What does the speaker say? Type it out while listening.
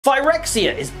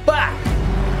Phyrexia is back!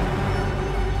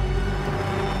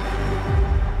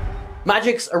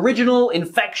 Magic's original,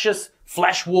 infectious,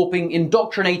 flesh-warping,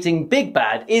 indoctrinating big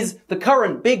bad is the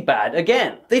current big bad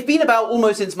again. They've been about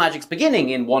almost since Magic's beginning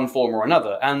in one form or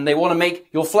another, and they want to make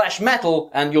your flesh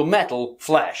metal and your metal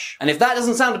flesh. And if that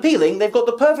doesn't sound appealing, they've got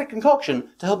the perfect concoction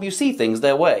to help you see things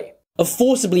their way. A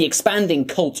forcibly expanding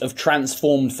cult of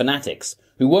transformed fanatics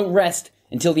who won't rest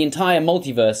until the entire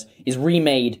multiverse is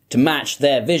remade to match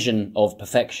their vision of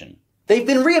perfection. They've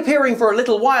been reappearing for a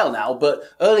little while now, but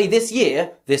early this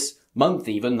year, this month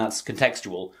even, that's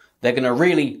contextual, they're gonna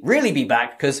really be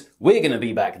back, because we're gonna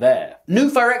be back there.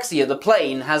 New Phyrexia, the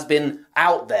plane, has been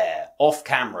out there, off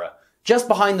camera, just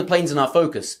behind the planes in our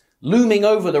focus, looming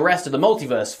over the rest of the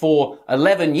multiverse for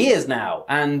 11 years now,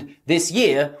 and this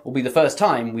year will be the first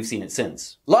time we've seen it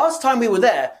since. Last time we were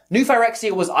there, New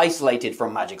Phyrexia was isolated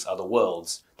from Magic's other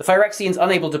worlds. The Phyrexians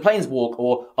unable to planeswalk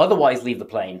or otherwise leave the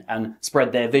plane and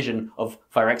spread their vision of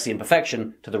Phyrexian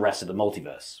perfection to the rest of the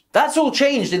multiverse. That's all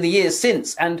changed in the years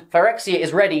since, and Phyrexia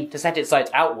is ready to set its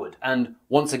sights outward and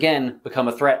once again become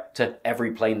a threat to every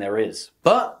plane there is.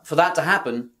 But for that to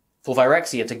happen, for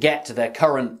Phyrexia to get to their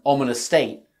current ominous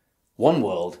state, one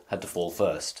world had to fall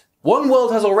first. One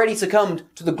world has already succumbed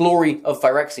to the glory of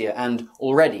Phyrexia and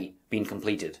already been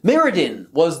completed.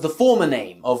 Mirrodin was the former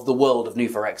name of the world of New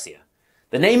Phyrexia,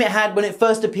 the name it had when it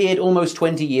first appeared almost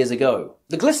 20 years ago.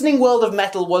 The glistening world of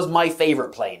metal was my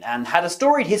favourite plane and had a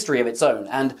storied history of its own,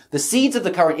 and the seeds of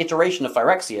the current iteration of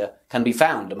Phyrexia can be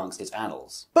found amongst its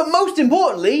annals. But most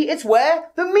importantly, it's where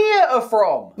the Mir are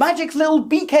from! Magic's little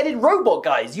beak-headed robot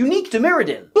guys, unique to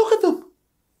Mirrodin. Look at them!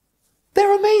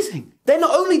 They're amazing. They're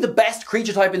not only the best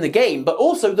creature type in the game, but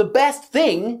also the best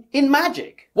thing in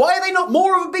Magic. Why are they not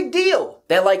more of a big deal?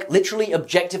 They're like literally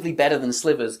objectively better than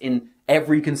Slivers in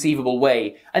every conceivable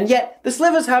way, and yet the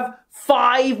Slivers have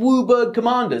 5 WooBurg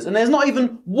commanders, and there's not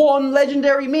even 1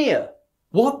 legendary Mir.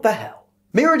 What the hell?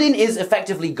 Mirrodin is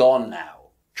effectively gone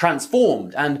now,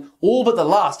 transformed, and all but the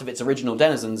last of its original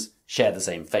denizens share the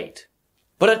same fate.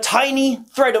 But a tiny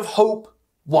thread of hope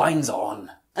winds on.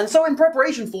 And so in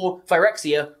preparation for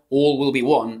Phyrexia, all will be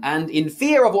one, and in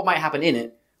fear of what might happen in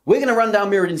it, we're going to run down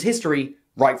Mirrodin's history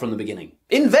right from the beginning.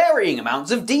 In varying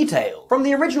amounts of detail, from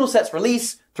the original set's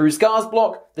release, through Scar's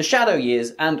block, the Shadow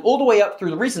Years, and all the way up through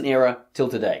the recent era till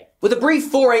today. With a brief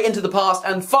foray into the past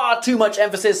and far too much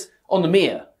emphasis on the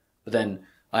Mir. But then,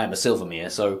 I am a Silver Mir,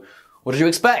 so what did you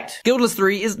expect? Guildless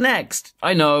 3 is next.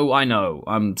 I know,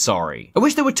 I'm sorry. I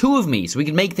wish there were 2 of me so we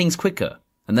could make things quicker.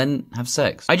 And then have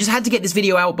sex. I just had to get this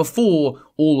video out before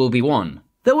All Will Be One.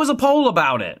 There was a poll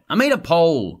about it. I made a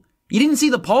poll. You didn't see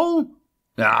the poll?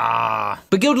 Ah.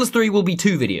 But Guildless 3 will be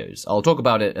 2 videos. I'll talk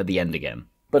about it at the end again.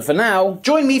 But for now,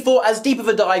 join me for as deep of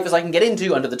a dive as I can get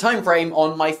into under the time frame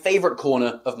on my favourite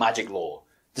corner of Magic lore,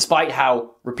 despite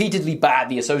how repeatedly bad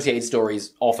the associated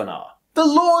stories often are. The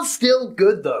lore's still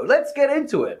good though. Let's get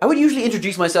into it. I would usually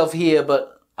introduce myself here,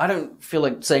 but I don't feel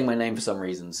like saying my name for some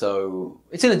reason, so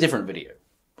it's in a different video.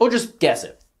 Or just guess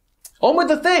it. On with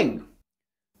the thing!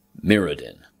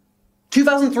 Mirrodin.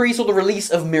 2003 saw the release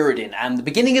of Mirrodin, and the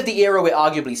beginning of the era we're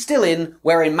arguably still in,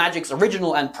 wherein Magic's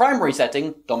original and primary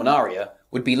setting, Dominaria,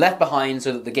 would be left behind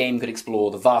so that the game could explore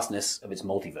the vastness of its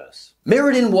multiverse.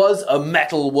 Mirrodin was a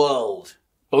metal world,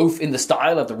 both in the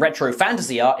style of the retro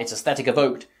fantasy art its aesthetic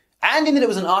evoked, and in that it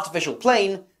was an artificial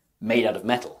plane made out of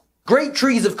metal. Great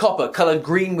trees of copper coloured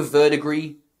green with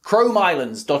verdigris, chrome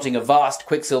islands dotting a vast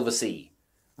quicksilver sea.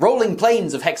 Rolling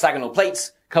plains of hexagonal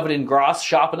plates covered in grass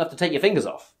sharp enough to take your fingers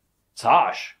off. It's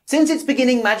harsh. Since its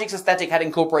beginning, Magic's aesthetic had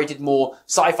incorporated more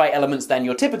sci-fi elements than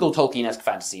your typical Tolkien-esque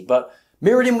fantasy, but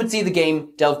Mirrodin would see the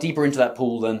game delve deeper into that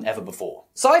pool than ever before.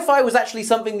 Sci-fi was actually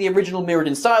something the original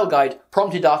Mirrodin style guide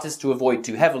prompted artists to avoid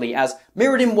too heavily, as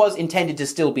Mirrodin was intended to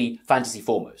still be fantasy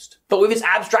foremost. But with its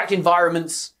abstract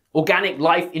environments, organic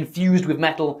life infused with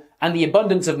metal, and the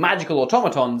abundance of magical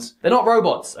automatons, they're not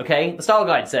robots, okay? The style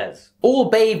guide says. All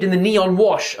bathed in the neon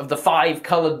wash of the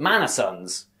 5-coloured mana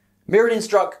suns, Mirrodin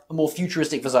struck a more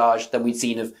futuristic visage than we'd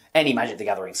seen of any Magic the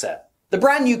Gathering set. The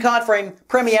brand new card frame,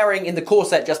 premiering in the core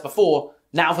set just before,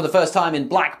 now for the first time in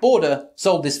black border,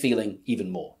 sold this feeling even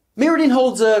more. Mirrodin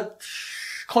holds a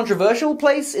controversial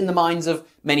place in the minds of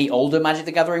many older Magic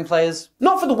the Gathering players.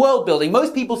 Not for the world building,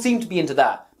 most people seem to be into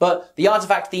that, but the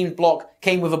artifact-themed block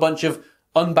came with a bunch of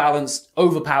unbalanced,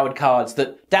 overpowered cards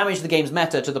that damaged the game's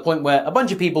meta to the point where a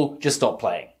bunch of people just stopped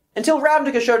playing. Until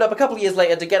Ravnica showed up a couple of years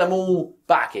later to get them all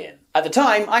back in. At the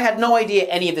time, I had no idea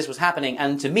any of this was happening,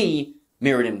 and to me,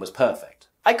 Mirrodin was perfect.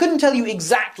 I couldn't tell you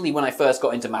exactly when I first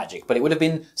got into Magic, but it would have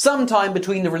been sometime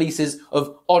between the releases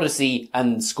of Odyssey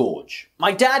and Scourge.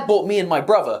 My dad bought me and my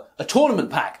brother a tournament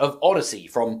pack of Odyssey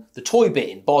from the Toy Bit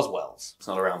in Boswell's. It's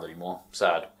not around anymore.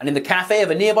 Sad. And in the cafe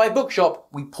of a nearby bookshop,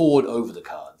 we pored over the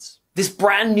cards. This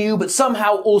brand new, but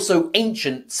somehow also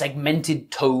ancient,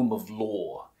 segmented tome of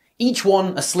lore. Each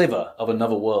one a sliver of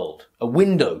another world. A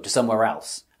window to somewhere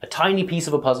else. A tiny piece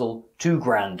of a puzzle, too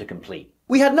grand to complete.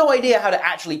 We had no idea how to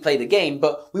actually play the game,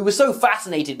 but we were so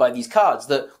fascinated by these cards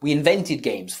that we invented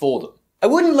games for them. I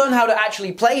wouldn't learn how to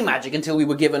actually play Magic until we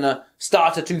were given a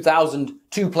Starter 2000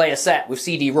 two-player set with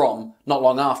CD-ROM not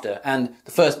long after, and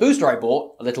the first booster I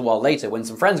bought, a little while later when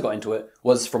some friends got into it,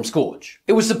 was from Scourge.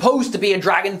 It was supposed to be a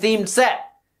dragon-themed set.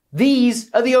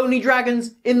 These are the only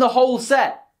dragons in the whole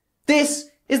set. This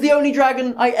is the only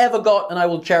dragon I ever got, and I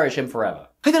will cherish him forever.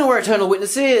 I don't know where Eternal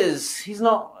Witness is. He's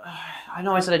not... I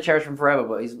know I said I'd cherish him forever,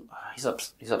 but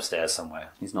he's upstairs somewhere.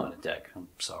 He's not in a deck. I'm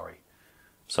sorry.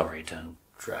 Sorry, Eternal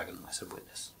Dragon. I said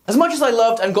Witness. As much as I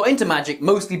loved and got into Magic,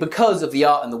 mostly because of the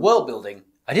art and the world building,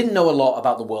 I didn't know a lot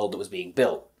about the world that was being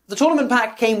built. The tournament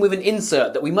pack came with an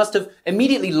insert that we must have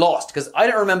immediately lost because I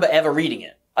don't remember ever reading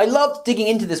it. I loved digging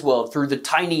into this world through the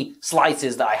tiny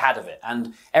slices that I had of it,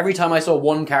 and every time I saw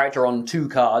one character on 2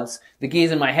 cards, the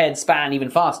gears in my head span even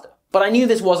faster. But I knew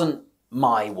this wasn't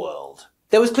my world.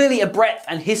 There was clearly a breadth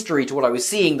and history to what I was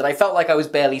seeing that I felt like I was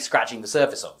barely scratching the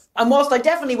surface of. And whilst I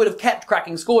definitely would have kept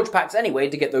cracking Scourge packs anyway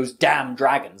to get those damn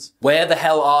dragons, where the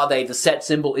hell are they? The set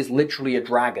symbol is literally a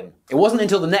dragon. It wasn't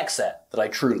until the next set that I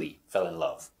truly fell in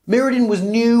love. Mirrodin was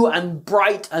new and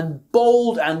bright and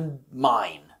bold and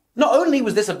mine. Not only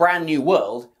was this a brand new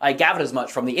world, I gathered as much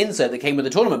from the insert that came with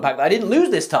the tournament pack that I didn't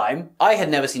lose this time, I had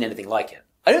never seen anything like it.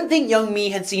 I don't think young me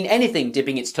had seen anything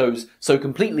dipping its toes so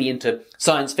completely into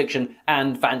science fiction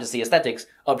and fantasy aesthetics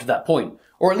up to that point,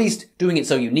 or at least doing it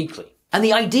so uniquely. And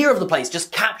the idea of the place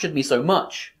just captured me so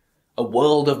much. A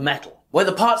world of metal, where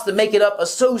the parts that make it up are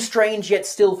so strange yet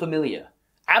still familiar.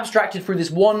 Abstracted through this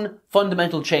one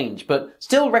fundamental change, but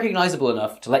still recognizable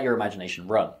enough to let your imagination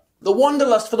run. The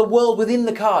wanderlust for the world within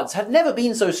the cards had never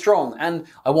been so strong, and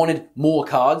I wanted more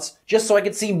cards just so I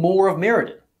could see more of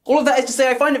Mirrodin. All of that is to say,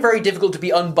 I find it very difficult to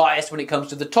be unbiased when it comes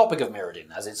to the topic of Mirrodin,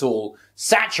 as it's all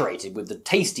saturated with the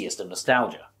tastiest of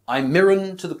nostalgia. I'm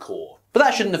Mirren to the core. But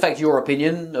that shouldn't affect your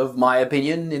opinion of my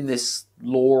opinion in this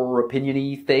lore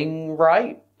opinion-y thing,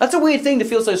 right? That's a weird thing to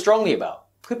feel so strongly about.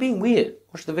 Quit being weird.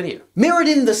 Watch the video.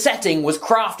 Mirrodin the setting was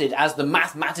crafted as the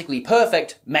mathematically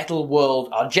perfect metal world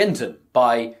Argentum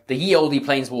by the ye olde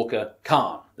planeswalker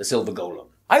Khan, the Silver Golem.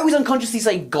 I always unconsciously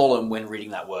say golem when reading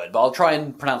that word, but I'll try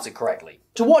and pronounce it correctly.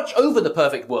 To watch over the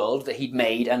perfect world that he'd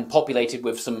made and populated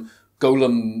with some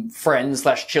golem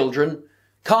friends/children,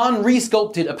 Khan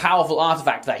re-sculpted a powerful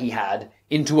artifact that he had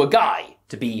into a guy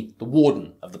to be the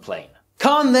warden of the plane.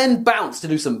 Khan then bounced to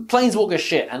do some planeswalker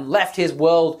shit and left his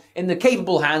world in the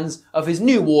capable hands of his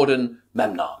new warden,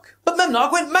 Memnarch. But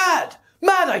Memnarch went mad!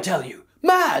 Mad, I tell you!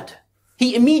 Mad!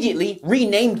 He immediately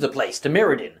renamed the place to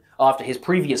Mirrodin, after his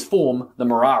previous form, the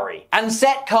Mirari, and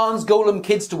set Khan's golem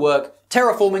kids to work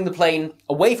terraforming the plane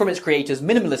away from its creator's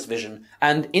minimalist vision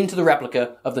and into the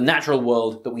replica of the natural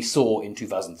world that we saw in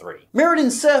 2003.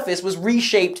 Mirrodin's surface was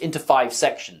reshaped into 5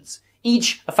 sections,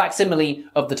 each a facsimile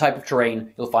of the type of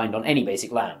terrain you'll find on any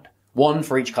basic land, one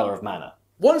for each color of mana.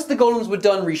 Once the golems were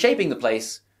done reshaping the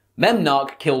place,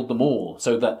 Memnarch killed them all,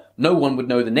 so that no one would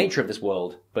know the nature of this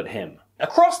world but him.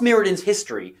 Across Mirrodin's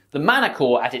history, the mana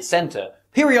core at its center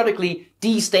periodically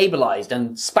destabilized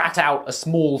and spat out a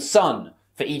small sun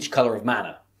for each color of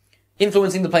mana,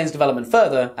 influencing the plane's development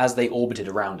further as they orbited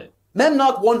around it.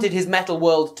 Memnarch wanted his metal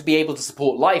world to be able to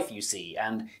support life, you see,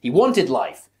 and he wanted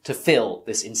life to fill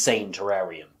this insane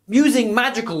terrarium. Using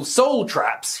magical soul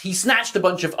traps, he snatched a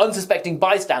bunch of unsuspecting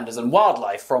bystanders and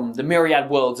wildlife from the myriad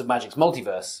worlds of Magic's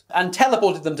multiverse, and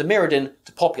teleported them to Mirrodin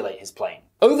to populate his plane.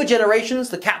 Over generations,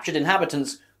 the captured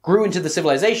inhabitants grew into the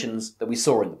civilizations that we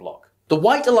saw in the block. The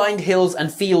white-aligned hills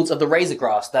and fields of the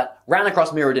Razorgrass that ran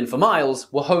across Mirrodin for miles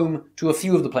were home to a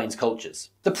few of the plane's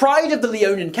cultures. The pride of the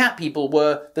Leonin cat people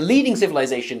were the leading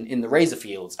civilization in the Razor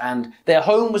Fields, and their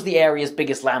home was the area's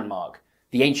biggest landmark,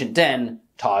 the ancient den,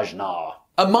 Taj Nar.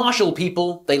 A martial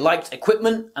people, they liked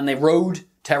equipment and they rode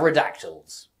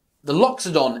pterodactyls. The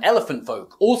Loxodon elephant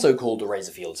folk also called the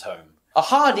Razor Fields home. A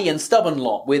hardy and stubborn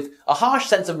lot with a harsh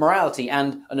sense of morality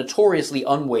and a notoriously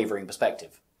unwavering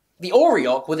perspective. The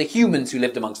Auriok were the humans who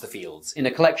lived amongst the fields, in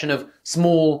a collection of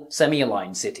small,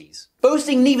 semi-aligned cities.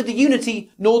 Boasting neither the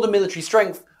unity nor the military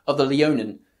strength of the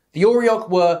Leonin, the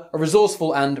Auriok were a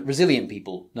resourceful and resilient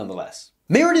people nonetheless.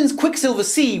 Mirrodin's Quicksilver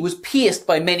Sea was pierced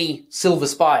by many silver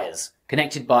spires,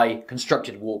 connected by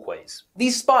constructed walkways.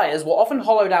 These spires were often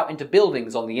hollowed out into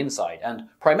buildings on the inside, and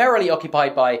primarily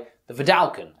occupied by the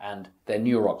Vidalcan and their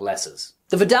Neurok lessers.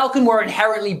 The Vidalcan were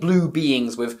inherently blue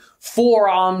beings with 4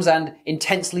 arms and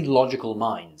intensely logical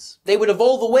minds. They would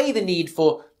evolve away the need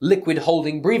for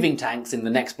liquid-holding breathing tanks in the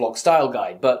next block style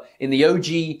guide, but in the OG,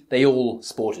 they all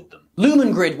sported them.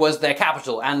 Lumengrid was their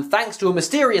capital, and thanks to a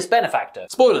mysterious benefactor,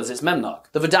 spoilers, it's Memnarch,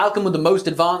 the Vidalcan were the most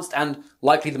advanced and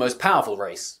likely the most powerful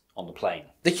race on the plane.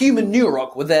 The human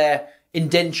Neurok were their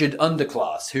indentured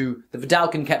underclass, who the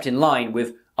Vidalcan kept in line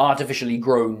with artificially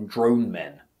grown drone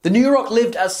men. The Neurok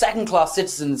lived as second-class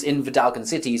citizens in Vidalcan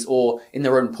cities or in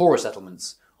their own poorer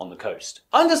settlements on the coast.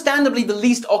 Understandably, the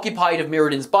least occupied of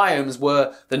Mirrodin's biomes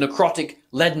were the necrotic,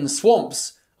 leaden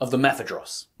swamps of the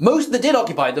Mephedros. Most that did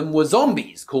occupy them were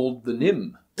zombies, called the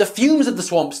Nim. The fumes of the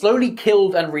swamp slowly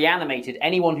killed and reanimated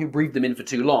anyone who breathed them in for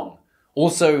too long,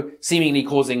 also seemingly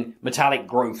causing metallic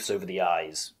growths over the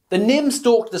eyes. The Nim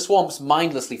stalked the swamps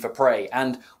mindlessly for prey,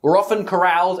 and were often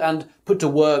corralled and put to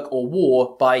work or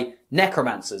war by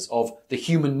necromancers of the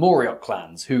human Moriok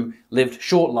clans, who lived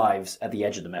short lives at the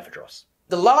edge of the Mephedros.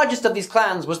 The largest of these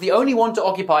clans was the only one to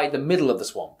occupy the middle of the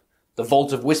swamp, the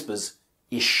Vault of Whispers,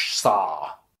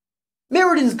 Ishsar.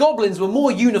 Mirrodin's goblins were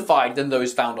more unified than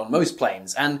those found on most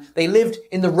planes, and they lived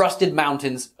in the rusted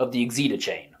mountains of the Exeda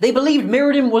chain. They believed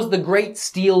Mirrodin was the great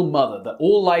steel mother that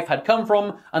all life had come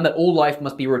from, and that all life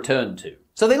must be returned to.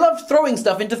 So they loved throwing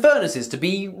stuff into furnaces to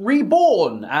be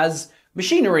reborn as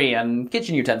machinery and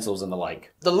kitchen utensils and the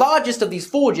like. The largest of these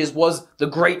forges was the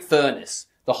Great Furnace,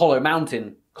 the hollow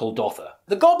mountain called Dotha.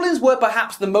 The goblins were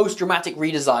perhaps the most dramatic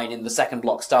redesign in the second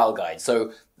block style guide,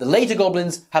 so the later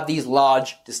goblins have these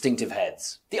large, distinctive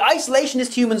heads. The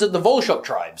isolationist humans of the Volshok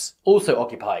tribes also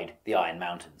occupied the Iron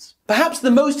Mountains. Perhaps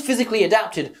the most physically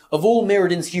adapted of all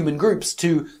Mirrodin's human groups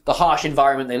to the harsh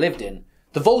environment they lived in,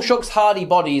 the Volshok's hardy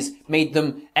bodies made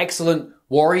them excellent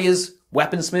warriors,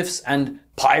 weaponsmiths, and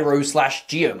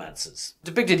pyro/geomancers.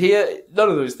 Depicted here, none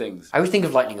of those things. I always think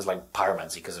of lightning as like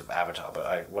pyromancy because of Avatar,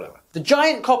 but whatever. The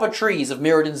giant copper trees of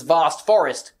Mirrodin's vast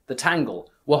forest, the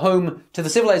Tangle, were home to the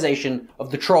civilization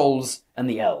of the Trolls and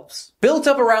the Elves. Built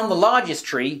up around the largest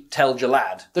tree, Tel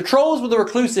Jalad, the Trolls were the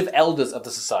reclusive elders of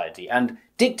the society, and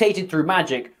dictated through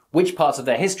magic which parts of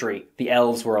their history the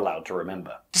elves were allowed to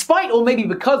remember. Despite, or maybe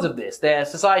because of this, their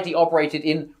society operated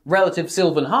in relative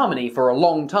sylvan harmony for a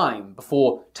long time,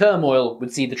 before turmoil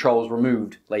would see the trolls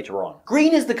removed later on.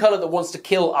 Green is the colour that wants to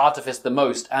kill artifice the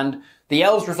most, and the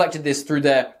elves reflected this through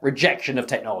their rejection of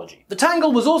technology. The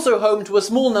Tangle was also home to a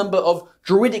small number of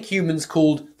druidic humans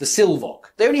called the Silvok.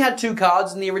 They only had 2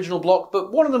 cards in the original block,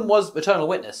 but one of them was Eternal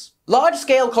Witness.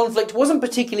 Large-scale conflict wasn't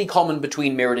particularly common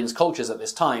between Mirrodin's cultures at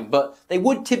this time, but they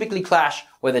would typically clash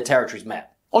where their territories met.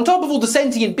 On top of all the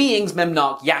sentient beings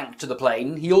Memnarch yanked to the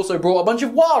plane, he also brought a bunch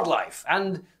of wildlife,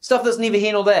 and stuff that's neither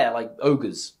here nor there, like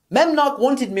ogres. Memnarch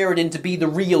wanted Mirrodin to be the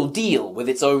real deal with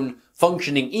its own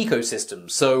functioning ecosystem,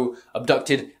 so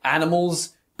abducted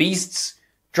animals, beasts,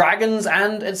 dragons,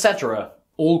 and etc.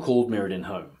 all called Mirrodin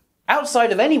home.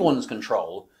 Outside of anyone's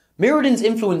control, Mirrodin's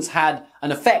influence had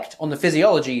an effect on the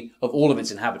physiology of all of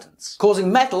its inhabitants,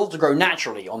 causing metal to grow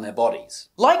naturally on their bodies.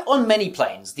 Like on many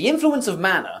planes, the influence of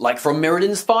mana, like from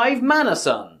Mirrodin's 5 mana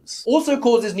suns, also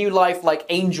causes new life like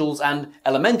angels and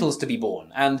elementals to be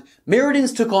born, and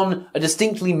Mirrodin's took on a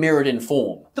distinctly Mirrodin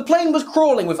form. The plane was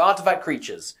crawling with artifact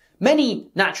creatures, many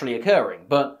naturally occurring,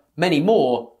 but many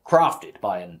more crafted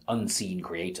by an unseen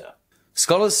creator.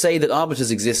 Scholars say that arbiters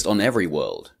exist on every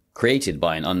world, created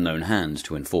by an unknown hand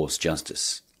to enforce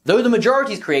justice. Though the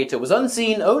majority's creator was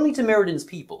unseen only to Mirrodin's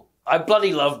people. I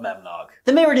bloody love Memnarch.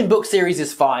 The Mirrodin book series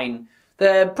is fine.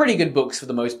 They're pretty good books for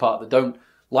the most part that don't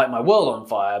light my world on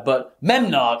fire, but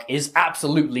Memnarch is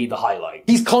absolutely the highlight.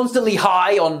 He's constantly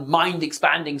high on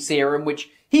mind-expanding serum, which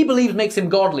he believes makes him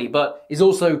godly, but is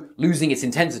also losing its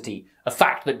intensity, a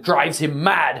fact that drives him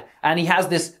mad, and he has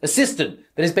this assistant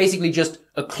that is basically just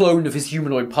a clone of his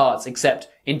humanoid parts, except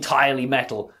entirely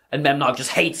metal, and Memnarch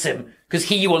just hates him, because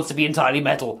he wants to be entirely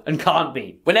metal, and can't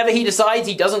be. Whenever he decides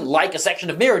he doesn't like a section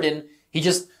of Mirrodin, he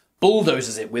just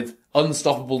bulldozes it with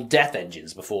unstoppable death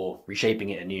engines before reshaping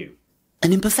it anew.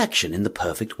 An imperfection in the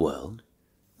perfect world?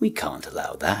 We can't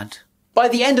allow that. By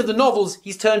the end of the novels,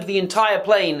 he's turned the entire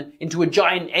plane into a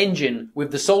giant engine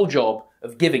with the sole job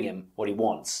of giving him what he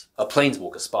wants, a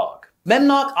planeswalker spark.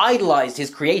 Memnarch idolized his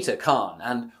creator, Khan,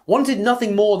 and wanted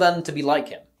nothing more than to be like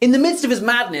him. In the midst of his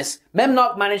madness,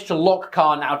 Memnarch managed to lock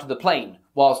Khan out of the plane,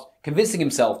 whilst convincing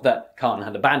himself that Khan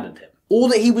had abandoned him. Or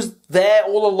that he was there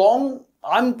all along?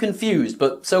 I'm confused,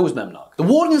 but so was Memnarch. The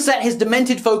Warden set his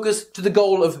demented focus to the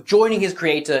goal of joining his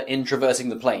creator in traversing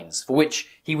the planes, for which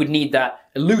he would need that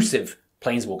elusive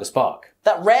Planeswalker spark.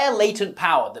 That rare latent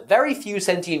power that very few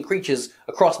sentient creatures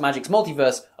across Magic's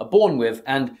multiverse are born with,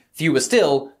 and fewer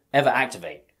still ever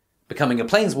activate. Becoming a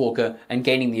Planeswalker and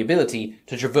gaining the ability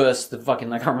to traverse the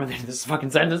fucking, I can't remember this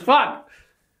fucking sentence, fuck!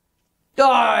 Oh,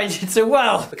 I did so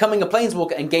well! Becoming a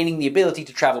Planeswalker and gaining the ability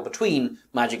to travel between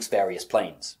Magic's various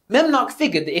planes. Memnarch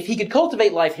figured that if he could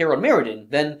cultivate life here on Mirrodin,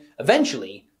 then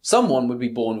eventually someone would be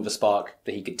born with a spark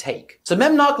that he could take. So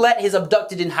Memnarch let his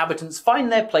abducted inhabitants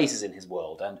find their places in his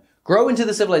world and grow into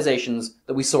the civilizations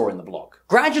that we saw in the block,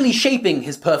 gradually shaping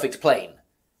his perfect plane,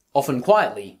 often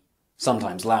quietly,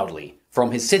 sometimes loudly,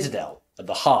 from his citadel at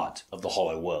the heart of the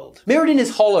hollow world. Mirrodin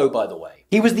is hollow, by the way.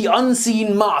 He was the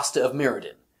unseen master of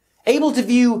Mirrodin, able to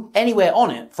view anywhere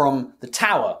on it from the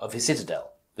tower of his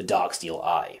citadel, the Darksteel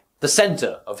Eye, the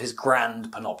center of his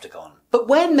grand panopticon. But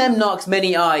when Memnarch's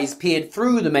many eyes peered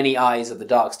through the many eyes of the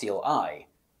Darksteel Eye,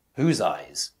 whose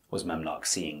eyes was Memnarch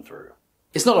seeing through?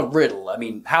 It's not a riddle. I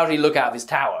mean, how did he look out of his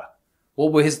tower?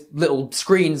 What were his little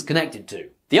screens connected to?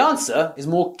 The answer is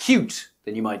more cute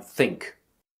than you might think.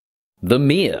 The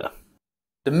Mere.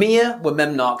 The Mere were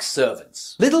Memnarch's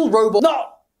servants. Little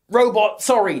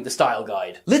the style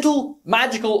guide. Little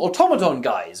magical automaton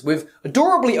guys with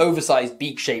adorably oversized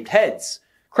beak-shaped heads,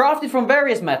 crafted from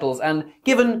various metals and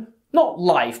given not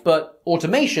life, but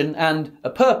automation and a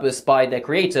purpose by their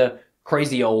creator,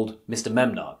 crazy old Mr.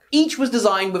 Memnarch. Each was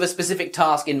designed with a specific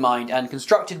task in mind and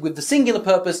constructed with the singular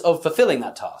purpose of fulfilling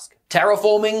that task.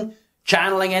 Terraforming,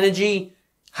 channeling energy,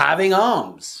 having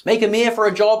arms. Make a Mere for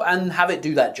a job and have it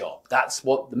do that job. That's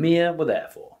what the Mere were there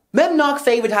for. Memnarch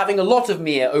favoured having a lot of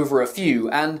Mere over a few,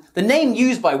 and the name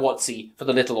used by WotC for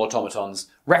the little automatons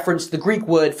referenced the Greek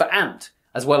word for ant,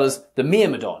 as well as the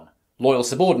Myrmidon, loyal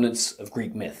subordinates of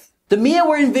Greek myth. The Mere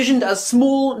were envisioned as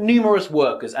small, numerous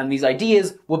workers, and these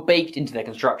ideas were baked into their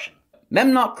construction.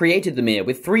 Memnarch created the Mere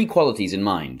with three qualities in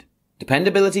mind: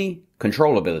 dependability,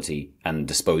 controllability, and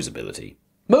disposability.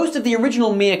 Most of the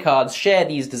original Mere cards share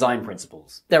these design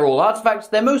principles. They're all artifacts,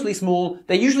 they're mostly small,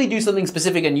 they usually do something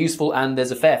specific and useful, and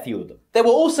there's a fair few of them. There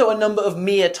were also a number of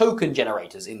Mere token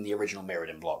generators in the original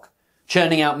Mirrodin block,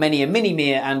 churning out many a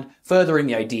mini-Mere and furthering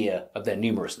the idea of their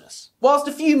numerousness. Whilst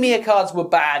a few Mere cards were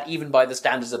bad even by the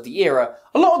standards of the era,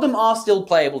 a lot of them are still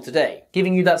playable today,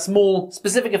 giving you that small,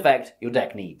 specific effect your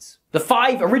deck needs. The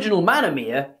 5 original mana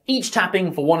Mere, each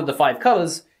tapping for one of the 5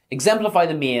 colours, exemplify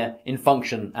the Mere in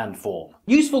function and form.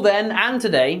 Useful then and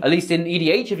today, at least in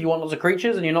EDH if you want lots of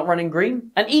creatures and you're not running green,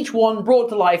 and each one brought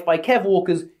to life by Kev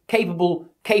Walker's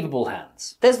capable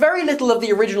hands. There's very little of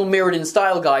the original Mirrodin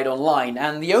style guide online,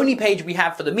 and the only page we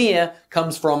have for the Mere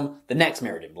comes from the next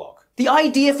Mirrodin block. The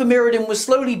idea for Mirrodin was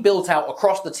slowly built out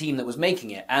across the team that was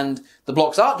making it, and the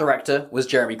block's art director was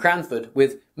Jeremy Cranford,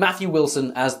 with Matthew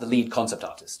Wilson as the lead concept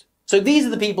artist. So these are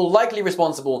the people likely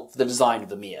responsible for the design of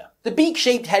the Mere. The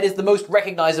beak-shaped head is the most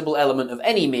recognisable element of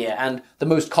any Mere and the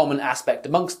most common aspect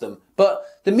amongst them, but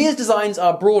the Mere's designs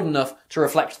are broad enough to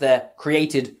reflect their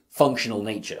created, functional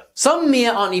nature. Some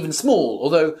Mere aren't even small,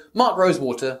 although Mark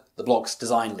Rosewater, the block's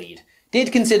design lead,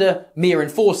 did consider Mere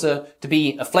Enforcer to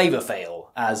be a flavour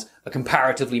fail as a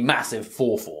comparatively massive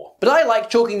 4/4. But I like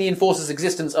chalking the Enforcer's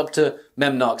existence up to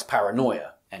Memnarch's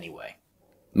paranoia, anyway.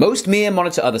 Most Mere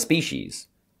monitor other species.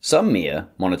 Some Mere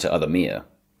monitor other Mere.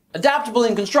 Adaptable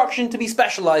in construction to be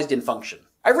specialised in function.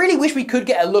 I really wish we could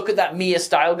get a look at that Mere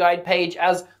style guide page,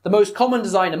 as the most common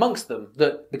design amongst them,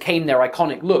 that became their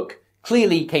iconic look,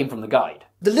 clearly came from the guide.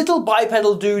 The little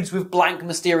bipedal dudes with blank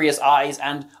mysterious eyes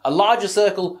and a larger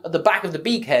circle at the back of the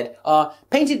beak head are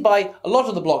painted by a lot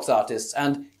of the block's artists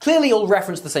and clearly all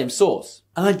reference the same source.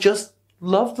 And I just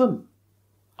love them.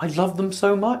 I love them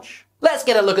so much. Let's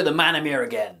get a look at the Mana Mere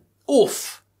again.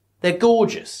 Oof. They're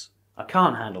gorgeous. I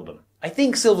can't handle them. I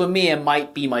think Silver Mere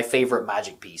might be my favourite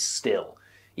Magic piece still,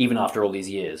 even after all these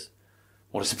years.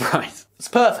 What a surprise. It's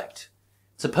perfect.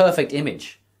 It's a perfect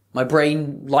image. My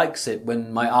brain likes it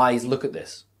when my eyes look at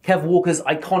this. Kev Walker's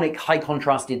iconic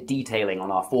high-contrasted detailing on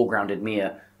our foregrounded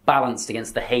Mere balanced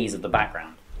against the haze of the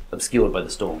background, obscured by the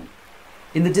storm.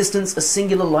 In the distance, a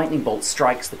singular lightning bolt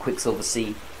strikes the Quicksilver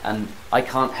Sea, and I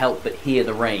can't help but hear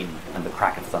the rain and the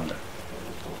crack of thunder.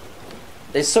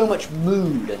 There's so much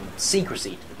mood and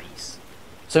secrecy to the piece.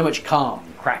 So much calm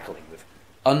and crackling with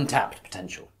untapped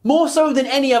potential. More so than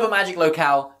any other Magic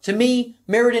locale, to me,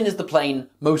 Mirrodin is the plane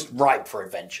most ripe for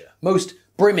adventure, most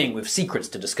brimming with secrets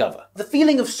to discover. The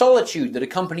feeling of solitude that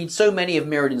accompanied so many of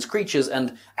Mirrodin's creatures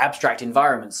and abstract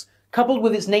environments, coupled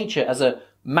with its nature as a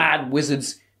mad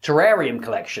wizard's terrarium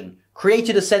collection,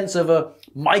 created a sense of a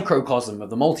microcosm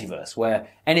of the multiverse, where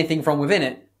anything from within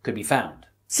it could be found.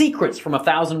 Secrets from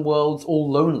 1,000 worlds, all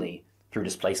lonely through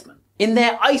displacement. In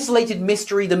their isolated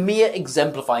mystery, the Mir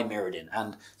exemplify Mirrodin,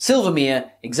 and Silvermere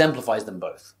exemplifies them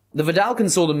both. The Vidalcan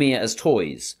saw the Mir as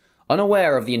toys,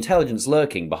 unaware of the intelligence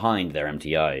lurking behind their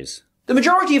empty eyes. The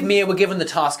majority of Mir were given the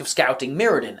task of scouting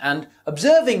Mirrodin and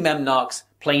observing Memnarch's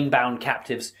plane-bound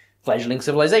captives' fledgling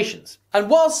civilizations. And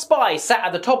while Spy sat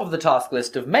at the top of the task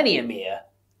list of many a Mir,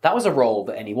 that was a role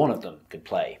that any one of them could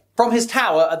play. From his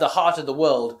tower at the heart of the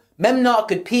world, Memnarch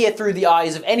could peer through the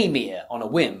eyes of any Mir on a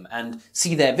whim and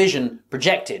see their vision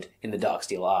projected in the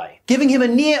Darksteel Eye, giving him a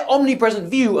near omnipresent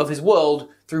view of his world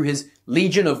through his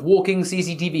legion of walking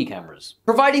CCTV cameras,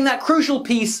 providing that crucial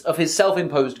piece of his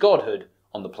self-imposed godhood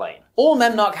on the plane. All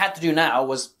Memnarch had to do now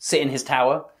was sit in his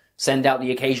tower, send out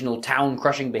the occasional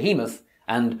town-crushing behemoth,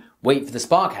 and wait for the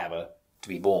Sparkhaver to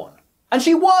be born. And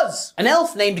she was! An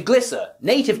elf named Glyssa,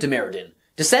 native to Mirrodin,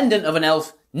 descendant of an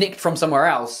elf nicked from somewhere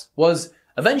else, was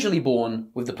eventually born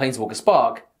with the Planeswalker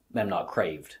spark Memnarch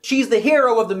craved. She's the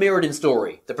hero of the Mirrodin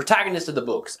story, the protagonist of the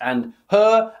books, and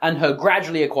her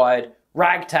gradually acquired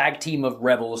ragtag team of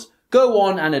rebels go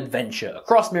on an adventure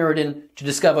across Mirrodin to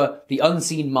discover the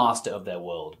unseen master of their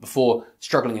world, before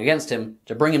struggling against him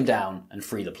to bring him down and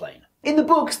free the plane. In the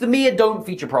books, the Mir don't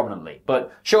feature prominently,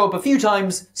 but show up a few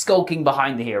times, skulking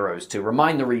behind the heroes to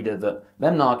remind the reader that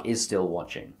Memnarch is still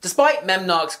watching. Despite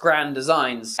Memnarch's grand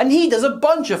designs, and he does a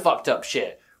bunch of fucked up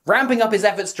shit, ramping up his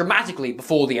efforts dramatically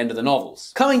before the end of the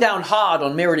novels, coming down hard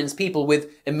on Mirrodin's people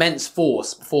with immense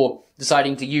force before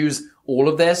deciding to use all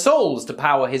of their souls to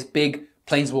power his big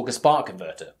Planeswalker Spark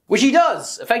Converter. Which he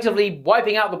does, effectively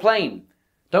wiping out the plane.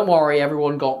 Don't worry,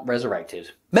 everyone got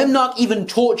resurrected. Memnarch even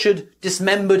tortured,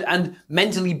 dismembered, and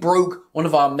mentally broke one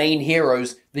of our main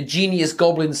heroes, the genius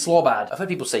goblin Slobad. I've heard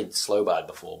people say Slobad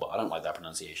before, but I don't like that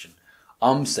pronunciation.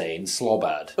 I'm saying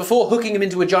Slobad. Before hooking him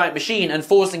into a giant machine and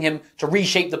forcing him to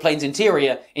reshape the plane's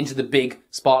interior into the big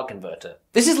Spark Converter.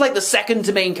 This is like the second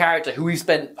to main character who we've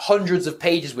spent hundreds of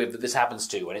pages with that this happens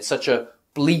to, and it's such a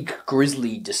bleak,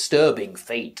 grisly, disturbing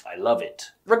fate. I love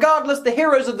it. Regardless, the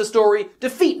heroes of the story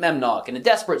defeat Memnarch in a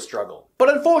desperate struggle.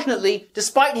 But unfortunately,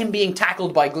 despite him being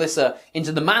tackled by Glyssa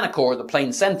into the mana core at the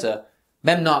plane's center,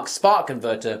 Memnarch's Spark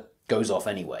Converter goes off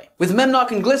anyway. With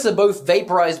Memnarch and Glyssa both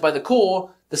vaporized by the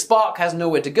core, the spark has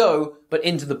nowhere to go but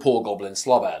into the poor goblin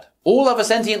Slobad. All other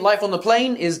sentient life on the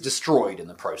plane is destroyed in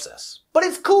the process. But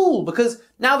it's cool, because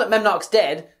now that Memnarch's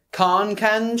dead, Khan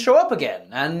can show up again,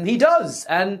 and he does,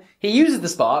 and he uses the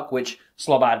spark, which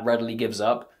Slobad readily gives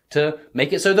up, to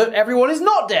make it so that everyone is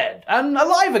not dead, and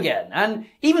alive again, and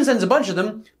even sends a bunch of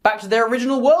them back to their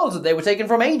original worlds that they were taken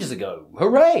from ages ago.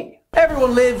 Hooray!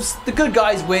 Everyone lives, the good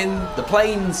guys win, the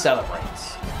plane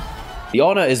celebrates. The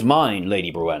honor is mine,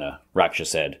 Lady Browena, Raksha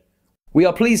said. We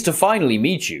are pleased to finally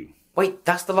meet you. Wait,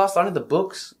 that's the last line of the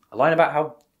books? A line about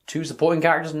how two supporting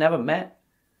characters never met?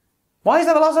 Why is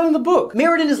that the last line of the book?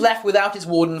 Mirrodin is left without its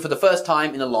warden for the first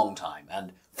time in a long time,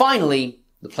 and finally,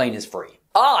 the plane is free.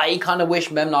 I kinda wish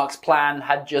Memnarch's plan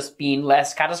had just been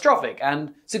less catastrophic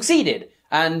and succeeded,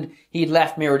 and he'd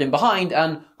left Mirrodin behind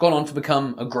and gone on to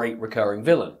become a great recurring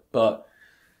villain. But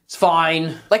it's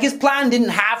fine. Like, his plan didn't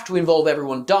have to involve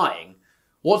everyone dying.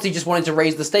 What's he just wanted to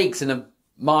raise the stakes in a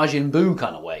Majin Buu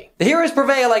kind of way? The heroes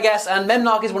prevail, I guess, and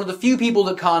Memnarch is one of the few people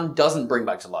that Khan doesn't bring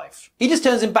back to life. He just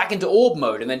turns him back into orb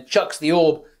mode and then chucks the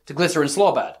orb to Glyssa and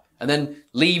Slobad, and then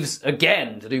leaves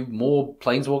again to do more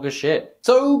Planeswalker shit.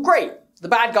 So great! The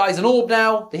bad guy's an orb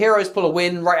now, the heroes pull a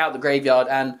win right out the graveyard,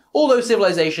 and all those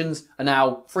civilizations are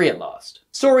now free at last.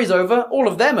 Story's over, all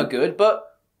of them are good, but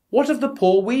what of the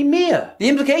poor wee Mir? The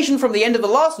implication from the end of the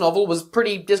last novel was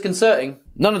pretty disconcerting.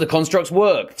 None of the constructs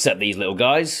work, except these little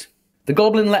guys. The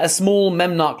goblin let a small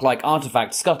Memnarch-like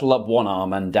artifact scuttle up one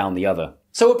arm and down the other.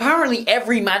 So apparently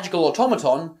every magical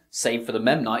automaton, save for the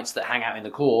Memnites that hang out in the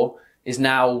core, is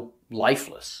now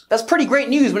lifeless. That's pretty great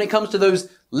news when it comes to those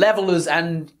levelers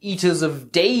and eaters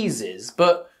of daisies,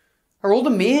 but are all the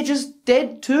Mir just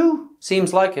dead too?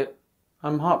 Seems like it.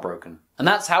 I'm heartbroken. And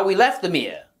that's how we left the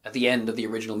Mir at the end of the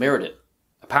original Mirrodin.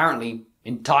 Apparently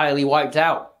entirely wiped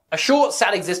out. A short,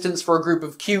 sad existence for a group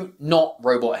of cute, not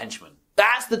robot henchmen.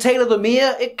 That's the tale of the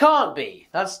Mir? It can't be.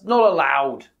 That's not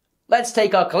allowed. Let's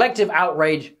take our collective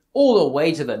outrage all the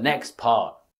way to the next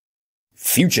part.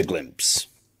 Future Glimpse.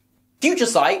 Future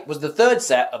Sight was the third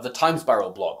set of the Time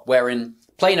Spiral block, wherein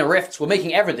planar rifts were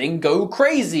making everything go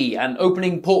crazy and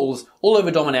opening portals all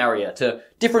over Dominaria to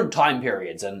different time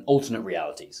periods and alternate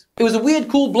realities. It was a weird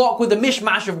cool block with a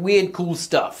mishmash of weird cool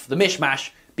stuff, the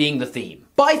mishmash being the theme.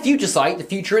 By Future Sight, the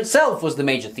future itself was the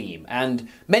major theme, and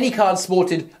many cards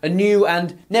sported a new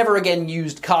and never again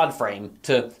used card frame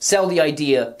to sell the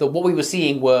idea that what we were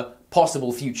seeing were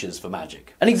possible futures for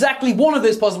Magic. And exactly one of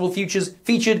those possible futures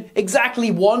featured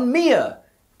exactly one Mir.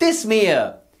 This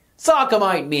Mir.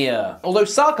 Sarcomite Mir. Although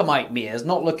Sarcomite Mir is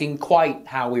not looking quite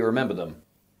how we remember them.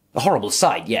 A horrible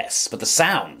sight, yes, but the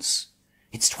sounds.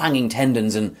 Its twanging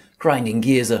tendons and grinding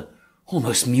gears are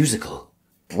almost musical.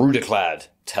 Bruderclad,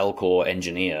 Telcor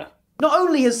Engineer. Not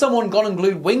only has someone gone and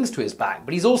glued wings to his back,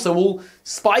 but he's also all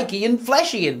spiky and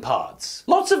fleshy in parts.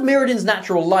 Lots of Mirrodin's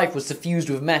natural life was suffused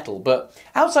with metal, but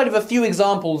outside of a few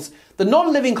examples, the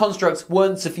non-living constructs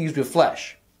weren't suffused with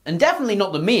flesh. And definitely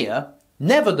not the Mir.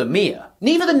 Never the Mir.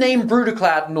 Neither the name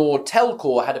Bruderclad nor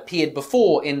Telcor had appeared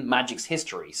before in Magic's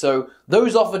history, so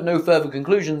those offered no further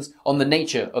conclusions on the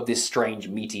nature of this strange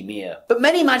meaty Mir. But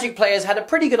many Magic players had a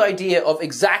pretty good idea of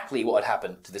exactly what had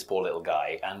happened to this poor little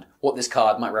guy, and what this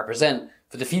card might represent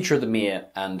for the future of the Mir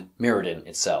and Mirrodin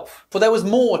itself. For there was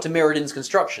more to Mirrodin's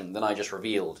construction than I just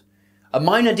revealed. A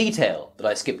minor detail that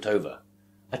I skipped over.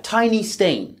 A tiny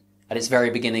stain at its very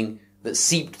beginning that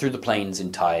seeped through the plane's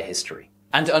entire history.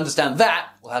 And to understand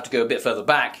that, we'll have to go a bit further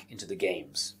back into the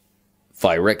games.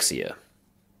 Phyrexia.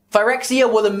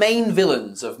 Phyrexia were the main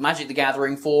villains of Magic the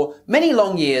Gathering for many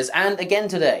long years and again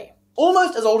today.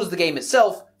 Almost as old as the game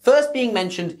itself, first being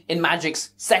mentioned in Magic's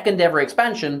second ever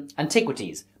expansion,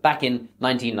 Antiquities, back in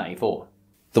 1994.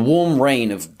 The warm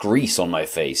rain of grease on my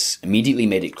face immediately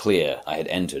made it clear I had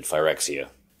entered Phyrexia.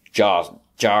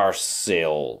 Jarseal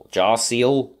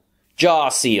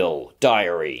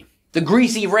Diary. The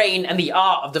greasy rain and the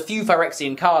art of the few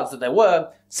Phyrexian cards that there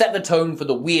were set the tone for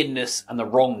the weirdness and the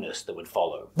wrongness that would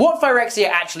follow. What Phyrexia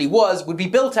actually was would be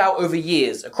built out over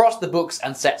years across the books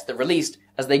and sets that released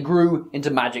as they grew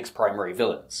into Magic's primary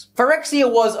villains.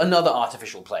 Phyrexia was another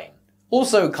artificial plane.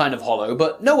 Also kind of hollow,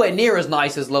 but nowhere near as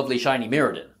nice as lovely shiny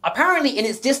Mirrodin. Apparently in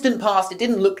its distant past it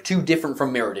didn't look too different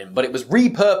from Mirrodin, but it was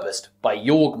repurposed by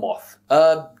Yawgmoth,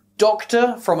 a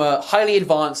doctor from a highly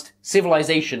advanced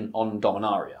civilization on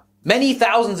Dominaria. Many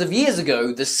thousands of years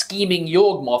ago, the scheming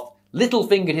Yawgmoth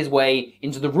little-fingered his way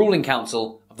into the ruling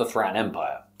council of the Thran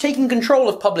Empire, taking control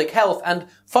of public health and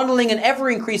funneling an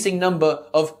ever-increasing number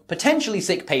of potentially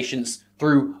sick patients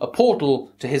through a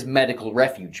portal to his medical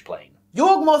refuge plane.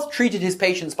 Yawgmoth treated his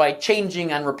patients by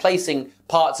changing and replacing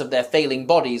parts of their failing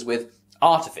bodies with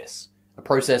artifice, a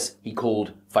process he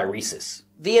called phyresis.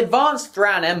 The advanced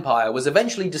Thran Empire was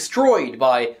eventually destroyed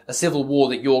by a civil war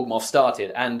that Yawgmoth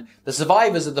started, and the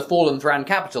survivors of the fallen Thran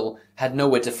capital had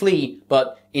nowhere to flee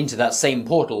but into that same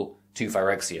portal to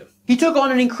Phyrexia. He took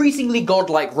on an increasingly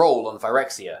godlike role on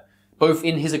Phyrexia, both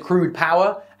in his accrued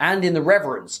power and in the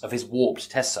reverence of his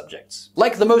warped test subjects.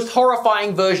 Like the most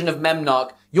horrifying version of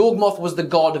Memnarch, Yawgmoth was the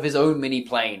god of his own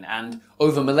mini-plane, and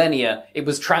over millennia it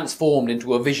was transformed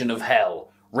into a vision of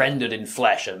hell, rendered in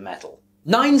flesh and metal.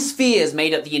 9 spheres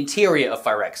made up the interior of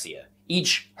Phyrexia,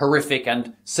 each horrific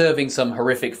and serving some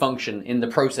horrific function in the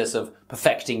process of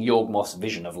perfecting Yawgmoth's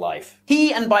vision of life.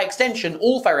 He, and by extension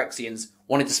all Phyrexians,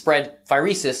 wanted to spread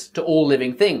phyresis to all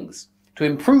living things, to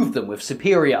improve them with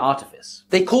superior artifice.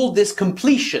 They called this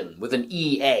completion with an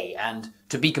EA, and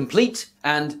to be complete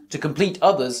and to complete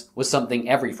others was something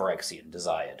every Phyrexian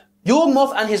desired.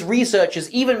 Yawgmoth and his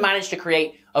researchers even managed to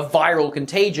create a viral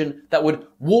contagion that would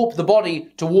warp the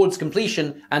body towards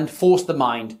completion and force the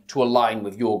mind to align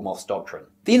with Yawgmoth's doctrine.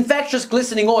 The infectious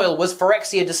glistening oil was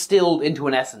Phyrexia distilled into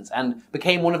an essence and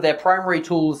became one of their primary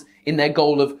tools in their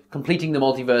goal of completing the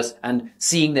multiverse and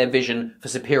seeing their vision for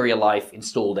superior life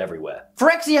installed everywhere.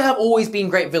 Phyrexia have always been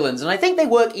great villains, and I think they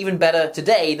work even better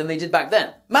today than they did back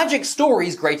then. Magic's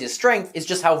story's greatest strength is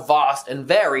just how vast and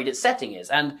varied its setting is,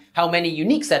 and how many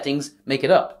unique settings make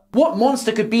it up. What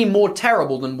monster could be more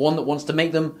terrible than one that wants to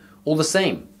make them all the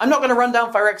same? I'm not going to run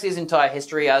down Phyrexia's entire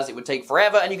history as it would take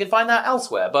forever, and you can find that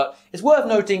elsewhere, but it's worth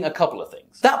noting a couple of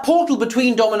things. That portal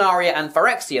between Dominaria and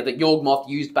Phyrexia that Yawgmoth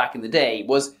used back in the day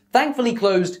was thankfully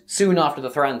closed soon after the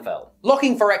Thran fell,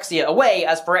 locking Phyrexia away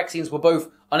as Phyrexians were both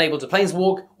unable to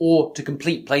planeswalk or to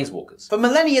complete planeswalkers. For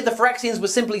millennia, the Phyrexians were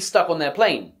simply stuck on their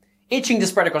plane, itching to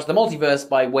spread across the multiverse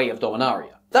by way of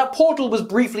Dominaria. That portal was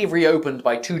briefly reopened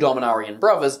by 2 Dominarian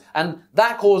brothers, and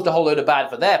that caused a whole load of bad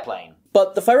for their plane.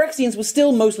 But the Phyrexians were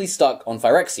still mostly stuck on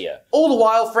Phyrexia. All the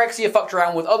while, Phyrexia fucked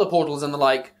around with other portals and the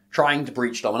like, trying to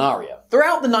breach Dominaria.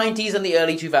 Throughout the 90s and the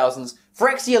early 2000s,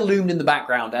 Phyrexia loomed in the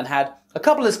background and had a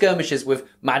couple of skirmishes with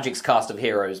Magic's cast of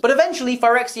heroes. But eventually,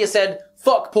 Phyrexia said,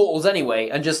 fuck portals anyway,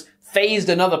 and just phased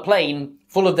another plane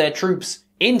full of their troops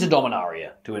into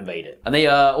Dominaria to invade it. And they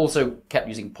also kept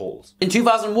using portals. In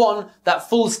 2001, that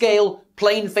full-scale,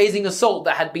 plane-phasing assault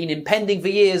that had been impending for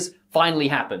years finally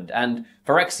happened, and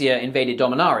Phyrexia invaded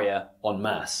Dominaria en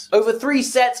masse. Over 3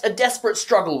 sets, a desperate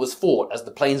struggle was fought as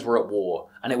the planes were at war,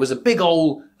 and it was a big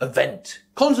ol' event.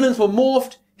 Continents were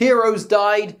morphed, heroes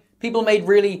died, people made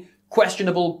really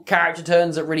questionable character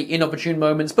turns at really inopportune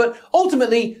moments, but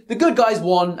ultimately, the good guys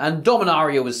won and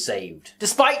Dominaria was saved.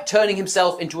 Despite turning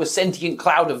himself into a sentient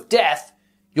cloud of death,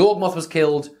 Yawgmoth was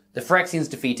killed, the Phyrexians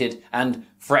defeated, and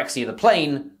Phyrexia the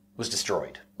plane was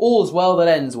destroyed. All's well that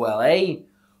ends well, eh?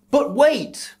 But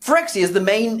wait! Phyrexia is the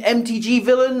main MTG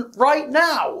villain right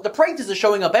now! The Praetors are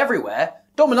showing up everywhere,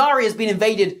 Dominaria has been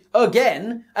invaded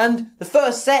again, and the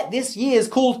first set this year is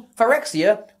called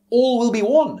Phyrexia, All Will Be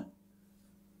One.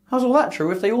 How's all that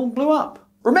true if they all blew up?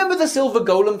 Remember the silver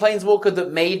golem planeswalker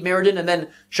that made Mirrodin and then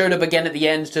showed up again at the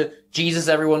end to Jesus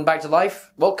everyone back to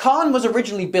life? Well, Karn was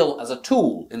originally built as a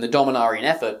tool in the Dominarian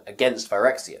effort against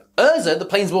Phyrexia. Urza, the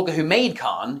planeswalker who made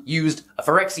Karn, used a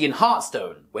Phyrexian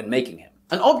Heartstone when making him.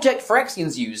 An object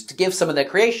Phyrexians used to give some of their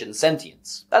creations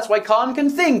sentience. That's why Karn can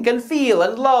think and feel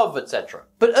and love, etc.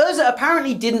 But Urza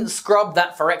apparently didn't scrub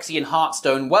that Phyrexian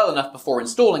Heartstone well enough before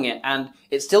installing it, and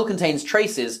it still contains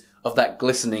traces of that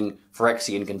glistening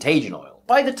Phyrexian contagion oil.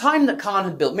 By the time that Karn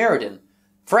had built Mirrodin,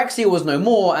 Phyrexia was no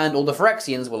more and all the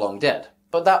Phyrexians were long dead.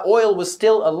 But that oil was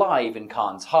still alive in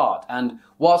Karn's heart, and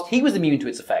whilst he was immune to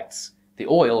its effects, the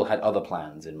oil had other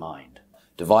plans in mind.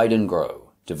 Divide and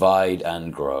grow. Divide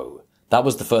and grow. That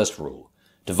was the first rule.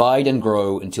 Divide and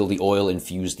grow until the oil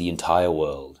infused the entire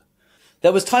world.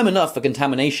 There was time enough for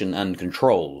contamination and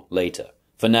control later.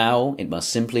 For now, it must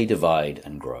simply divide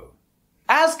and grow.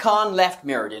 As Karn left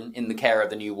Mirrodin in the care of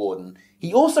the new warden,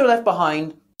 he also left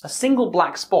behind a single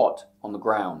black spot on the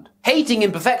ground. Hating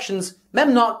imperfections,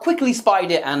 Memnarch quickly spied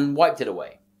it and wiped it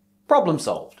away. Problem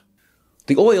solved.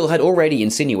 The oil had already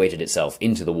insinuated itself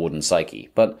into the warden's psyche,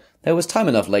 but there was time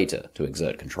enough later to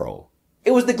exert control.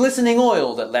 It was the glistening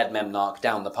oil that led Memnarch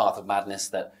down the path of madness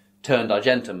that turned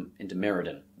Argentum into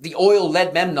Mirrodin. The oil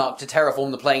led Memnarch to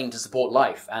terraform the plane to support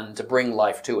life and to bring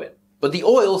life to it. But the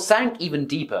oil sank even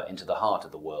deeper into the heart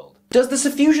of the world. Does the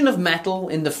suffusion of metal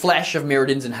in the flesh of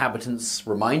Mirrodin's inhabitants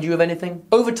remind you of anything?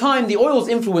 Over time, the oil's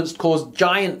influence caused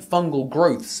giant fungal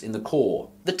growths in the core.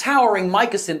 The towering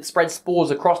mycosynth spread spores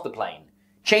across the plane,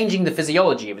 changing the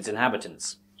physiology of its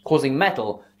inhabitants, causing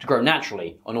metal to grow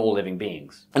naturally on all living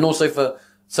beings. And also for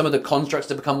some of the constructs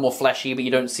to become more fleshy, but you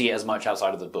don't see it as much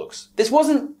outside of the books. This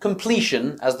wasn't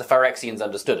completion as the Phyrexians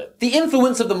understood it. The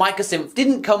influence of the mycosynth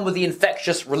didn't come with the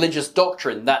infectious religious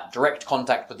doctrine that direct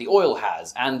contact with the oil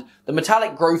has, and the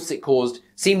metallic growths it caused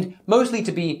seemed mostly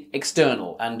to be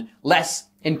external and less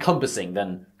encompassing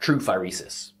than true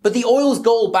phyresis. But the oil's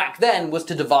goal back then was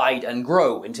to divide and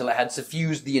grow until it had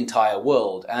suffused the entire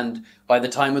world, and by the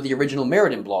time of the original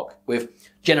Mirrodin block, with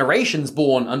generations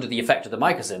born under the effect of the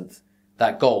mycosynth,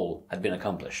 that goal had been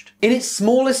accomplished. In its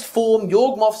smallest form,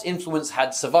 Yawgmoth's influence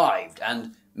had survived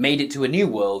and made it to a new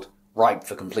world ripe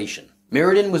for completion.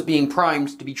 Mirrodin was being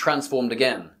primed to be transformed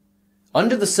again.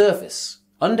 Under the surface,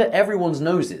 under everyone's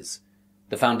noses,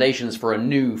 the foundations for a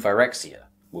new Phyrexia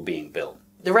were being built.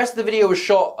 The rest of the video was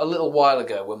shot a little while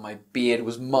ago when my beard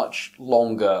was much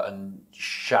longer and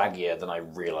shaggier than I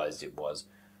realised it was.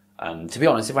 And to be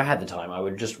honest, if I had the time, I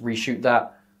would just reshoot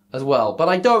that as well. But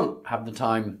I don't have the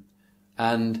time.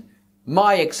 And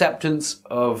my acceptance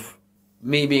of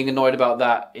me being annoyed about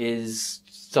that is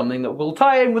something that will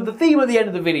tie in with the theme at the end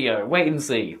of the video. Wait and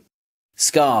see.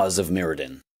 Scars of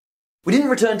Mirrodin. We didn't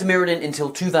return to Mirrodin until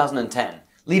 2010,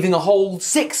 leaving a whole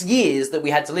 6 years that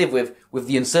we had to live with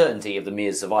the uncertainty of the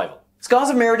Mir's survival. Scars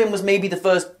of Mirrodin was maybe the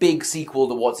first big sequel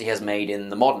that WotC has made in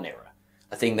the modern era,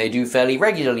 a thing they do fairly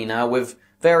regularly now with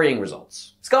varying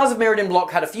results. Scars of Mirrodin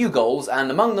block had a few goals, and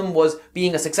among them was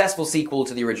being a successful sequel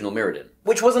to the original Mirrodin,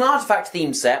 which was an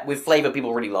artifact-themed set with flavour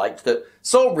people really liked that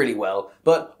sold really well,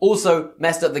 but also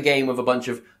messed up the game with a bunch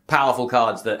of powerful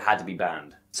cards that had to be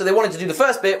banned. So they wanted to do the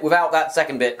first bit without that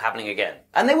second bit happening again.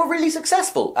 And they were really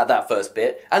successful at that first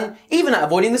bit, and even at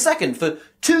avoiding the second for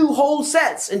 2 whole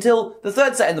sets until the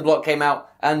third set in the block came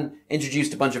out and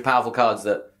introduced a bunch of powerful cards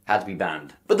that had to be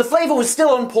banned. But the flavour was still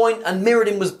on point, and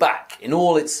Mirrodin was back in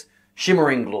all its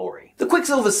shimmering glory. The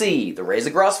Quicksilver Sea, the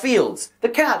Razorgrass Fields, the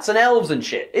cats and elves and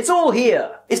shit, it's all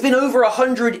here. It's been over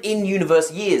 100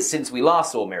 in-universe years since we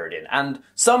last saw Mirrodin, and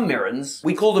some Mirrans,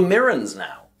 we call them Mirrans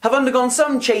now, have undergone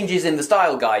some changes in the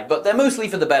style guide, but they're mostly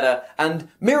for the better, and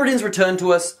Mirrodin's returned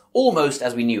to us almost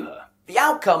as we knew her. The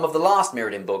outcome of the last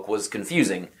Mirrodin book was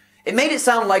confusing. It made it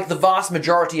sound like the vast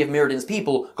majority of Mirrodin's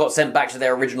people got sent back to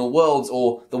their original worlds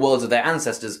or the worlds of their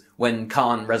ancestors when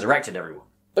Karn resurrected everyone.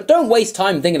 But don't waste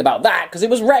time thinking about that, because it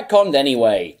was retconned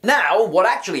anyway. Now, what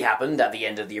actually happened at the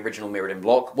end of the original Mirrodin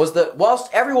block was that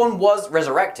whilst everyone was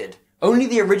resurrected, only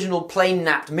the original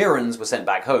plain-napped Mirrans were sent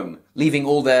back home, leaving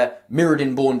all their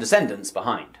Mirrodin-born descendants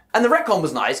behind. And the retcon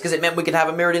was nice because it meant we could have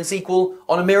a Mirrodin sequel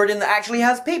on a Mirrodin that actually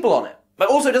has people on it. But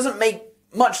also it doesn't make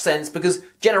much sense because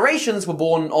generations were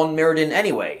born on Mirrodin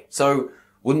anyway, so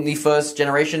wouldn't the first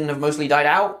generation have mostly died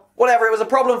out? Whatever, it was a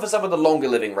problem for some of the longer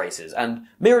living races, and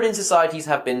Mirrodin societies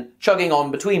have been chugging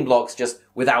on between blocks just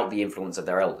without the influence of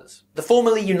their elders. The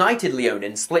formerly united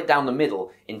Leonin split down the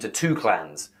middle into two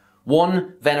clans,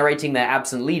 one venerating their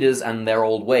absent leaders and their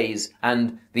old ways,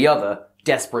 and the other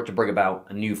desperate to bring about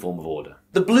a new form of order.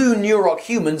 The blue Neuroc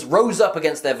humans rose up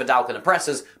against their Vidalcan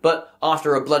oppressors, but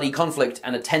after a bloody conflict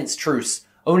and a tense truce,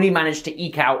 only managed to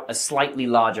eke out a slightly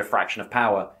larger fraction of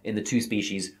power in the two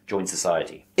species' joint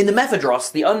society. In the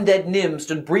Mephedros, the undead Nim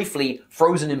stood briefly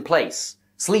frozen in place,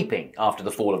 sleeping after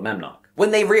the fall of Memnarch.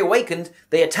 When they reawakened,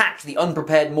 they attacked the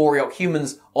unprepared Morioc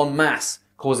humans en masse,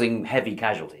 causing heavy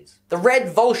casualties. The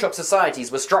red Volshok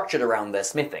societies were structured around their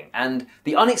smithing, and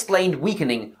the unexplained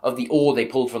weakening of the ore they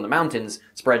pulled from the mountains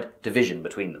spread division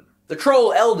between them. The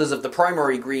troll elders of the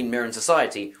primary Green Mirren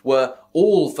society were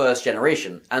all first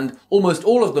generation, and almost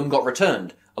all of them got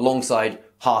returned, alongside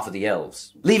half of the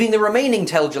elves, leaving the remaining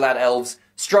Tel Jalad elves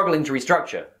struggling to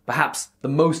restructure, perhaps the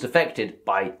most affected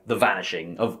by the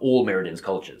vanishing of all Mirrodin's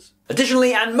cultures.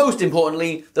 Additionally, and most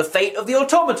importantly, the fate of the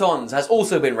automatons has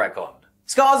also been retconned.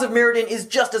 Scars of Mirrodin is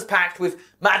just as packed with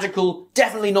magical,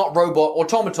 definitely not robot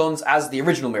automatons as the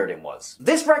original Mirrodin was.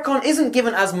 This retcon isn't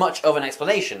given as much of an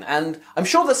explanation, and I'm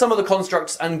sure that some of the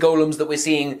constructs and golems that we're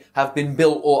seeing have been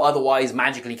built or otherwise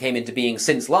magically came into being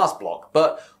since last block,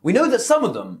 but we know that some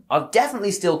of them are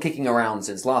definitely still kicking around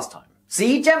since last time.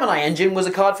 See, Gemini Engine was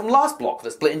a card from last block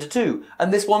that split into two,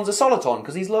 and this one's a Soliton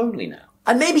because he's lonely now.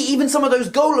 And maybe even some of those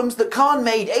golems that Khan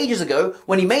made ages ago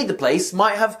when he made the place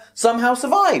might have somehow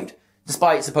survived,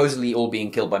 despite supposedly all being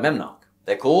killed by Memnarch.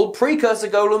 They're called precursor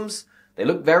golems. They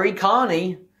look very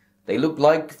Khan-y. They look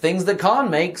like things that Khan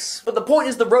makes. But the point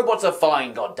is the robots are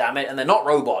fine, goddammit, and they're not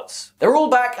robots. They're all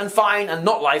back and fine and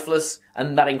not lifeless,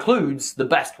 and that includes the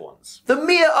best ones. The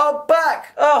Mir are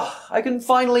back! Oh, I can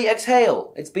finally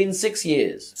exhale. It's been 6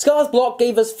 years. Scars block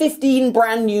gave us 15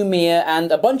 brand new Mir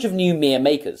and a bunch of new Mir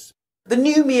makers. The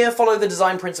new Mir follow the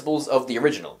design principles of the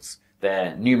originals.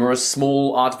 They're numerous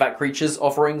small artifact creatures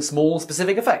offering small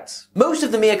specific effects. Most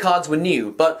of the Mir cards were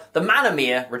new, but the Mana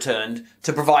Mir returned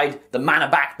to provide the mana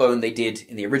backbone they did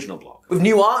in the original block. With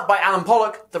new art by Alan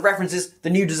Pollock that references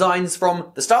the new designs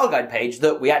from the style guide page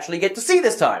that we actually get to see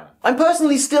this time. I'm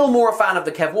personally still more a fan of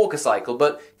the Kev Walker cycle,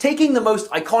 but taking the most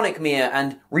iconic Mir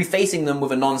and refacing them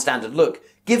with a non-standard look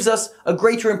gives us a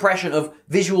greater impression of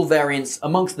visual variance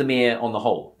amongst the Mir on the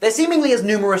whole. They're seemingly as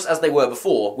numerous as they were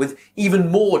before, with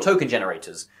even more token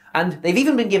generators, and they've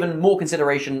even been given more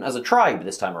consideration as a tribe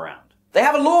this time around. They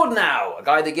have a lord now, a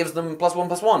guy that gives them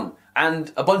 +1/+1,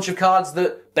 and a bunch of cards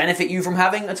that benefit you from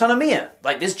having a ton of Mir,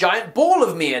 like this giant ball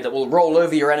of Mir that will roll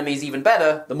over your enemies even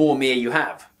better the more Mir you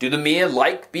have. Do the Mir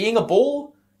like being a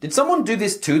ball? Did someone do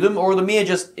this to them, or are the Mir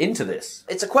just into this?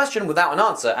 It's a question without an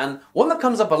answer, and one that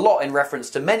comes up a lot in reference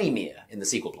to many Mir in the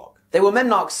sequel block. They were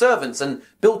Memnarch's servants and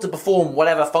built to perform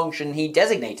whatever function he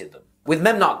designated them. With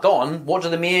Memnarch gone, what do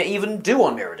the Mir even do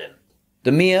on Mirrodin?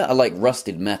 The Mir are like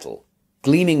rusted metal,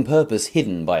 gleaming purpose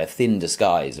hidden by a thin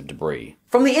disguise of debris.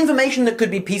 From the information that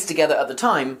could be pieced together at the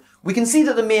time, we can see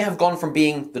that the Mir have gone from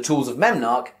being the tools of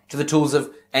Memnarch to the tools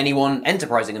of anyone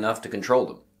enterprising enough to control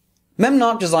them.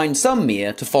 Memnarch designed some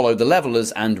Mir to follow the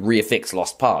levelers and reaffix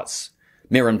lost parts.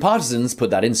 Mirran partisans put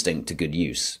that instinct to good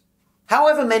use.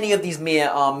 However many of these Mir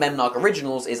are Memnarch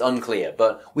originals is unclear,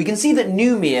 but we can see that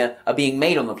new Mir are being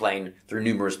made on the plane through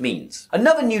numerous means.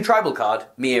 Another new tribal card,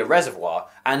 Mir Reservoir,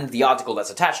 and the article that's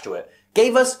attached to it,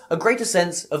 gave us a greater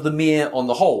sense of the Mir on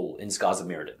the whole in Scars of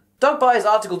Mirrodin. Doug Byers'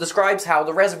 article describes how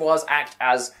the reservoirs act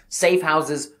as safe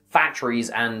houses, factories,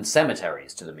 and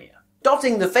cemeteries to the Mir.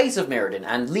 Dotting the face of Mirrodin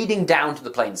and leading down to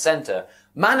the plane's center,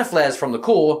 mana flares from the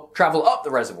core travel up the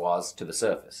reservoirs to the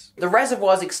surface. The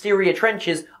reservoir's exterior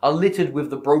trenches are littered with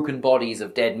the broken bodies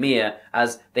of dead Mir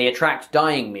as they attract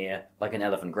dying Mir like an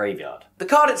elephant graveyard. The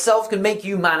card itself can make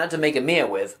you mana to make a Mir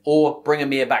with, or bring a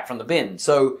Mir back from the bin,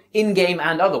 so in-game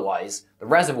and otherwise, the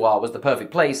reservoir was the perfect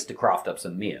place to craft up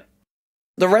some Mir.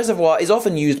 The reservoir is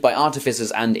often used by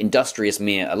artificers and industrious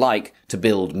Mir alike to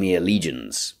build Mir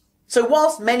legions. So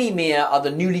whilst many Mir are the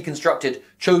newly constructed,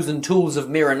 chosen tools of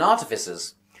Mirran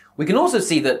artificers, we can also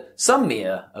see that some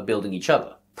Mir are building each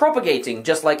other, propagating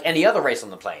just like any other race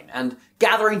on the plane, and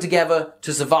gathering together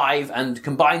to survive and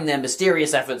combine their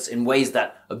mysterious efforts in ways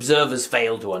that observers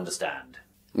fail to understand.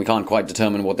 We can't quite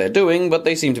determine what they're doing, but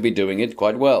they seem to be doing it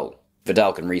quite well.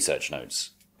 Vidalcan research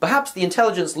notes. Perhaps the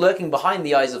intelligence lurking behind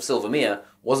the eyes of Silvermere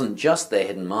wasn't just their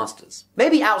hidden masters.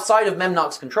 Maybe outside of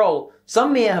Memnarch's control,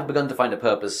 some Mir have begun to find a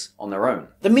purpose on their own.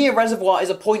 The Mir Reservoir is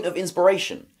a point of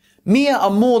inspiration. Mir are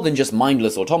more than just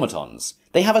mindless automatons.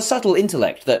 They have a subtle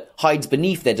intellect that hides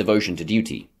beneath their devotion to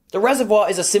duty. The Reservoir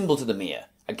is a symbol to the Mir,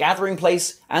 a gathering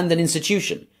place and an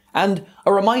institution, and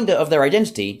a reminder of their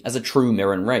identity as a true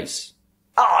Mirran race.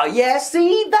 Ah, yeah,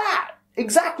 see? That!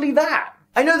 Exactly that!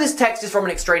 I know this text is from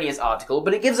an extraneous article,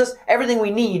 but it gives us everything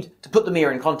we need to put the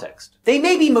Mir in context. They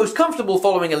may be most comfortable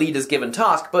following a leader's given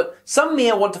task, but some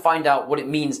Mir want to find out what it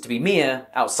means to be Mir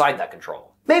outside that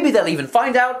control. Maybe they'll even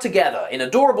find out together in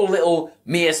adorable little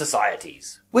Mir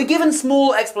societies. We're given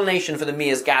small explanation for the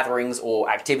Mir's gatherings or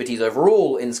activities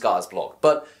overall in Scar's blog,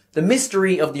 but the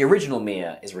mystery of the original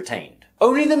Mir is retained.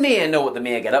 Only the Mir know what the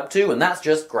Mir get up to, and that's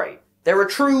just great. They're a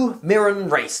true Mirran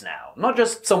race now, not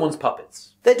just someone's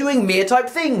puppets. They're doing Mir-type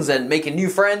things and making new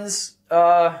friends.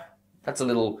 That's a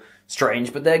little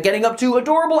strange, but they're getting up to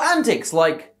adorable antics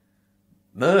like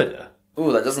murder.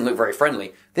 Ooh, that doesn't look very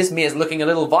friendly. This Mir's looking a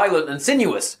little violent and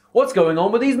sinuous. What's going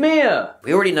on with these Mir?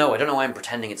 We already know. I don't know why I'm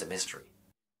pretending it's a mystery.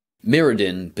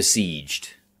 Mirrodin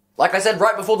Besieged. Like I said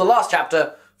right before the last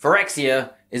chapter,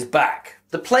 Phyrexia is back.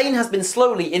 The plane has been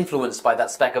slowly influenced by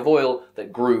that speck of oil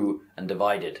that grew and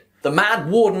divided. The Mad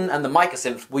Warden and the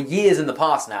Mycosynth were years in the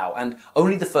past now, and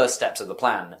only the first steps of the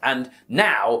plan. And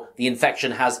now, the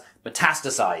infection has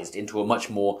metastasized into a much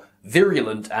more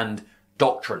virulent and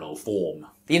doctrinal form.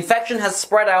 The infection has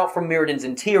spread out from Mirrodin's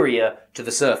interior to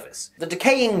the surface. The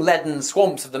decaying leaden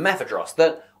swamps of the Mephedros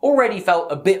that already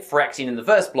felt a bit Phyrexian in the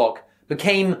first block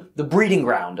became the breeding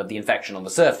ground of the infection on the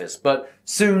surface, but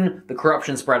soon the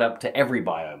corruption spread up to every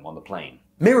biome on the plane.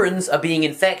 Mirrans are being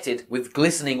infected with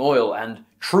glistening oil and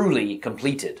truly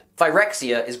completed.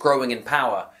 Phyrexia is growing in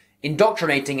power,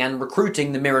 indoctrinating and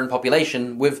recruiting the Mirran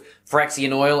population with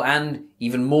Phyrexian oil and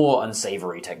even more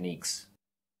unsavory techniques.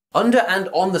 Under and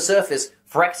on the surface,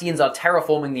 Phyrexians are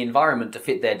terraforming the environment to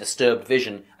fit their disturbed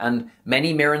vision, and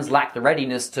many Mirrans lack the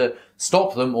readiness to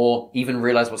stop them or even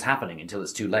realize what's happening until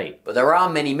it's too late. But there are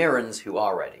many Mirrans who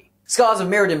are ready. Scars of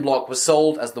Mirrodin block was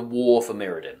sold as the War for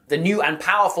Mirrodin, the new and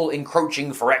powerful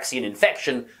encroaching Phyrexian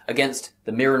infection against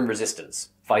the Mirran resistance,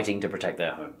 fighting to protect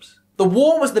their homes. The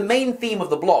war was the main theme of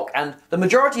the block, and the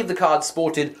majority of the cards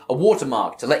sported a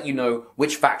watermark to let you know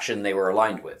which faction they were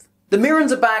aligned with. The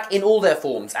Mirrans are back in all their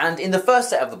forms, and in the first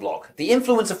set of the block, the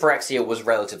influence of Phyrexia was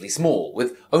relatively small,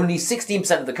 with only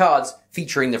 16% of the cards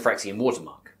featuring the Phyrexian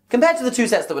watermark. Compared to the two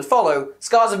sets that would follow,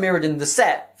 Scars of Mirrodin the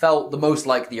set felt the most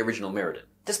like the original Mirrodin.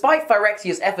 Despite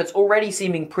Phyrexia's efforts already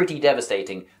seeming pretty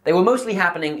devastating, they were mostly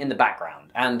happening in the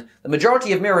background, and the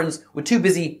majority of Mirrans were too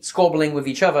busy squabbling with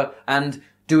each other and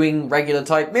doing regular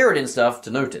type Mirrodin stuff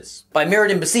to notice. By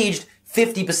Mirrodin Besieged,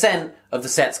 50% of the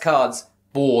set's cards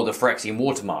bore the Phyrexian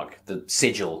watermark, the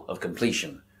sigil of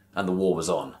completion, and the war was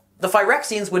on. The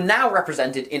Phyrexians were now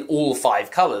represented in all 5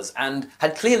 colours, and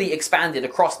had clearly expanded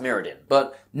across Mirrodin,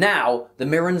 but now the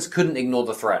Mirrans couldn't ignore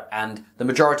the threat, and the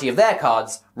majority of their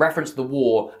cards referenced the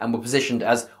war and were positioned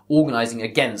as organising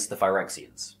against the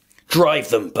Phyrexians. Drive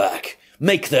them back!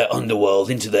 Make their underworld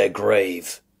into their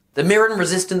grave! The Mirran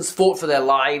resistance fought for their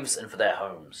lives and for their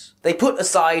homes. They put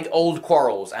aside old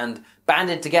quarrels and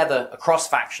banded together across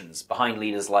factions behind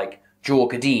leaders like Jor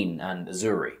Kadeen and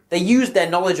Azuri. They used their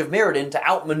knowledge of Mirrodin to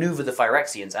outmaneuver the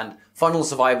Phyrexians and funnel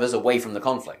survivors away from the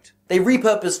conflict. They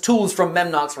repurposed tools from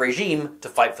Memnarch's regime to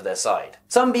fight for their side.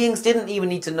 Some beings didn't even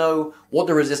need to know what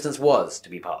the resistance was to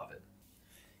be part of it.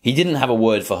 He didn't have a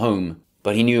word for home,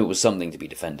 but he knew it was something to be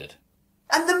defended.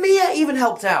 And the Mir even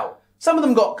helped out. Some of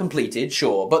them got completed,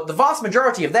 sure, but the vast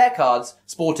majority of their cards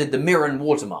sported the Mirran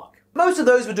watermark. Most of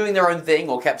those were doing their own thing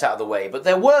or kept out of the way, but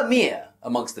there were Mir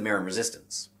amongst the Mirran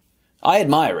resistance. I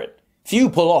admire it. Few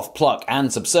pull off pluck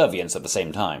and subservience at the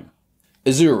same time.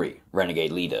 Azuri,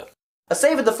 renegade leader. A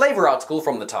Savor the Flavor article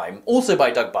from the time, also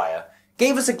by Doug Beyer,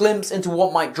 gave us a glimpse into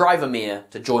what might drive a Mir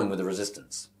to join with the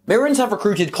resistance. Mirrans have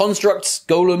recruited constructs,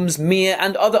 golems, Mir,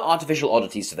 and other artificial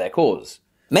oddities to their cause.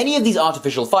 Many of these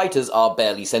artificial fighters are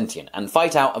barely sentient, and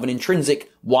fight out of an intrinsic,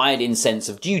 wired-in sense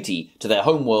of duty to their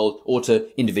homeworld or to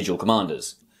individual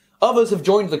commanders. Others have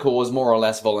joined the cause more or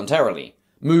less voluntarily,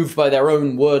 moved by their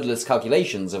own wordless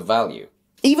calculations of value.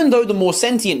 Even though the more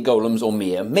sentient golems or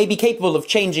Mir may be capable of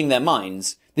changing their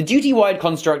minds, the duty-wired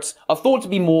constructs are thought to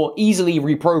be more easily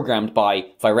reprogrammed by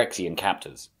Phyrexian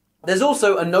captors. There's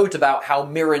also a note about how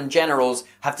Mirran generals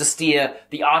have to steer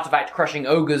the artifact-crushing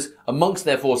ogres amongst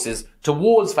their forces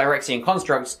towards Phyrexian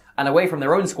constructs and away from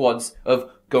their own squads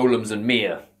of golems and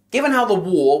Mir. Given how the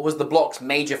war was the block's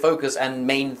major focus and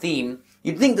main theme,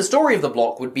 you'd think the story of the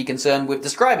block would be concerned with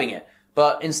describing it,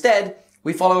 but instead,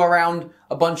 we follow around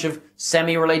a bunch of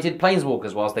semi-related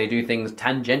planeswalkers whilst they do things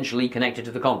tangentially connected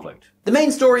to the conflict. The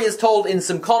main story is told in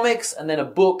some comics, and then a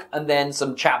book, and then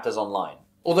some chapters online.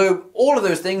 Although, all of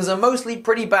those things are mostly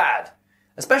pretty bad.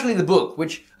 Especially the book,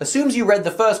 which assumes you read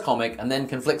the first comic and then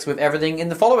conflicts with everything in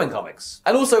the following comics.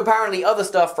 And also apparently other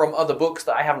stuff from other books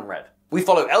that I haven't read. We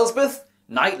follow Elspeth,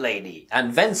 Night Lady,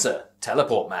 and Venser,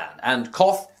 Teleport Man, and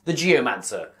Koth, the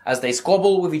Geomancer, as they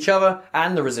squabble with each other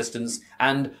and the Resistance,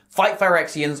 and fight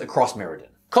Phyrexians across Mirrodin.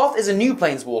 Koth is a new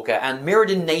planeswalker and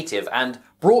Mirrodin native, and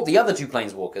brought the other two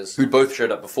planeswalkers, who'd both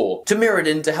showed up before, to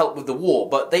Mirrodin to help with the war,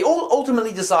 but they all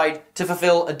ultimately decide to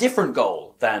fulfill a different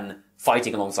goal than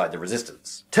fighting alongside the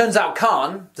Resistance. Turns out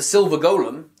Khan, the Silver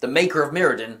Golem, the maker of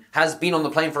Mirrodin, has been on the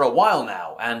plane for a while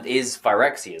now, and is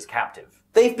Phyrexia's captive.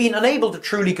 They've been unable to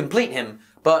truly complete him,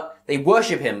 but they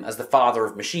worship him as the father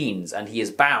of machines, and he is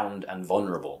bound and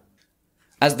vulnerable.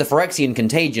 As the Phyrexian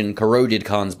contagion corroded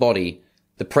Khan's body,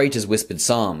 the Praetors whispered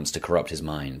psalms to corrupt his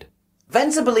mind.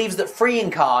 Venser believes that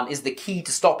freeing Khan is the key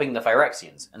to stopping the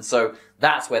Phyrexians, and so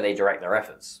that's where they direct their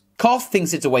efforts. Koth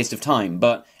thinks it's a waste of time,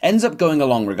 but ends up going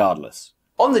along regardless.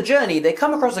 On the journey, they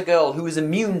come across a girl who is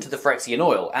immune to the Phyrexian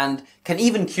oil, and can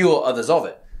even cure others of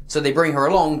it, so they bring her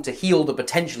along to heal the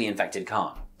potentially infected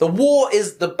Khan. The war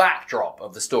is the backdrop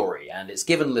of the story, and it's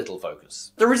given little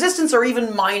focus. The Resistance are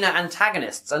even minor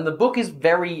antagonists, and the book is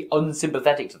very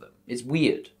unsympathetic to them. It's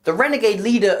weird. The renegade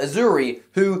leader, Azuri,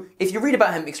 who, if you read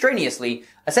about him extraneously,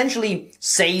 essentially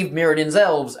saved Mirrodin's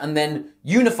elves and then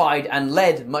unified and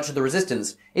led much of the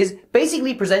Resistance, is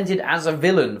basically presented as a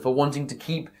villain for wanting to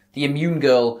keep the immune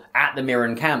girl at the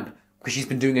Mirrodin camp, because she's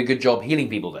been doing a good job healing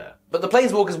people there. But the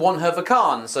Planeswalkers want her for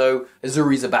Khan, so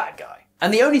Azuri's a bad guy.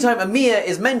 And the only time Amir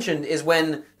is mentioned is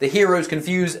when the heroes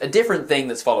confuse a different thing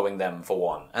that's following them for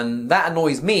one. And that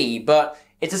annoys me, but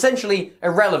it's essentially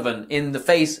irrelevant in the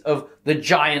face of the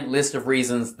giant list of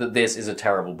reasons that this is a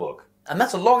terrible book. And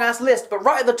that's a long-ass list, but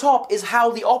right at the top is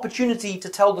how the opportunity to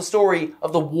tell the story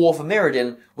of the war for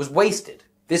Mirrodin was wasted.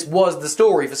 This was the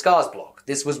story for Scar's block.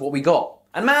 This was what we got.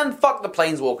 And man, fuck the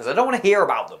Planeswalkers. I don't want to hear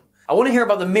about them. I want to hear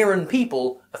about the Mirrodin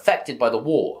people affected by the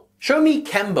war. Show me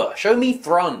Kemba, show me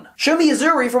Thrun, show me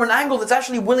Azuri from an angle that's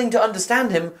actually willing to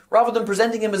understand him, rather than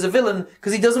presenting him as a villain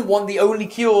because he doesn't want the only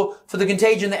cure for the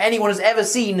contagion that anyone has ever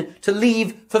seen to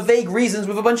leave for vague reasons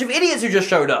with a bunch of idiots who just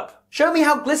showed up. Show me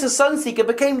how Glissa's Sunseeker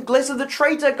became Glissa the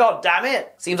Traitor, goddammit!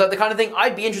 Seems like the kind of thing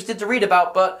I'd be interested to read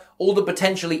about, but all the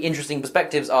potentially interesting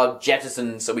perspectives are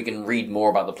jettisoned so we can read more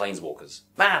about the Planeswalkers.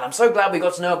 Man, I'm so glad we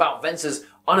got to know about Venser's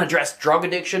unaddressed drug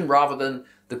addiction rather than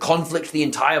the conflict the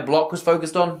entire block was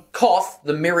focused on. Koth,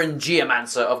 the Mirrodin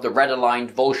Geomancer of the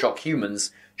red-aligned Volshock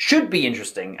humans, should be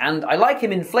interesting, and I like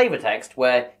him in flavor text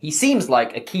where he seems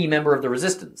like a key member of the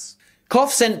Resistance.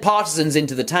 Koth sent partisans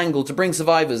into the Tangle to bring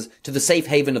survivors to the safe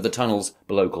haven of the tunnels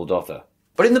below Kuldotha.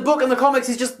 But in the book and the comics,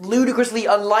 he's just ludicrously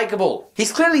unlikable.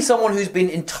 He's clearly someone who's been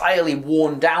entirely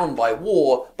worn down by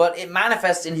war, but it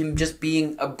manifests in him just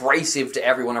being abrasive to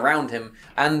everyone around him,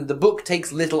 and the book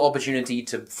takes little opportunity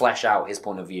to flesh out his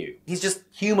point of view. He's just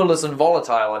humorless and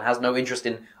volatile and has no interest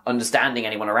in understanding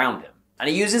anyone around him. And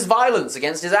he uses violence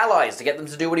against his allies to get them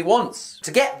to do what he wants.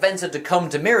 To get Venser to come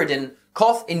to Mirrodin,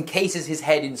 Koth encases his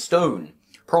head in stone,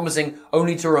 promising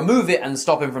only to remove it and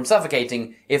stop him from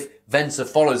suffocating if Venser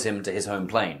follows him to his home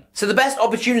plane. So the best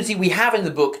opportunity we have in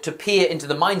the book to peer into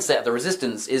the mindset of the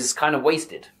Resistance is kind of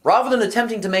wasted. Rather than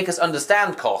attempting to make us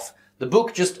understand Koth, the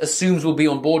book just assumes we'll be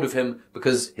on board with him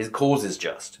because his cause is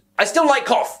just. I still like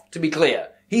Koth, to be clear.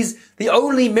 He's the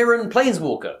only Mirrodin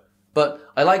planeswalker,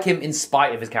 but I like him in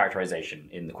spite of his characterization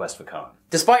in The Quest for Khan.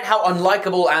 Despite how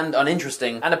unlikable and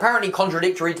uninteresting, and apparently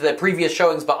contradictory to their previous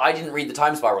showings, but I didn't read the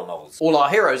Time Spiral novels, all our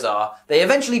heroes are, they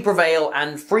eventually prevail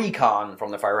and free Khan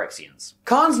from the Phyrexians.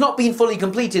 Khan's not been fully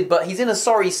completed, but he's in a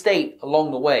sorry state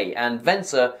along the way, and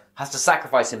Venser has to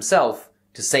sacrifice himself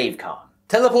to save Khan.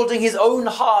 Teleporting his own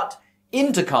heart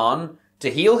into Khan to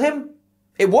heal him?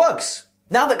 It works!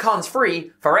 Now that Khan's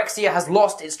free, Phyrexia has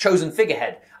lost its chosen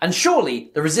figurehead, and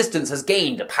surely the Resistance has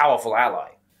gained a powerful ally.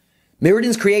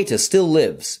 Mirrodin's creator still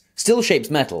lives, still shapes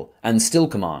metal, and still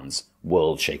commands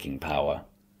world-shaking power.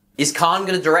 Is Khan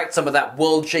going to direct some of that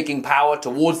world-shaking power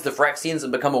towards the Phyrexians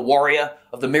and become a warrior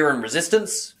of the Mirrodin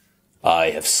Resistance?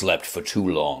 I have slept for too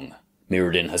long.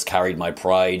 Mirrodin has carried my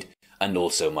pride, and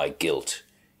also my guilt.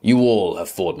 You all have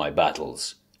fought my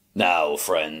battles. Now,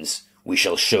 friends, we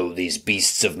shall show these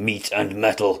beasts of meat and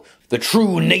metal the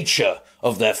true nature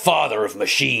of their father of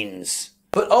machines.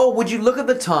 But oh, would you look at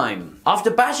the time.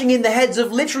 After bashing in the heads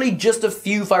of literally just a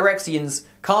few Phyrexians,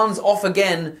 Khan's off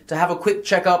again to have a quick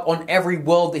checkup on every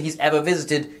world that he's ever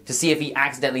visited to see if he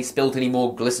accidentally spilt any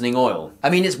more glistening oil. I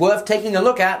mean, it's worth taking a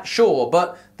look at, sure,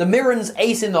 but the Mirren's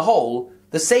ace in the hole,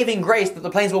 the saving grace that the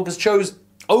Planeswalkers chose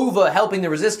over helping the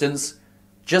Resistance,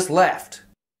 just left.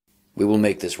 We will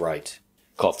make this right,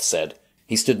 Koth said.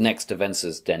 He stood next to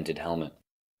Venser's dented helmet.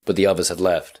 But the others had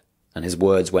left, and his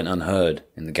words went unheard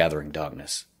in the gathering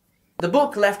darkness. The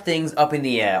book left things up in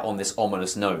the air on this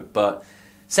ominous note, but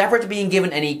separate to being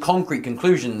given any concrete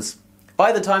conclusions,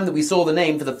 by the time that we saw the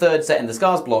name for the third set in the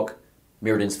Scars block,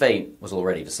 Mirrodin's fate was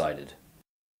already decided.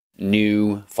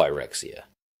 New Phyrexia.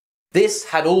 This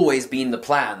had always been the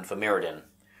plan for Mirrodin.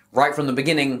 Right from the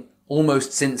beginning,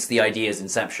 almost since the idea's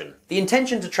inception. The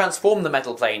intention to transform the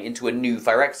metal plane into a new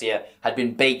Phyrexia had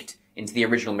been baked into the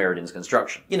original Mirrodin's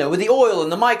construction. You know, with the oil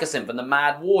and the Mycosynth and the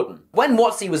Mad Warden. When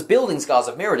WotC was building Scars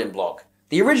of Mirrodin block,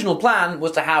 the original plan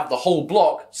was to have the whole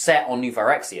block set on New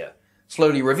Phyrexia,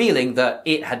 slowly revealing that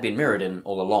it had been Mirrodin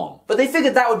all along. But they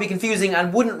figured that would be confusing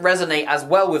and wouldn't resonate as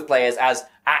well with players as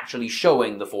actually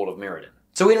showing the fall of Mirrodin.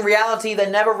 So in reality, there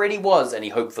never really was any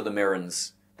hope for the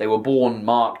Mirrens. They were born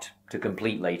marked to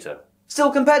complete later.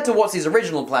 Still, compared to WotC's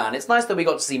original plan, it's nice that we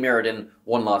got to see Mirrodin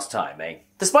one last time, eh?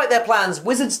 Despite their plans,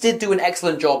 Wizards did do an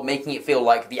excellent job making it feel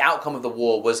like the outcome of the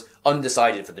war was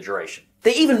undecided for the duration.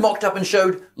 They even mocked up and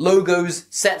showed logos,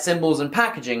 set symbols, and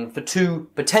packaging for two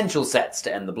potential sets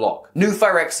to end the block. New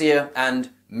Phyrexia and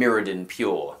Mirrodin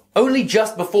Pure. Only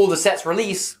just before the set's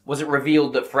release was it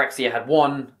revealed that Phyrexia had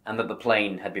won and that the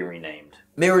plane had been renamed.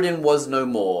 Mirrodin was no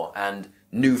more, and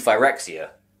New Phyrexia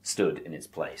stood in its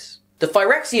place. The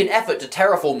Phyrexian effort to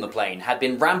terraform the plane had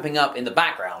been ramping up in the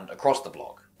background across the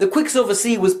block. The Quicksilver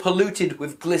Sea was polluted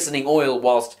with glistening oil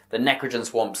whilst the Necrogen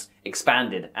swamps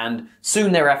expanded, and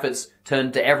soon their efforts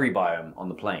turned to every biome on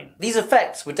the plane. These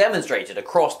effects were demonstrated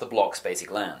across the block's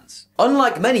basic lands.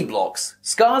 Unlike many blocks,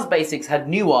 Scars basics had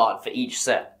new art for each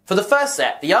set. For the first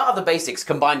set, the art of the basics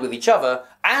combined with each other,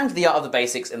 and the art of the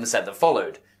basics in the set that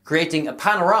followed, creating a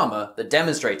panorama that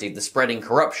demonstrated the spreading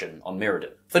corruption on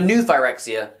Mirrodin. For New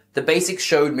Phyrexia, the basics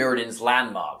showed Mirrodin's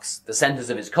landmarks, the centers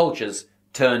of its cultures,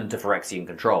 turned to Phyrexian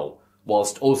control,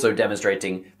 whilst also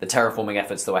demonstrating the terraforming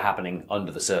efforts that were happening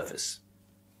under the surface.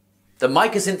 The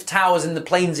Mycosynth towers in the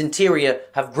plane's interior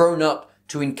have grown up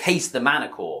to encase the mana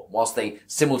core, whilst they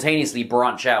simultaneously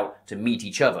branch out to meet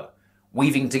each other,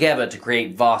 weaving together to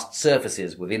create vast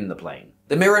surfaces within the plane.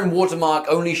 The Mirren watermark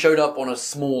only showed up on a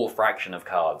small fraction of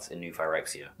cards in New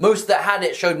Phyrexia. Most that had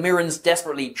it showed Mirrens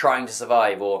desperately trying to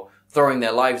survive or throwing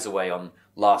their lives away on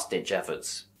last-ditch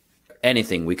efforts.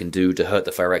 Anything we can do to hurt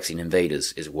the Phyrexian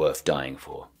invaders is worth dying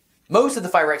for. Most of the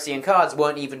Phyrexian cards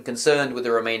weren't even concerned with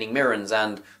the remaining Mirrens,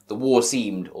 and the war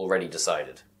seemed already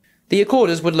decided. The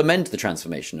Accorders would lament the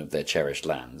transformation of their cherished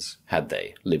lands, had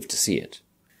they lived to see it.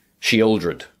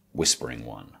 Sheoldred, Whispering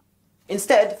One.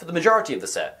 Instead, for the majority of the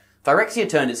set, Phyrexia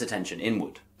turned its attention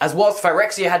inward. As whilst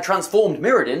Phyrexia had transformed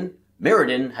Mirrodin,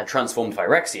 Mirrodin had transformed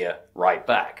Phyrexia right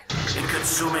back. In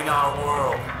consuming our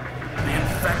world, the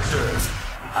infectors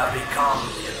have become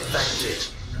infected.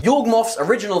 Yawgmoth's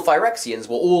original Phyrexians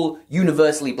were all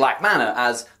universally black mana,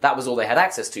 as that was all they had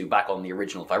access to back on the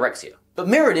original Phyrexia. But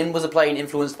Mirrodin was a plane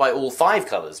influenced by all 5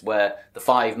 colours, where the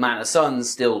 5 mana suns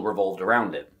still revolved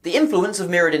around it. The influence of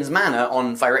Mirrodin's mana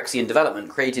on Phyrexian development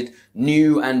created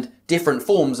new and different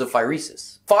forms of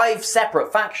Phyresis. 5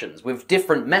 separate factions with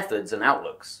different methods and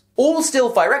outlooks. All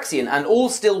still Phyrexian and all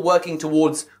still working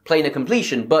towards planar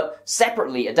completion, but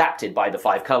separately adapted by the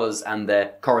 5 colours and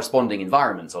their corresponding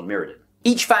environments on Mirrodin.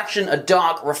 Each faction a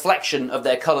dark reflection of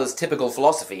their colour's typical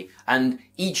philosophy, and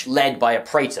each led by a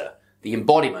Praetor, the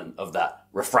embodiment of that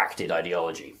refracted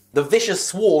ideology. The Vicious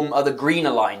Swarm are the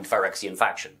green-aligned Phyrexian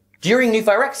faction. During New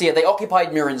Phyrexia, they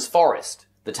occupied Mirren's forest,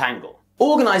 the Tangle,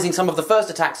 organising some of the first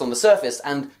attacks on the surface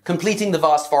and completing the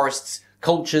vast forest's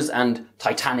cultures and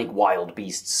titanic wild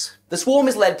beasts. The swarm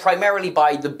is led primarily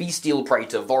by the bestial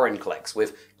Praetor Vorinclex,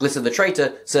 with Glitter the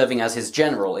Traitor serving as his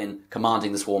general in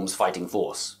commanding the swarm's fighting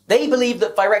force. They believe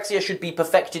that Phyrexia should be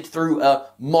perfected through a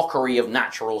mockery of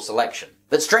natural selection,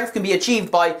 that strength can be achieved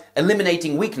by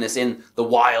eliminating weakness in the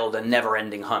wild and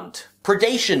never-ending hunt.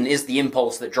 Predation is the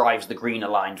impulse that drives the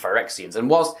green-aligned Phyrexians, and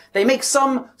whilst they make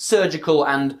some surgical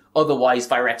and otherwise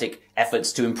phyretic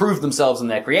efforts to improve themselves and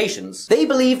their creations, they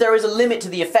believe there is a limit to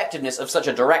the effectiveness of such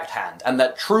a direct hand, and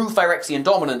that true Phyrexian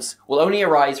dominance will only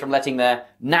arise from letting their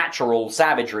natural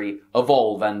savagery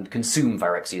evolve and consume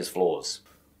Phyrexia's flaws.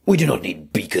 We do not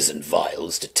need beakers and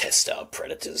vials to test our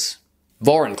predators.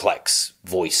 Vorinclex,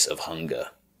 Voice of Hunger.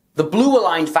 The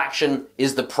blue-aligned faction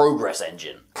is the Progress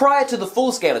Engine. Prior to the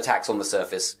full-scale attacks on the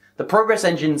surface, the Progress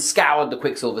Engine scoured the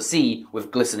Quicksilver Sea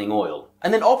with glistening oil,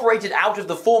 and then operated out of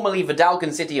the formerly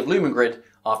Vidalcan city of Lumengrid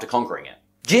after conquering it.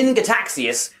 Jin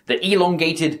Gataxius, the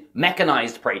elongated,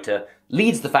 mechanized Praetor,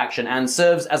 leads the faction and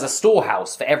serves as a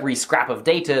storehouse for every scrap of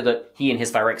data that he and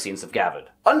his Phyrexians have gathered.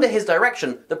 Under his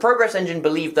direction, the Progress Engine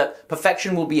believed that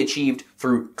perfection will be achieved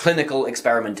through clinical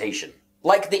experimentation.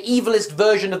 Like the evilest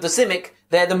version of the Simic,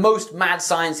 they're the most mad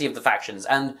sciencey of the factions,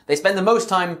 and they spend the most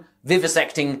time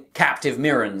vivisecting captive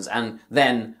Mirrans, and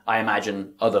then, I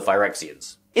imagine, other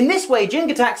Phyrexians. In this way, Jin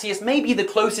Gataxius may be the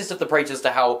closest of the Praetors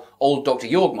to how old Dr.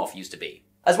 Yorgmoth used to be.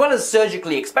 As well as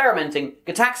surgically experimenting,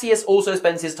 Gataxius also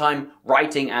spends his time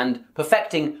writing and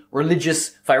perfecting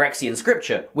religious Phyrexian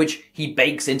scripture, which he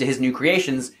bakes into his new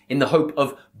creations in the hope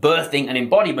of birthing an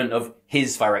embodiment of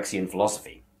his Phyrexian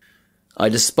philosophy. I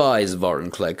despise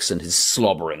Vorinclex and his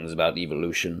slobberings about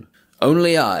evolution.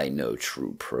 Only I know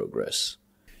true progress.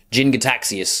 Jin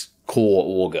Gataxius, Core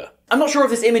Augur. I'm not sure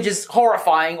if this image is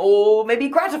horrifying or maybe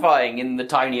gratifying in the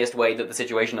tiniest way that the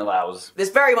situation allows. This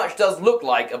very much does look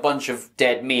like a bunch of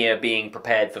dead Mir being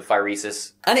prepared for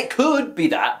Phyresis. And it could be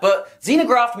that, but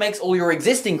Xenograft makes all your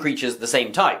existing creatures the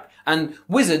same type. And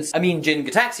Wizards, Jin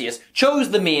Gataxius, chose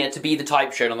the Mir to be the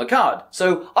type shown on the card.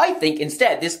 So I think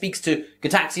instead this speaks to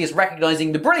Gataxius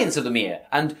recognizing the brilliance of the Mir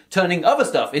and turning other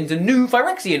stuff into new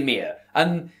Phyrexian Mir.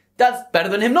 And that's better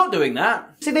than him not doing that.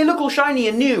 See, they look all shiny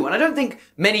and new, and I don't think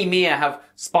many Mir have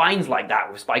spines like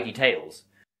that with spiky tails.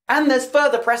 And there's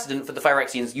further precedent for the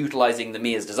Phyrexians utilizing the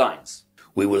Mir's designs.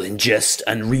 We will ingest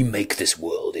and remake this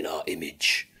world in our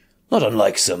image, not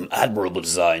unlike some admirable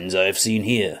designs I have seen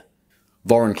here.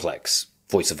 Vorinclex,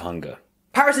 Voice of Hunger.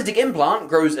 Parasitic Implant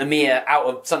grows a Mir out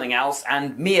of something else,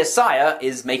 and Mir Sire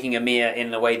is making a Mir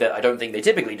in a way that I don't think they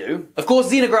typically do. Of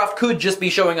course, Xenograft could just be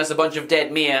showing us a bunch of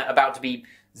dead Mir about to be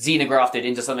xenografted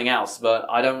into something else, but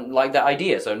I don't like that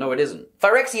idea, so no it isn't.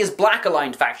 Phyrexia's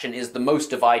black-aligned faction is the most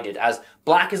divided, as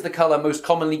black is the colour most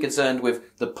commonly concerned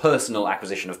with the personal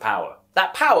acquisition of power.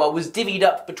 That power was divvied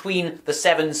up between the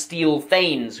 7 Steel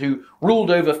Thanes who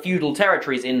ruled over feudal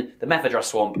territories in the Mephedra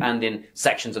Swamp and in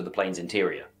sections of the plane's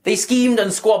interior. They schemed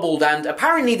and squabbled, and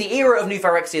apparently the era of New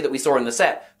Phyrexia that we saw in the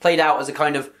set played out as a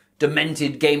kind of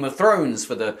demented Game of Thrones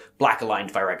for the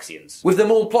black-aligned Phyrexians, with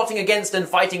them all plotting against and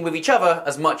fighting with each other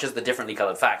as much as the differently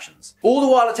coloured factions, all the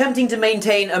while attempting to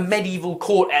maintain a medieval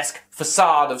court-esque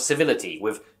facade of civility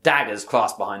with daggers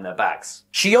clasped behind their backs.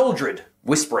 Sheoldred,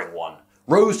 Whispering One,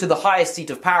 rose to the highest seat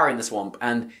of power in the swamp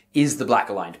and is the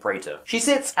black-aligned Praetor. She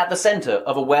sits at the centre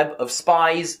of a web of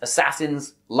spies,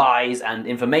 assassins, lies, and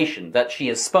information that she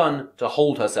has spun to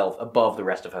hold herself above the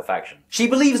rest of her faction. She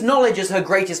believes knowledge is her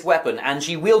greatest weapon, and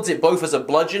she wields it both as a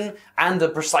bludgeon and a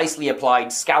precisely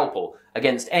applied scalpel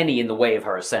against any in the way of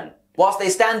her ascent. Whilst they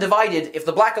stand divided, if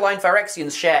the black-aligned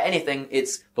Phyrexians share anything,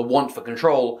 it's the want for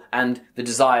control and the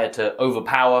desire to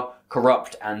overpower,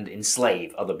 corrupt, and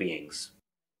enslave other beings.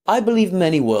 I believe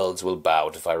many worlds will bow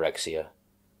to Phyrexia.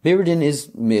 Mirrodin is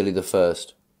merely the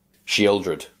first.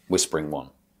 Sheoldred, Whispering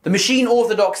One. The Machine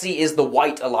Orthodoxy is the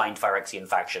white-aligned Phyrexian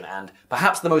faction, and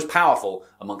perhaps the most powerful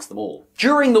amongst them all.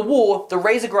 During the war, the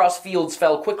Razorgrass fields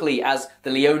fell quickly as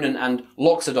the Leonin and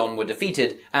Loxodon were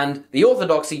defeated, and the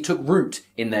Orthodoxy took root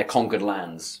in their conquered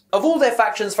lands. Of all their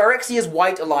factions, Phyrexia's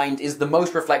white-aligned is the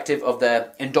most reflective of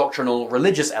their indoctrinal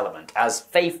religious element, as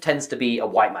faith tends to be a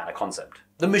white matter concept.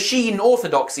 The Machine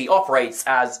Orthodoxy operates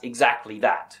as exactly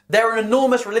that. They're an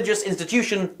enormous religious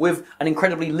institution with an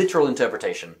incredibly literal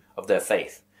interpretation of their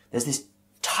faith. There's this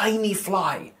tiny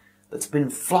fly that's been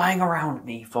flying around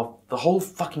me for the whole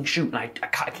fucking shoot, and I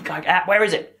can't, where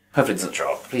is it? Hopefully it doesn't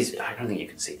show up. Please, I don't think you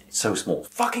can see it. It's so small.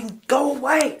 Fucking go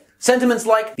away! Sentiments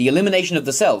like the elimination of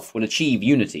the self will achieve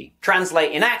unity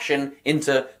translate in action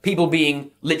into people being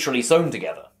literally sewn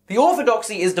together. The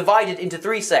Orthodoxy is divided into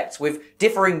 3 sects with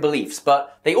differing beliefs,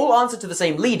 but they all answer to the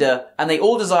same leader, and they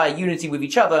all desire unity with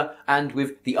each other and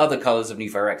with the other colours of New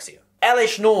Phyrexia.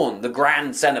 Elesh Norn, the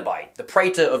Grand Cenobite, the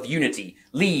Praetor of Unity,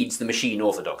 leads the Machine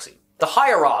Orthodoxy. The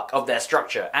hierarch of their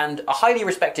structure, and a highly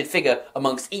respected figure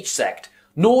amongst each sect,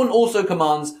 Norn also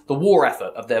commands the war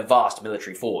effort of their vast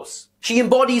military force. She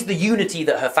embodies the unity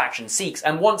that her faction seeks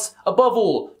and wants, above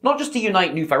all, not just to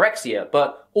unite New Phyrexia,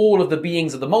 but all of the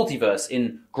beings of the multiverse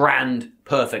in grand,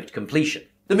 perfect completion.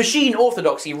 The Machine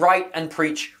Orthodoxy write and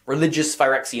preach religious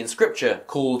Phyrexian scripture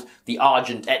called the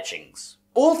Argent Etchings.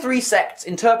 All 3 sects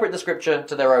interpret the scripture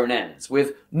to their own ends,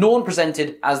 with Norn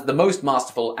presented as the most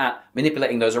masterful at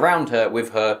manipulating those around her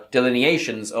with her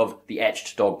delineations of the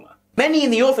etched dogma. Many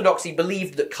in the Orthodoxy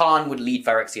believed that Khan would lead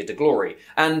Phyrexia to glory,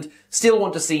 and still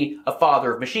want to see a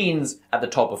father of machines at the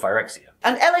top of Phyrexia.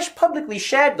 And Elesh publicly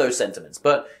shared those sentiments,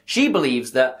 but she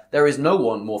believes that there is no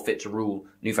one more fit to rule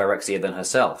New Phyrexia than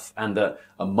herself, and that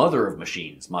a mother of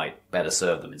machines might better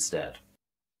serve them instead.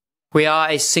 We are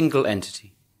a single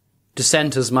entity.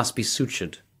 Dissenters must be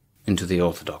sutured into the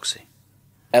Orthodoxy.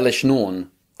 Elesh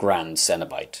Norn, Grand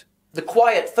Cenobite. The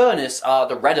Quiet Furnace are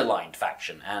the red-aligned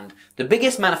faction, and the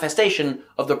biggest manifestation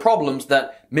of the problems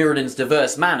that Mirrodin's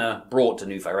diverse mana brought to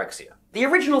New Phyrexia. The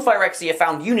original Phyrexia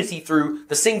found unity through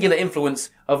the singular influence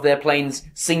of their plane's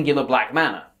singular black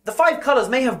mana. The 5 colours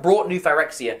may have brought New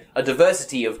Phyrexia a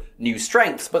diversity of new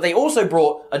strengths, but they also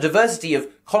brought a diversity of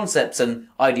concepts and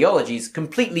ideologies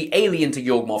completely alien to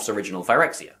Yawgmoth's original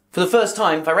Phyrexia. For the first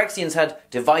time, Phyrexians had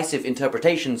divisive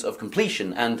interpretations of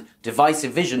completion and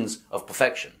divisive visions of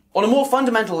perfection. On a more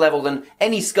fundamental level than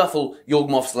any scuffle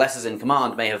Yawgmoth's lessers in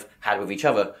command may have had with each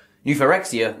other, New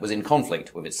Phyrexia was in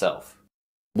conflict with itself.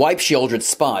 Wipe Sheoldred's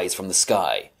spies from the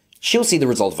sky. She'll see the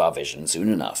result of our vision soon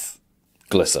enough.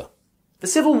 Glyssa. The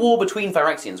civil war between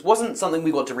Phyrexians wasn't something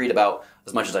we got to read about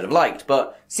as much as I'd have liked,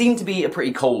 but seemed to be a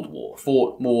pretty cold war,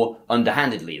 fought more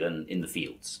underhandedly than in the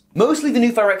fields. Mostly the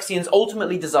New Phyrexians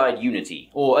ultimately desired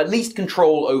unity, or at least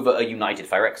control over a united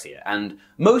Phyrexia, and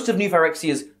most of New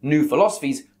Phyrexia's new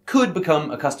philosophies could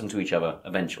become accustomed to each other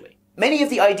eventually. Many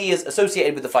of the ideas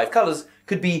associated with the 5 colours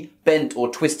could be bent or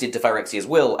twisted to Phyrexia's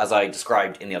will, as I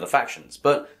described in the other factions,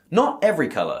 but not every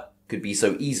colour could be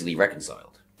so easily reconciled.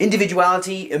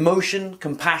 Individuality, emotion,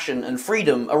 compassion, and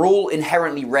freedom are all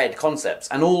inherently red concepts,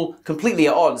 and all completely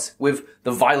at odds with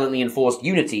the violently enforced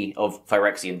unity of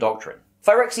Phyrexian doctrine.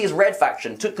 Phyrexia's red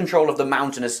faction took control of the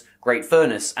mountainous Great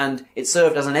Furnace, and it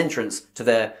served as an entrance to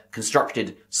their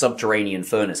constructed subterranean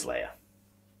furnace layer.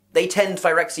 They tend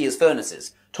Phyrexia's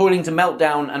furnaces, toiling to melt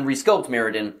down and resculpt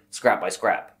Mirrodin scrap by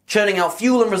scrap, churning out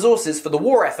fuel and resources for the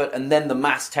war effort and then the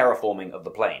mass terraforming of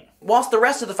the plane. Whilst the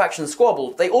rest of the factions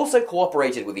squabbled, they also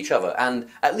cooperated with each other and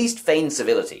at least feigned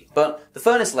civility, but the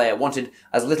furnace layer wanted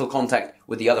as little contact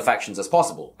with the other factions as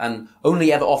possible, and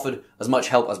only ever offered as much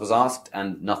help as was asked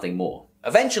and nothing more.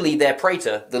 Eventually their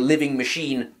praetor, the living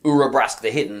machine Urabrask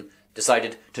the Hidden,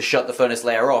 decided to shut the furnace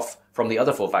layer off from the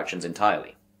other 4 factions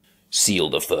entirely. Seal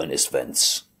the furnace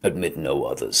vents. Admit no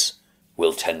others.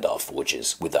 We'll tend our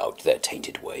forges without their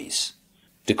tainted ways.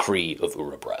 Decree of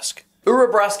Urabrask.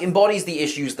 Urabrask embodies the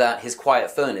issues that his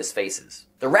Quiet Furnace faces.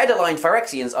 The red-aligned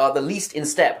Phyrexians are the least in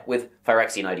step with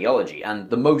Phyrexian ideology, and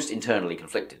the most internally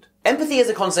conflicted. Empathy is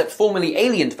a concept formerly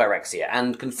alien to Phyrexia,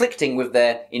 and conflicting with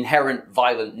their inherent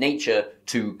violent nature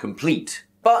to complete.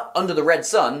 But under the Red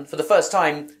Sun, for the first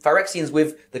time, Phyrexians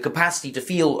with the capacity to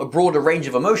feel a broader range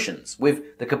of emotions,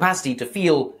 with the capacity to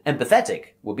feel empathetic,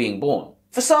 were being born.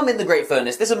 For some in the Great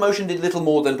Furnace, this emotion did little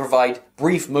more than provide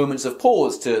brief moments of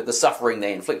pause to the suffering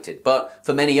they inflicted, but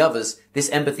for many others, this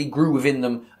empathy grew within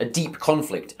them a deep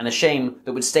conflict and a shame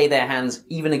that would stay their hands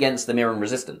even against the Mirran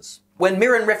resistance. When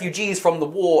Mirran refugees from the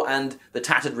war and the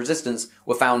tattered resistance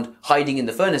were found hiding in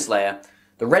the furnace layer,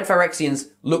 the Red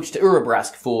Phyrexians looked to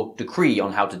Urabrask for decree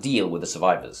on how to deal with the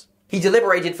survivors. He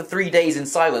deliberated for 3 days in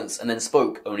silence and then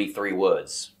spoke only 3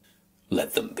 words.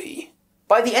 Let them be.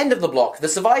 By the end of the block, the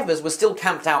survivors were still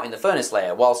camped out in the furnace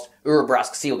layer, whilst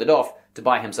Urabrask sealed it off to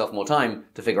buy himself more time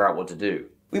to figure out what to do.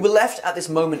 We were left at this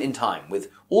moment in time, with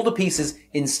all the pieces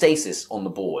in stasis on the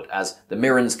board, as the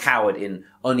Mirrans cowered in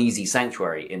uneasy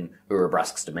sanctuary in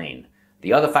Urabrask's domain.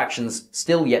 The other factions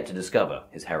still yet to discover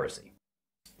his heresy.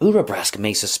 Urabrask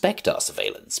may suspect our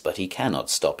surveillance, but he cannot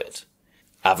stop it.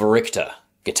 Avaricta,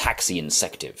 Gitaxian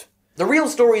sective. The real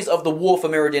stories of the war for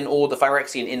Mirrodin or the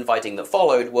Phyrexian infighting that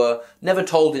followed were never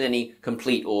told in any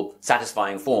complete or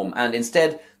satisfying form, and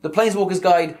instead, the Planeswalker's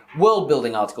Guide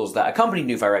world-building articles that accompanied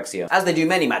New Phyrexia, as they do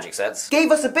many Magic sets,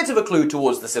 gave us a bit of a clue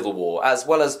towards the Civil War, as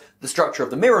well as the structure of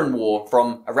the Mirran War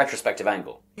from a retrospective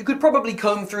angle. You could probably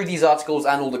comb through these articles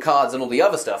and all the cards and all the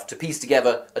other stuff to piece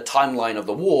together a timeline of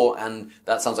the war, and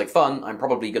that sounds like fun. I'm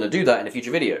probably going to do that in a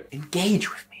future video.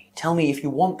 Engage with me. Tell me if you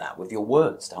want that with your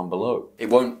words down below. It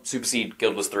won't supersede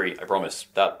Guildless 3, I promise.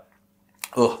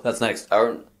 That's next. I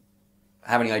don't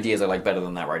have any ideas I like better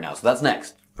than that right now, so that's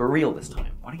next. For real this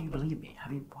time. Why don't you believe me?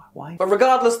 Why? But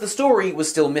regardless, the story was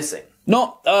still missing.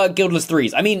 Not, Guildless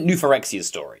 3's. I mean New Phyrexia's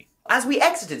story. As we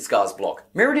exited Scar's block,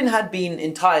 Mirrodin had been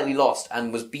entirely lost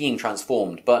and was being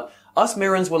transformed, but us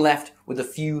Mirrans were left with a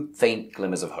few faint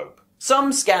glimmers of hope.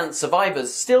 Some scant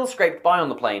survivors still scraped by on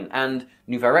the plane, and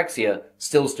New Phyrexia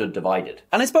still stood divided.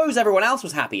 And I suppose everyone else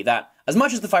was happy that, as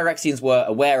much as the Phyrexians were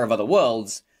aware of other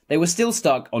worlds, they were still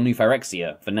stuck on New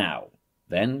Phyrexia for now.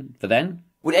 For then,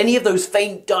 Would any of those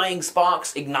faint dying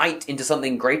sparks ignite into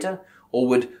something greater? Or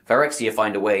would Phyrexia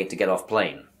find a way to get off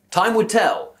plane? Time would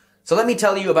tell. So let me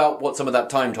tell you about what some of that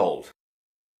time told.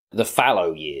 The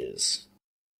Fallow Years.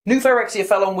 New Phyrexia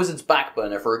fell on Wizard's back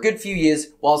burner for a good few years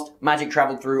whilst magic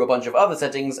travelled through a bunch of other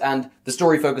settings and the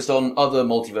story focused on other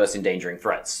multiverse endangering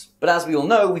threats. But as we all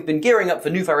know, we've been gearing up for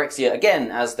New Phyrexia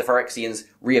again as the Phyrexians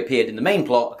reappeared in the main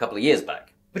plot a couple of years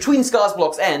back. Between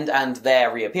Skarsblock's end and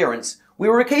their reappearance, we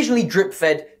were occasionally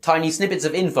drip-fed tiny snippets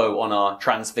of info on our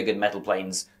transfigured metal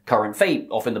plane's current fate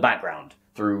off in the background,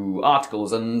 through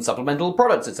articles and supplemental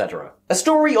products, etc. A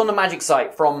story on the magic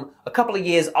site from a couple of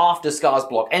years after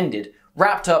Skarsblock ended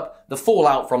wrapped up the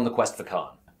fallout from the quest for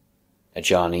Khan.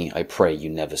 Ajani, I pray you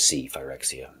never see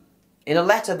Phyrexia. In a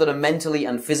letter that a mentally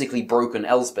and physically broken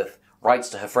Elspeth writes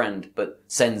to her friend, but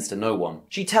sends to no one,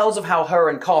 she tells of how her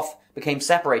and Koth became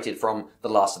separated from the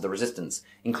last of the Resistance,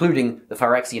 including the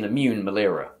Phyrexian immune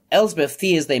Malira. Elspeth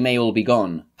fears they may all be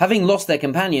gone. Having lost their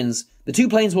companions, the two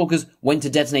planeswalkers went to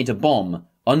detonate a bomb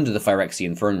under the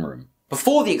Phyrexian throne room.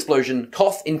 Before the explosion,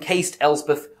 Koth encased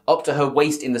Elspeth up to her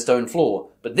waist in the stone floor,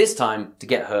 but this time to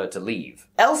get her to leave.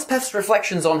 Elspeth's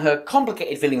reflections on her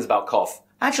complicated feelings about Koth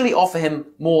actually offer him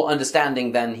more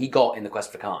understanding than he got in the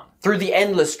quest for Khan. Through the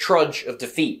endless trudge of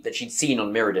defeat that she'd seen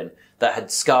on Mirrodin that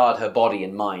had scarred her body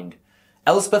and mind,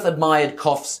 Elspeth admired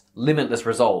Koth's limitless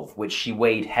resolve, which she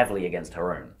weighed heavily against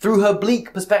her own. Through her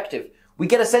bleak perspective, we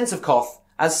get a sense of Koth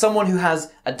as someone who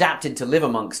has adapted to live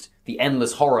amongst the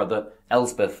endless horror that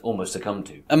Elspeth almost succumbed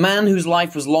to. A man whose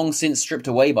life was long since stripped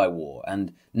away by war,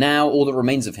 and now all that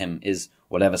remains of him is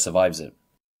whatever survives it.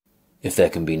 If there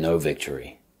can be no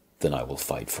victory, then I will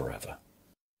fight forever.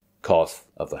 Koth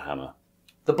of the Hammer.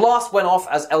 The blast went off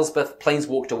as Elspeth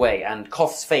planeswalked away, and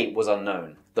Koth's fate was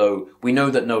unknown, though we know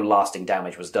that no lasting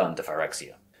damage was done to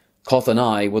Phyrexia. Koth and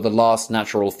I were the last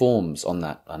natural forms on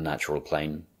that unnatural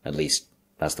plane. At least,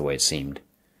 that's the way it seemed.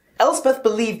 Elspeth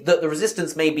believed that the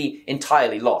Resistance may be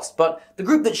entirely lost, but the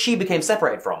group that she became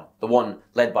separated from, the one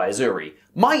led by Azuri,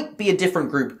 might be a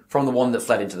different group from the one that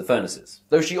fled into the furnaces,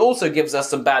 though she also gives us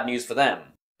some bad news for them.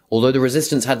 Although the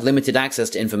Resistance had limited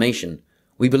access to information,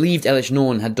 we believed Elesh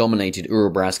Norn had dominated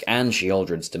Urubrask and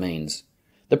Sheoldred's domains.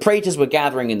 The Praetors were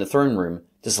gathering in the throne room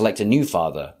to select a new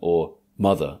father, or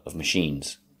mother, of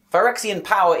machines. Phyrexian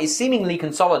power is seemingly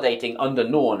consolidating under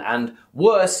Norn, and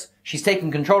worse, she's taken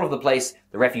control of the place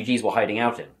the refugees were hiding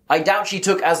out in. I doubt she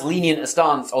took as lenient a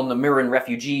stance on the Mirrodin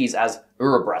refugees as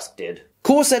Urubrask did.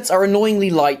 Core sets are annoyingly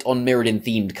light on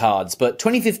Mirrodin-themed cards, but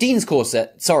 2014's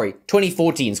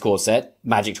core set,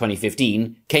 Magic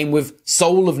 2015, came with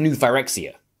Soul of New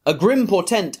Phyrexia. A grim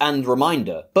portent and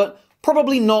reminder, but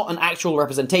probably not an actual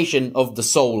representation of the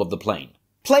soul of the plane.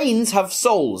 Planes have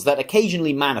souls that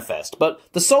occasionally manifest, but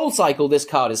the soul cycle this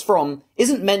card is from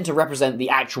isn't meant to represent the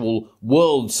actual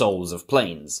world souls of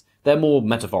planes. They're more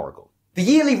metaphorical. The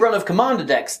yearly run of Commander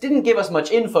decks didn't give us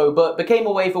much info, but became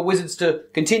a way for Wizards to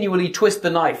continually twist the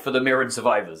knife for the Mirrodin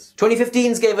survivors.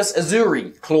 2015's gave us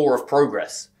Azuri, Claw of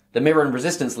Progress. The Mirrodin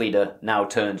Resistance leader now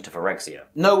turned to Phyrexia.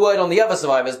 No word on the other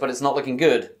survivors, but it's not looking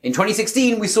good. In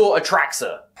 2016, we saw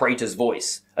Atraxa, Praetor's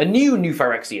voice. A new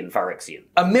Phyrexian.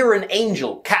 A Mirrodin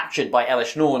angel captured by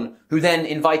Elesh Norn, who then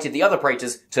invited the other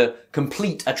Praetors to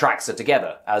complete Atraxa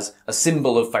together, as a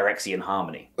symbol of Phyrexian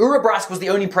harmony. Urubrask was the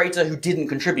only Praetor who didn't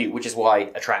contribute, which is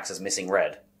why Atraxa's missing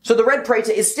red. So the red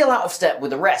Praetor is still out of step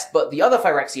with the rest, but the other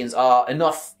Phyrexians are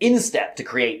enough in step to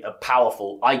create a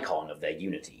powerful icon of their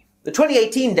unity. The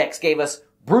 2018 decks gave us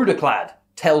Bruderclad,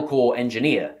 Telcor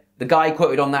Engineer, the guy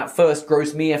quoted on that first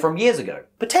gross Mir from years ago.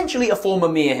 Potentially a former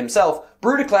Mir himself,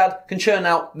 Bruderclad can churn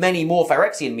out many more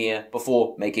Phyrexian Mir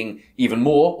before making even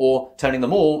more, or turning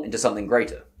them all into something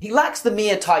greater. He lacks the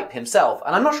Mir type himself,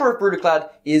 and I'm not sure if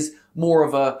Bruderclad is more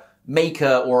of a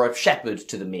maker or a shepherd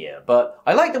to the Mir, but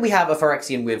I like that we have a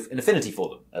Phyrexian with an affinity for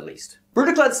them, at least.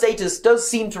 Bruderclad's status does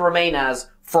seem to remain as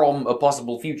from a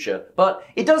possible future, but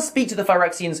it does speak to the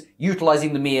Phyrexians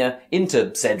utilizing the Mir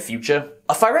into said future.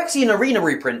 A Phyrexian arena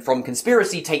reprint from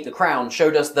Conspiracy Take the Crown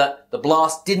showed us that the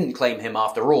Blast didn't claim him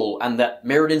after all, and that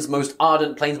Mirrodin's most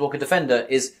ardent Planeswalker defender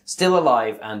is still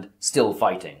alive and still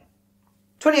fighting.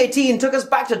 2018 took us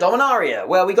back to Dominaria,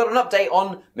 where we got an update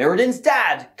on Mirrodin's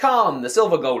dad, Khan, the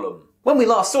Silver Golem. When we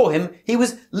last saw him, he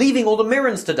was leaving all the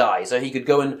Mirrans to die so he could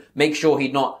go and make sure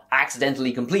he'd not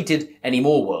accidentally completed any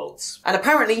more worlds. And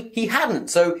apparently he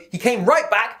hadn't, so he came right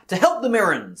back to help the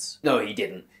Mirrans. No, he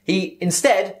didn't. He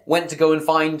instead went to go and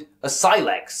find a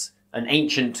Silex, an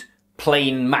ancient,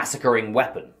 plane massacring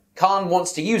weapon. Khan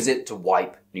wants to use it to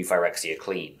wipe New Phyrexia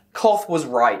clean. Koth was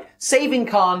right. Saving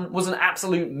Khan was an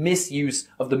absolute misuse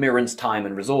of the Mirrans' time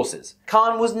and resources.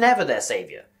 Khan was never their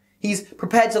savior. He's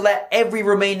prepared to let every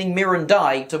remaining Mirrodin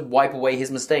die to wipe away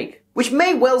his mistake. Which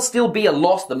may well still be a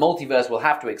loss the multiverse will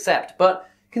have to accept, but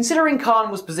considering Khan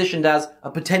was positioned as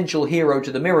a potential hero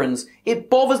to the Mirrodins,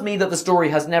 it bothers me that the story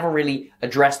has never really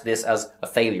addressed this as a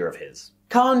failure of his.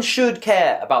 Khan should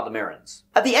care about the Mirrodins.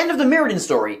 At the end of the Mirrodin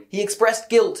story, he expressed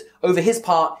guilt over his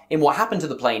part in what happened to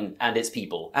the plane and its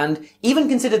people, and even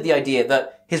considered the idea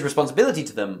that his responsibility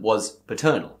to them was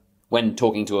paternal. When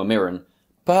talking to a Mirrodin,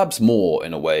 Perhaps more,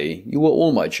 in a way, you were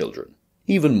all my children.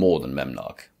 Even more than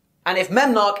Memnarch. And if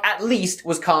Memnarch at least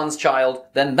was Khan's child,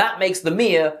 then that makes the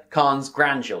Mir Khan's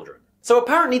grandchildren. So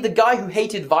apparently the guy who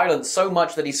hated violence so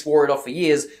much that he swore it off for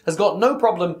years has got no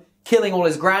problem killing all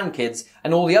his grandkids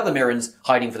and all the other Mirrodins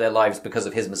hiding for their lives because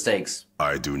of his mistakes.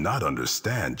 I do not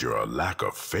understand your lack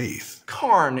of faith.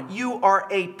 Karn, you are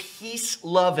a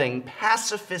peace-loving,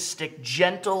 pacifistic,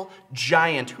 gentle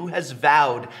giant who has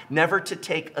vowed never to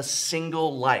take a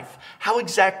single life. How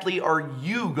exactly are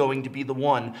you going to be the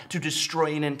one to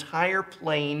destroy an entire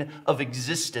plane of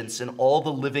existence and all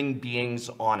the living beings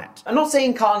on it? I'm not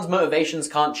saying Khan's motivations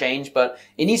can't change, but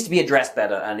it needs to be addressed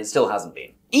better, and it still hasn't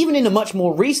been. Even in a much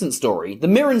more recent story, the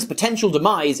Mirrodin's potential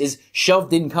demise is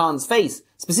shoved in Khan's face,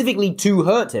 specifically to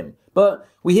hurt him, but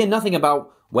we hear nothing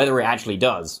about whether it actually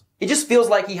does. It just feels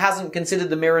like he hasn't considered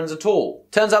the Mirrodins at all.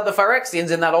 Turns out the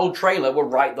Phyrexians in that old trailer were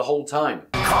right the whole time.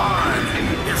 Khan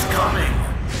is coming,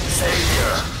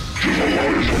 Savior.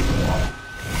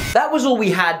 That was all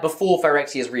we had before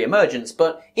Phyrexia's re-emergence,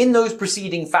 but in those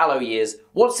preceding Fallow Years,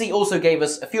 WotC also gave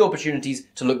us a few opportunities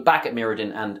to look back at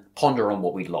Mirrodin and ponder on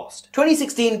what we'd lost.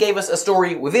 2016 gave us a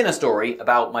story within a story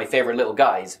about my favourite little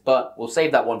guys, but we'll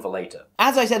save that one for later.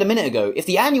 As I said a minute ago, if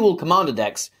the annual Commander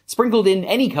decks sprinkled in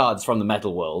any cards from the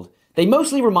Metal World, they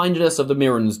mostly reminded us of the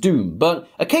Mirrodin's doom, but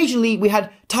occasionally we had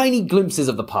tiny glimpses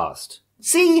of the past.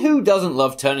 See who doesn't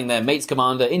love turning their mate's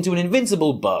commander into an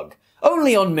invincible bug?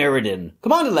 Only on Mirrodin.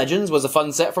 Commander Legends was a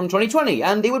fun set from 2020,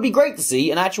 and it would be great to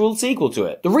see an actual sequel to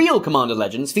it. The real Commander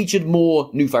Legends featured more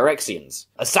New Phyrexians.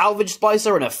 A salvage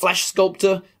splicer and a flesh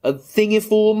sculptor, a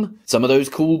thingiform, some of those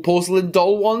cool porcelain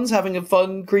doll ones having a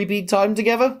fun, creepy time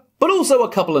together. But also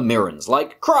a couple of Mirrodins,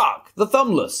 like Krak, the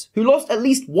Thumbless, who lost at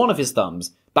least one of his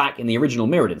thumbs back in the original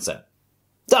Mirrodin set.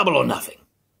 Double or nothing.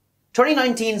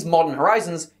 2019's Modern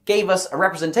Horizons gave us a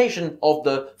representation of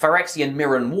the Phyrexian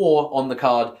Mirrodin War on the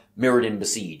card Mirrodin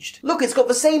Besieged. Look, it's got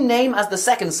the same name as the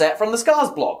second set from the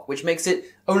Scars block, which makes it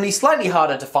only slightly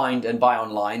harder to find and buy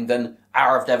online than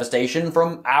Hour of Devastation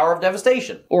from Hour of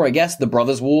Devastation. Or I guess the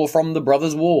Brothers' War from the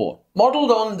Brothers' War.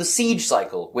 Modelled on the Siege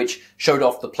cycle, which showed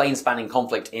off the plane-spanning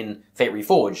conflict in Fate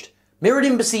Reforged,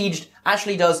 Mirrodin Besieged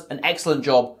actually does an excellent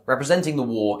job representing the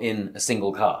war in a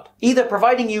single card. Either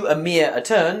providing you a Mir a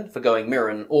turn for going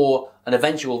Mirrodin, or an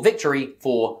eventual victory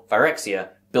for Phyrexia,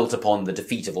 built upon the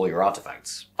defeat of all your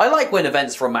artifacts. I like when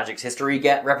events from Magic's history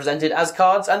get represented as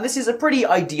cards, and this is a pretty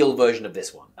ideal version of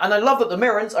this one. And I love that the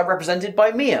Mirrodins are represented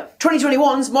by Mir.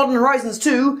 2021's Modern Horizons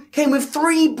 2 came with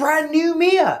 3 brand new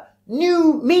Mir!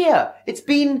 New Mir! It's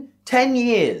been 10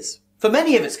 years. For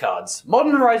many of its cards,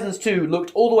 Modern Horizons 2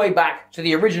 looked all the way back to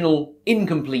the original,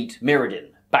 incomplete Mirrodin.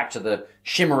 Back to the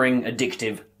shimmering,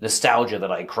 addictive nostalgia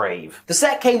that I crave. The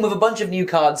set came with a bunch of new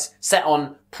cards set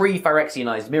on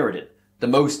pre-Phyrexianized Mirrodin. The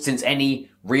most since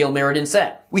any real Mirrodin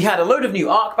set. We had a load of new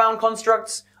Arcbound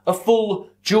constructs, a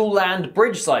full dual land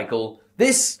bridge cycle,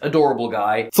 this adorable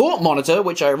guy, Thought Monitor,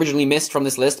 which I originally missed from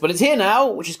this list, but it's here now,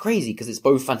 which is crazy because it's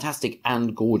both fantastic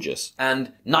and gorgeous,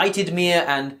 and Knighted Mir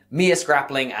and Mir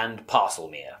Scrappling and Parcel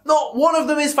Mir. Not one of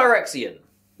them is Phyrexian.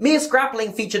 Mir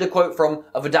Scrappling featured a quote from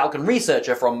a Vidalcan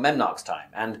researcher from Memnarch's time,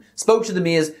 and spoke to the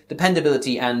Mir's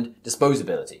dependability and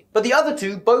disposability. But the other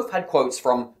two both had quotes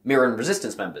from Mirrodin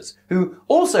Resistance members, who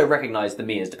also recognized the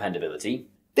Mir's dependability.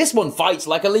 This one fights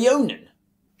like a Leonin,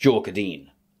 Jorkadine,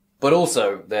 but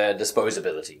also their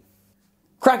disposability.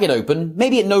 Crack it open,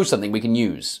 maybe it knows something we can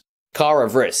use. Kara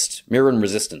Vrist, Mirrodin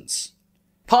Resistance.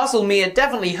 Parcel Mir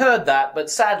definitely heard that, but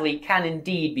sadly can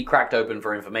indeed be cracked open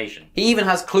for information. He even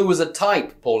has clue as a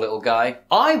type, poor little guy.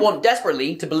 I want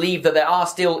desperately to believe that there are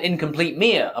still incomplete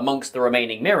Mir amongst the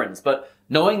remaining Mirrodins, but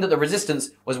knowing that the Resistance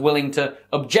was willing to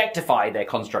objectify their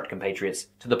construct compatriots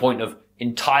to the point of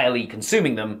entirely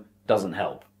consuming them doesn't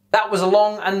help. That was a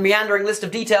long and meandering list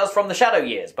of details from the Shadow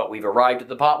Years, but we've arrived at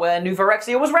the part where New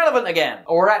Phyrexia was relevant again.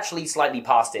 Or actually slightly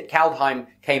past it. Kaldheim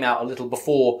came out a little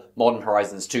before Modern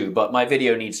Horizons 2, but my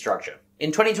video needs structure.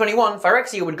 In 2021,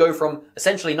 Phyrexia would go from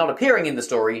essentially not appearing in the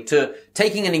story to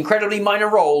taking an incredibly minor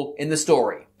role in the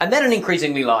story. And then an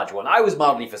increasingly large one. I was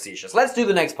mildly facetious. Let's do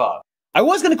the next part. I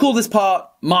was going to call this part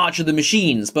March of the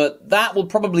Machines, but that will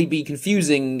probably be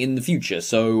confusing in the future,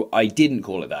 so I didn't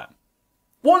call it that.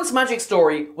 Once Magic's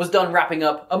story was done wrapping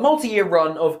up a multi-year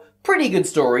run of pretty good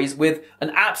stories with an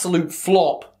absolute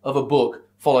flop of a book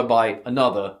followed by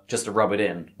another just to rub it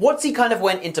in. WotC kind of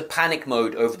went into panic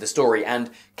mode over the story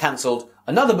and cancelled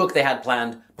another book they had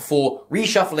planned before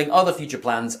reshuffling other future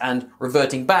plans and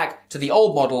reverting back to the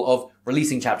old model of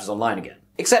releasing chapters online again.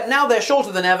 Except now they're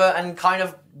shorter than ever and kind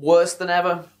of worse than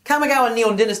ever. Kamigawa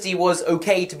Neon Dynasty was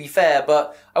okay to be fair,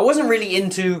 but I wasn't really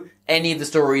into any of the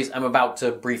stories I'm about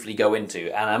to briefly go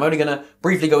into, and I'm only gonna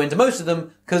briefly go into most of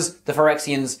them because the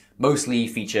Phyrexians mostly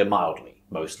feature mildly.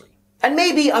 Mostly. And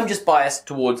maybe I'm just biased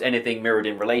towards anything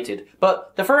Mirrodin related,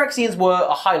 but the Phyrexians were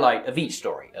a highlight of each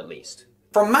story, at least.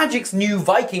 From Magic's new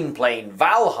Viking plane,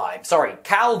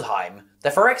 Kaldheim, the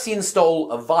Phyrexians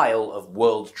stole a vial of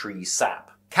World Tree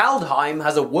sap. Kaldheim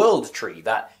has a World Tree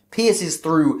that pierces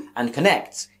through and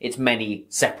connects its many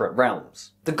separate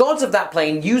realms. The gods of that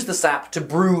plane use the sap to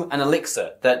brew an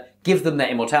elixir that gives them their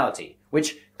immortality,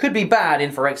 which could be bad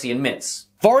in Phyrexian myths.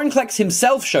 Vorinclex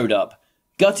himself showed up,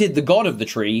 gutted the god of the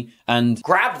tree, and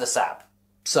grabbed the sap.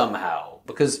 Somehow.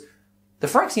 Because the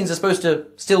Phyrexians are supposed to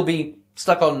still be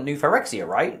stuck on New Phyrexia,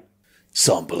 right?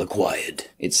 "Sample acquired,"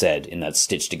 it said in that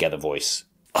stitched-together voice.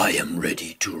 "I am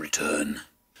ready to return."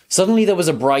 Suddenly there was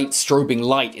a bright, strobing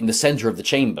light in the center of the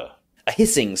chamber. A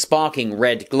hissing, sparking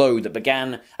red glow that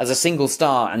began as a single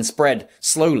star and spread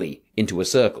slowly into a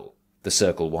circle. The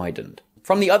circle widened.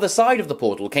 From the other side of the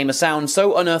portal came a sound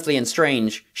so unearthly and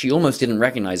strange, she almost didn't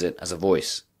recognize it as a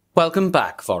voice. Welcome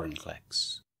back,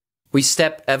 Vorinclex. We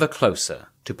step ever closer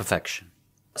to perfection.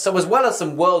 So as well as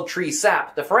some World Tree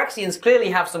sap, the Phyrexians clearly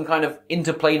have some kind of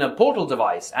interplanar portal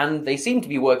device, and they seem to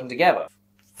be working together.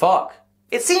 Fuck.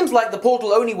 It seems like the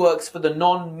portal only works for the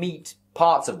non-meat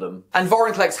parts of them, and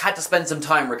Vorinclex had to spend some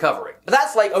time recovering. But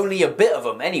that's like only a bit of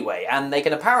them anyway, and they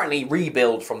can apparently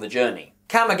rebuild from the journey.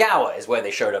 Kamigawa is where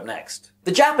they showed up next.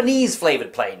 The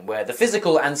Japanese-flavoured plane where the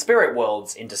physical and spirit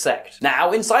worlds intersect.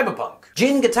 Now in Cyberpunk.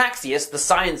 Jin Gataxius, the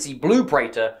sciencey blue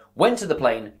Praetor, went to the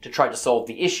plane to try to solve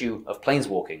the issue of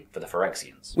planeswalking for the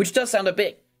Phyrexians. Which does sound a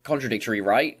bit contradictory,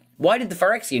 right? Why did the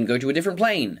Phyrexian go to a different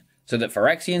plane? So that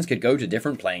Phyrexians could go to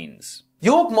different planes.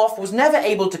 Yawgmoth was never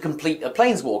able to complete a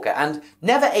planeswalker and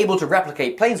never able to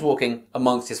replicate planeswalking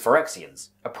amongst his Phyrexians,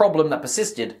 a problem that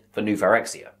persisted for New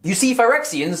Phyrexia. You see,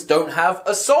 Phyrexians don't have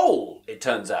a soul, it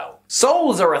turns out.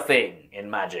 Souls are a thing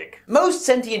in Magic. Most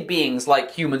sentient beings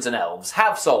like humans and elves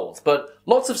have souls, but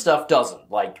lots of stuff doesn't,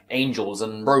 like angels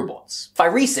and robots.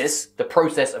 Phyresis, the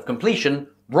process of completion,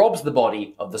 robs the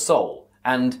body of the soul,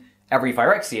 and every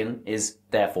Phyrexian is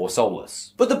therefore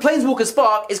soulless. But the Planeswalker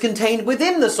spark is contained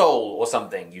within the soul or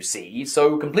something, you see,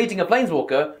 so completing a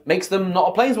Planeswalker makes them not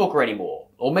a Planeswalker anymore.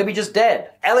 Or maybe just dead.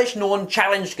 Elesh Norn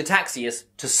challenged Gataxius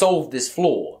to solve this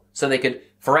flaw, so they could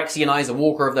Phyrexianize a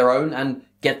walker of their own and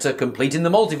get to completing the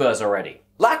multiverse already.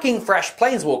 Lacking fresh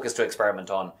Planeswalkers to experiment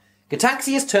on,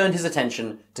 Gataxius turned his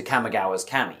attention to Kamigawa's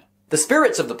Kami. The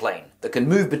spirits of the plane that can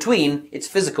move between its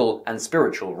physical and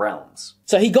spiritual realms.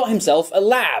 So he got himself a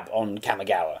lab on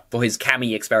Kamigawa for his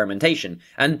Kami experimentation,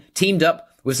 and teamed up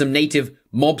with some native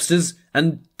mobsters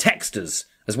and texters,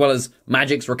 as well as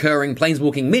Magic's recurring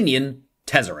planeswalking minion,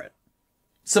 Tezzeret.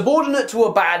 Subordinate to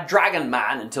a bad dragon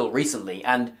man until recently,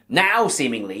 and now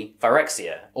seemingly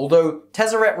Phyrexia, although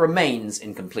Tezzeret remains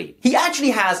incomplete. He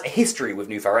actually has a history with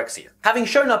New Phyrexia, having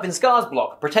shown up in Scar's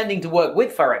block pretending to work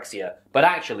with Phyrexia, but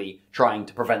actually trying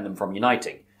to prevent them from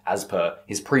uniting, as per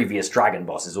his previous dragon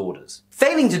boss's orders.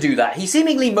 Failing to do that, he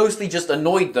seemingly mostly just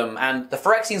annoyed them, and the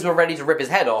Phyrexians were ready to rip his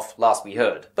head off, last we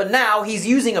heard. But now he's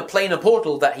using a planar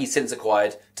portal that he's since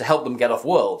acquired to help them get off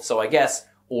world, so I guess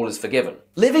all is forgiven.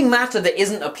 Living matter that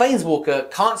isn't a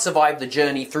planeswalker can't survive the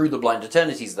journey through the Blind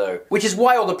Eternities though, which is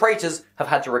why all the Praetors have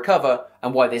had to recover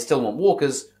and why they still want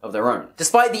walkers of their own.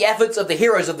 Despite the efforts of the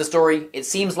heroes of the story, it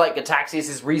seems like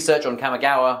Gataxius' research on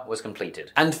Kamigawa was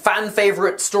completed. And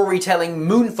fan-favourite storytelling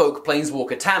moonfolk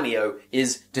planeswalker Tamiyo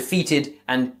is defeated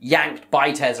and yanked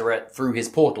by Tezzeret through his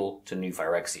portal to New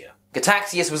Phyrexia.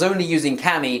 Gataxius was only using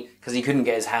Kami because he couldn't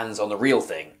get his hands on the real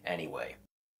thing anyway.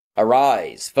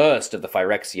 Arise, first of the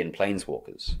Phyrexian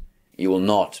planeswalkers. You will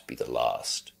not be the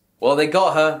last. Well, they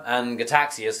got her, and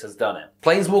Gataxius has done it.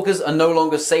 Planeswalkers are no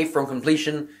longer safe from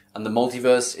completion, and the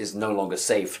multiverse is no longer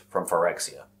safe from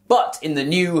Phyrexia. But in the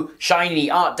new, shiny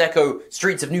Art Deco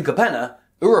Streets of New Capenna,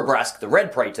 Urabrask the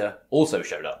Red Praetor also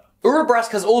showed up. Urabrask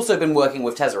has also been working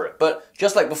with Tezzeret, but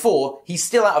just like before, he's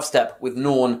still out of step with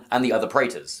Norn and the other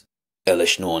Praetors.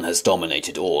 Elesh Norn has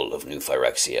dominated all of New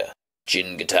Phyrexia.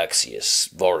 Jin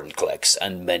Gataxius, Vorinclex,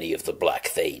 and many of the Black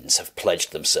Thanes have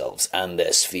pledged themselves and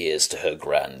their spheres to her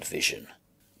grand vision.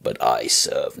 But I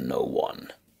serve no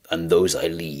one, and those I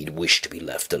lead wish to be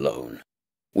left alone.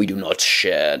 We do not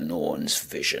share Norn's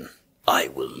vision. I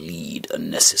will lead a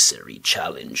necessary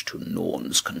challenge to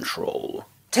Norn's control.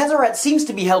 Tezzeret seems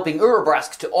to be helping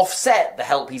Urabrask to offset the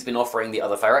help he's been offering the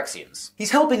other Phyrexians.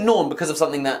 He's helping Norn because of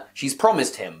something that she's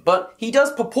promised him, but he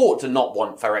does purport to not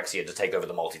want Phyrexia to take over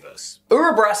the multiverse.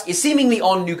 Urabrask is seemingly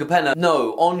on New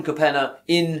Capenna,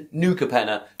 in New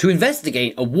Capenna, to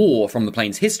investigate a war from the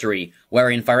plane's history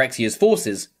wherein Phyrexia's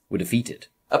forces were defeated.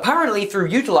 apparently through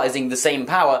utilizing the same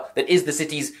power that is the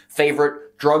city's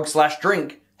favorite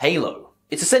drug/drink, Halo.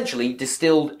 It's essentially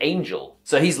distilled angel,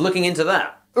 so he's looking into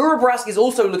that. Urabrask is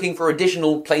also looking for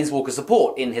additional Planeswalker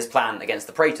support in his plan against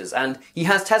the Praetors, and he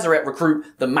has Tezzeret recruit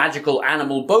the magical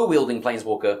animal bow-wielding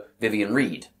Planeswalker Vivian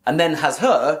Reed, and then has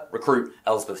her recruit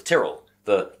Elspeth Tyrrell,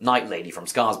 the Night Lady from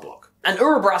Skarsblock. And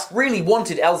Urabrask really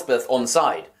wanted Elspeth on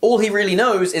side. All he really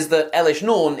knows is that Elesh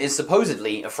Norn is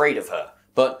supposedly afraid of her,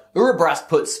 but Urabrask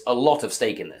puts a lot of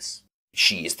stake in this.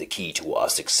 She is the key to our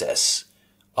success.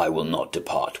 I will not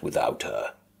depart without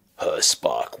her. Her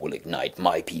spark will ignite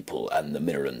my people and the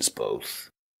Mirrans both.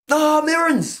 Ah,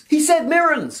 Mirrans! He said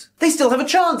Mirrans! They still have a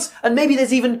chance, and maybe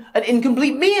there's even an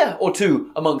incomplete Mia or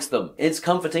two amongst them. It's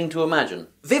comforting to imagine.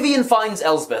 Vivian finds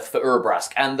Elspeth for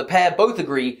Urabrask, and the pair both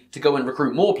agree to go and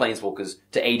recruit more Planeswalkers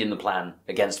to aid in the plan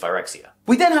against Phyrexia.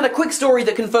 We then had a quick story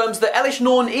that confirms that Elesh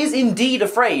Norn is indeed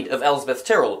afraid of Elspeth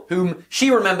Tyrrell, whom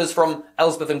she remembers from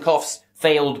Elspeth and Koff's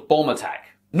failed bomb attack.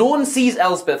 Norn sees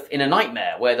Elspeth in a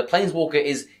nightmare where the Planeswalker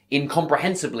is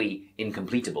incomprehensibly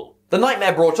incompletable. The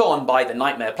nightmare brought on by the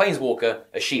Nightmare Planeswalker,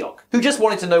 Ashiok, who just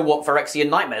wanted to know what Phyrexian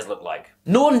nightmares look like.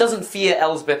 Norn doesn't fear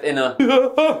Elspeth in a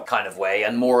kind of way,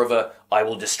 and more of a I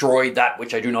will destroy that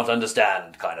which I do not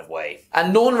understand kind of way.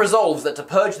 And Norn resolves that to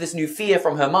purge this new fear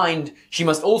from her mind, she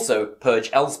must also purge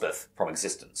Elspeth from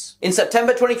existence. In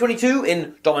September 2022,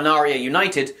 in Dominaria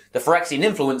United, the Phyrexian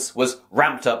influence was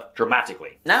ramped up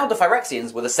dramatically. Now the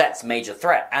Phyrexians were the set's major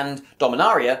threat, and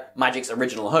Dominaria, Magic's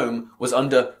original home, was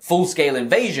under full-scale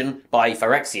invasion by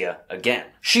Phyrexia again.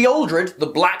 Sheoldred, the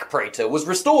Black Praetor, was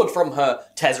restored from her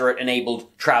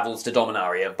Tezzeret-enabled travels to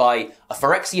Dominaria by a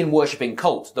Phyrexian-worshipping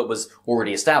cult that was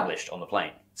already established on the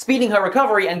plane, speeding her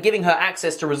recovery and giving her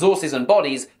access to resources and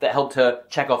bodies that helped her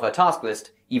check off her task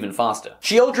list even faster.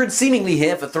 Sheoldred's seemingly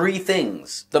here for three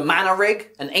things. The Mana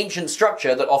Rig, an ancient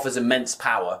structure that offers immense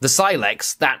power. The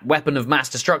Silex, that weapon of mass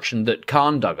destruction that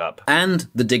Kharn dug up. And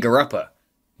the Digger-Upper,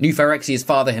 New Phyrexia's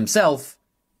father himself,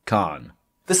 Kharn.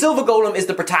 The Silver Golem is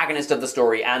the protagonist of the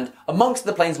story and amongst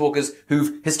the Planeswalkers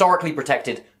who've historically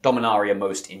protected Dominaria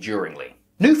most enduringly.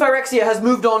 New Phyrexia has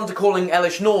moved on to calling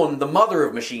Elesh Norn the mother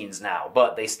of machines now,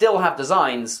 but they still have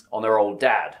designs on their old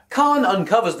dad. Kharn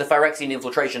uncovers the Phyrexian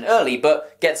infiltration early,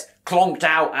 but gets clonked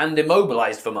out and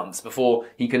immobilized for months before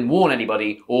he can warn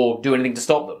anybody or do anything to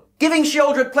stop them, giving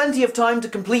Sheoldred plenty of time to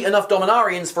complete enough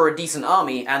Dominarians for a decent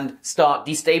army and start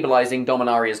destabilizing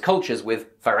Dominaria's cultures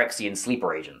with Phyrexian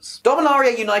sleeper agents.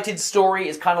 Dominaria United's story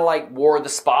is kind of like War of the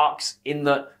Sparks in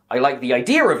that I like the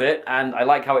idea of it, and I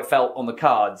like how it felt on the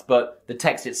cards, but the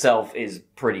text itself is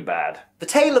pretty bad. The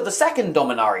tale of the second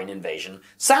Dominarian invasion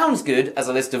sounds good as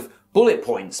a list of bullet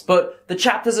points, but the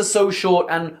chapters are so short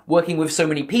and working with so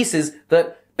many pieces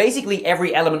that basically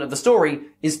every element of the story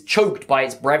is choked by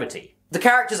its brevity. The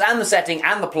characters and the setting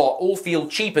and the plot all feel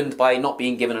cheapened by not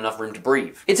being given enough room to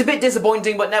breathe. It's a bit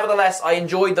disappointing, but nevertheless, I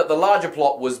enjoyed that the larger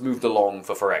plot was moved along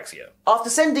for Phyrexia. After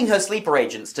sending her sleeper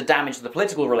agents to damage the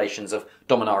political relations of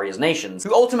Dominaria's nations,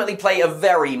 who ultimately play a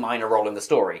very minor role in the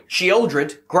story,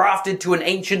 Sheoldred, grafted to an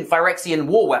ancient Phyrexian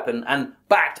war weapon and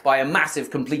backed by a massive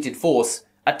completed force,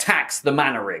 attacks the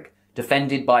Mana Rig,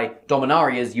 defended by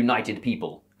Dominaria's united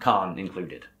people, Kharn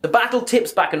included. The battle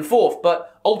tips back and forth,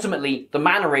 but ultimately the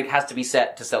Mana Rig has to be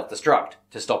set to self-destruct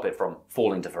to stop it from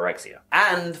falling to Phyrexia.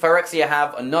 And Phyrexia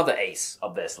have another ace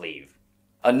up their sleeve.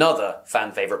 Another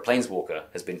fan-favourite Planeswalker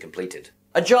has been completed.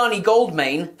 Ajani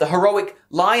Goldmane, the heroic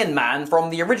Lion Man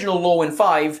from the original Lorwyn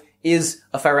 5, is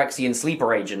a Phyrexian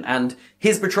sleeper agent, and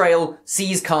his betrayal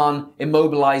sees Kharn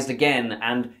immobilized again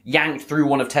and yanked through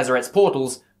one of Tezzeret's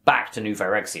portals back to New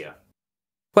Phyrexia.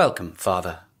 Welcome,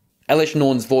 Father. Elesh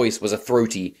Norn's voice was a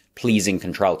throaty, pleasing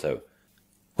contralto.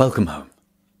 Welcome home.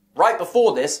 Right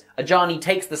before this, Ajani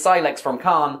takes the Silex from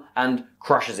Kharn and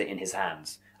crushes it in his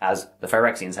hands, as the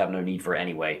Phyrexians have no need for it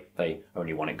anyway, they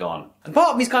only want it gone. And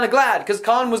part of me's kinda glad, because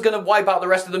Kharn was gonna wipe out the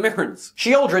rest of the Mirrans.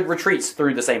 Sheoldred retreats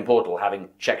through the same portal, having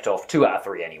checked off 2 out of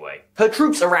 3 anyway. Her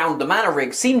troops around the Mana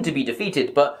Rig seem to be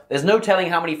defeated, but there's no telling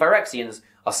how many Phyrexians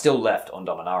are still left on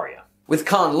Dominaria. With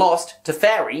Kharn lost,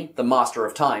 Teferi, the Master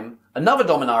of Time, another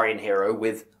Dominarian hero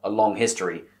with a long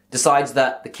history, decides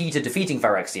that the key to defeating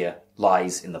Phyrexia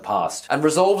lies in the past, and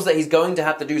resolves that he's going to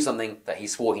have to do something that he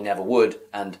swore he never would,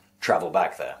 and travel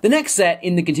back there. The next set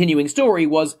in the continuing story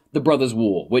was The Brothers'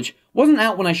 War, which wasn't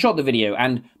out when I shot the video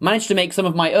and managed to make some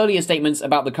of my earlier statements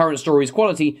about the current story's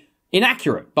quality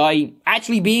inaccurate by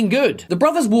actually being good. The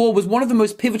Brothers' War was one of the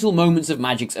most pivotal moments of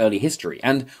Magic's early history,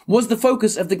 and was the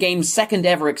focus of the game's second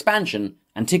ever expansion,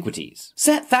 Antiquities.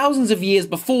 Set thousands of years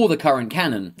before the current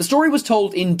canon, the story was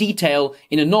told in detail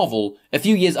in a novel a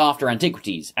few years after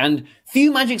Antiquities, and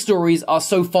few Magic stories are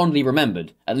so fondly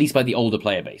remembered, at least by the older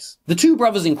player base. The two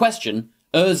brothers in question,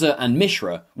 Urza and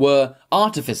Mishra, were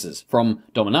artificers from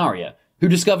Dominaria, who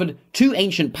discovered two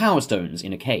ancient power stones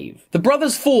in a cave. The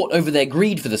brothers fought over their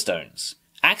greed for the stones,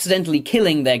 accidentally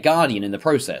killing their guardian in the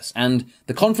process, and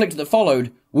the conflict that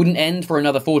followed wouldn't end for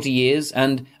another 40 years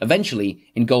and eventually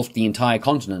engulfed the entire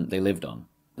continent they lived on.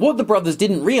 What the brothers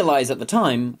didn't realize at the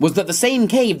time was that the same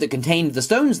cave that contained the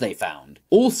stones they found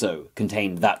also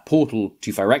contained that portal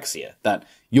to Phyrexia that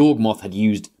Yawgmoth had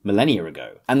used millennia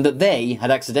ago, and that they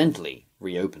had accidentally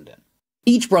reopened it.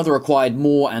 Each brother acquired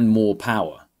more and more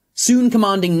power, soon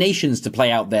commanding nations to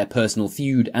play out their personal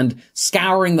feud and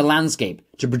scouring the landscape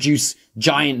to produce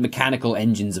giant mechanical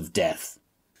engines of death.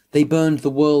 They burned the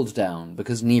world down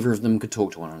because neither of them could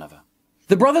talk to one another.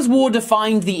 The Brothers' War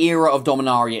defined the era of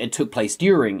Dominaria it took place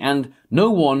during, and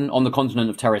no one on the continent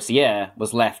of Terracier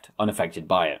was left unaffected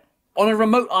by it. On a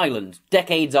remote island,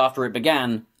 decades after it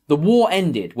began, the war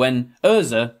ended when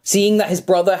Urza, seeing that his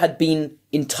brother had been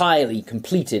entirely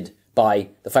completed by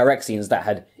the Phyrexians that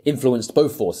had influenced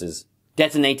both forces,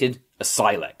 detonated a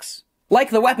Silex.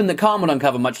 Like the weapon that Khan would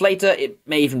uncover much later, it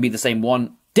may even be the same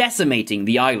one, decimating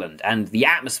the island and the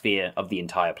atmosphere of the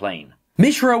entire plane.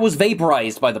 Mishra was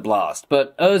vaporized by the blast,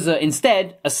 but Urza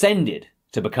instead ascended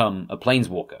to become a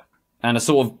planeswalker, and a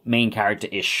sort of main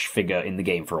character-ish figure in the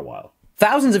game for a while.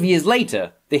 Thousands of years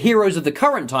later, the heroes of the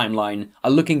current timeline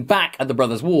are looking back at the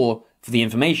Brothers' War for the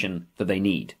information that they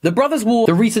need. The Brothers' War,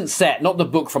 the recent set, not the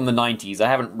book from the 90s, I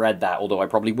haven't read that, although I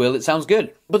probably will, it sounds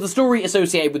good. But the story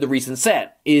associated with the recent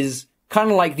set is kind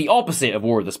of like the opposite of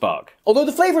War of the Spark. Although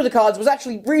the flavour of the cards was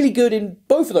actually really good in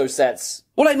both of those sets.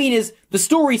 What I mean is, the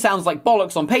story sounds like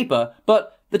bollocks on paper,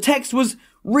 but the text was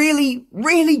really,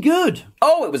 really good.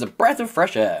 Oh, it was a breath of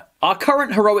fresh air. Our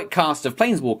current heroic cast of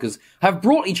Planeswalkers have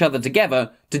brought each other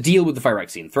together to deal with the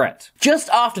Phyrexian threat. Just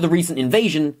after the recent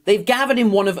invasion, they've gathered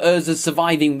in one of Urza's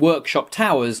surviving workshop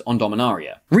towers on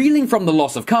Dominaria. Reeling from the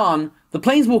loss of Khan, the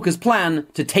Planeswalkers plan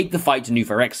to take the fight to New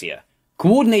Phyrexia,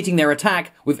 coordinating their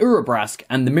attack with Urabrask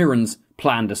and the Mirrodin's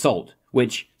planned assault,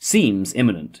 which seems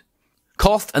imminent.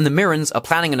 Koth and the Mirrodins are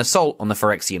planning an assault on the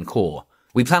Phyrexian core.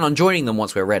 We plan on joining them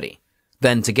once we're ready.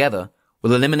 Then, together,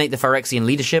 we'll eliminate the Phyrexian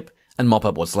leadership and mop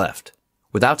up what's left.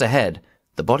 Without a head,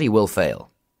 the body will fail.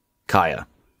 Kaya.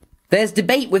 There's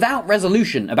debate without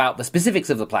resolution about the specifics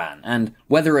of the plan, and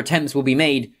whether attempts will be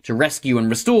made to rescue and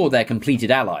restore their completed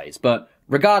allies, but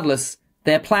regardless,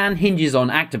 their plan hinges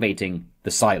on activating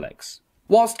the Silex.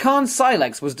 Whilst Khan's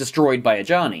Silex was destroyed by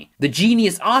Ajani, the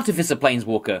genius artificer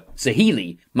planeswalker,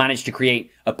 Saheeli, managed to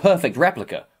create a perfect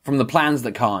replica from the plans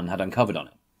that Khan had uncovered on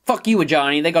it. Fuck you,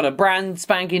 Ajani, they got a brand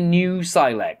spanking new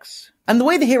Silex. And the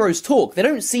way the heroes talk, they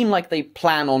don't seem like they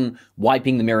plan on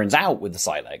wiping the Mirrodins out with the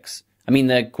Silex. I mean,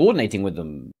 they're coordinating with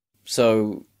them,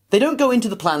 so they don't go into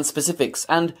the plan's specifics,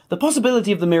 and the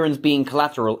possibility of the Mirrodins being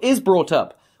collateral is brought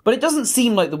up, but it doesn't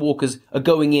seem like the Walkers are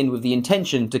going in with the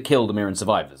intention to kill the Mirrodin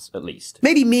survivors, at least.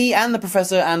 Maybe me and the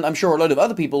Professor, and I'm sure a load of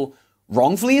other people,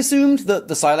 wrongfully assumed that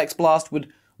the Silex blast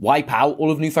would wipe out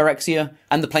all of New Phyrexia,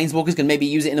 and the Planeswalkers can maybe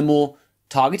use it in a more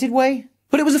targeted way?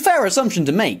 But it was a fair assumption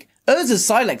to make. Urza's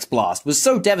Silex blast was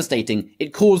so devastating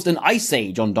it caused an ice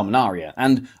age on Dominaria,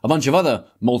 and a bunch of other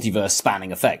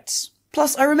multiverse-spanning effects.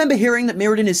 Plus, I remember hearing that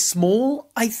Mirrodin is small,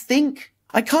 I think?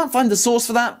 I can't find the source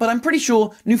for that, but I'm pretty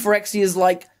sure New Phyrexia is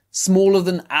like smaller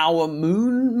than our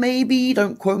moon, maybe?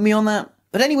 Don't quote me on that.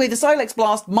 But anyway, the Silex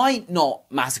blast might not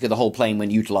massacre the whole plane when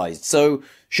utilized, so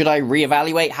should I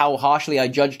reevaluate how harshly I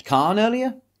judged Khan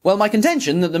earlier? Well, my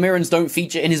contention that the Mirrodins don't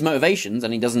feature in his motivations,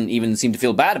 and he doesn't even seem to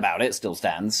feel bad about it, still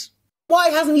stands. Why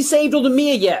hasn't he saved all the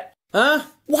Mir yet? Huh?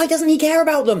 Why doesn't he care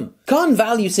about them? Khan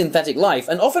values synthetic life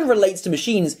and often relates to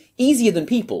machines easier than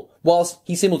people, whilst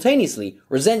he simultaneously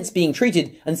resents being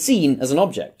treated and seen as an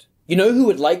object. You know who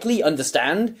would likely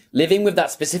understand living with that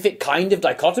specific kind of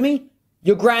dichotomy?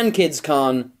 Your grandkids,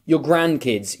 Khan. Your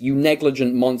grandkids, you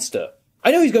negligent monster. I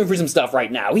know he's going through some stuff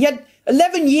right now. He had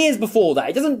 11 years before that.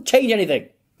 It doesn't change anything.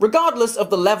 Regardless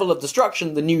of the level of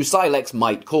destruction the new Silex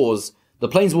might cause, the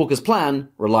Planeswalker's plan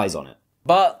relies on it.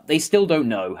 But they still don't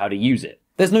know how to use it.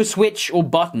 There's no switch or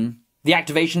button. The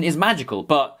activation is magical,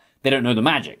 but they don't know the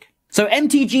magic. So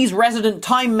MTG's resident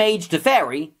time mage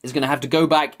Teferi is going to have to go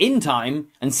back in time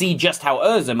and see just how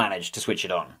Urza managed to switch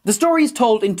it on. The story is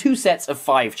told in 2 sets of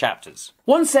 5 chapters.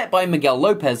 One set by Miguel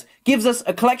Lopez gives us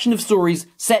a collection of stories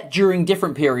set during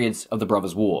different periods of the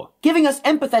Brothers' War, giving us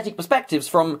empathetic perspectives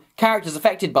from characters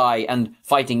affected by and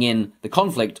fighting in the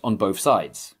conflict on both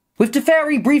sides. With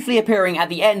Teferi briefly appearing at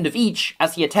the end of each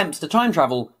as he attempts to time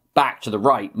travel back to the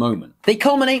right moment. They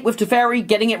culminate with Teferi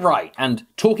getting it right and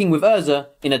talking with Urza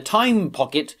in a time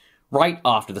pocket right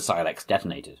after the Silex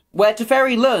detonated, where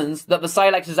Teferi learns that the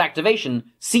Silex's activation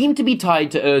seemed to be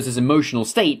tied to Urza's emotional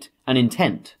state and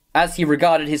intent, as he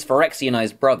regarded his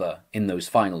Phyrexianized brother in those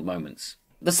final moments.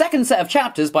 The second set of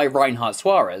chapters by Reinhard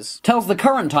Suarez tells the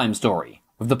current time story,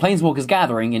 with the Planeswalkers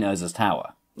gathering in Urza's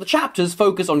tower. The chapters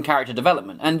focus on character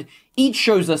development, and each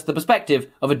shows us the perspective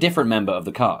of a different member of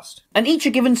the cast. And each are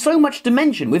given so much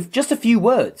dimension with just a few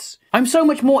words. I'm so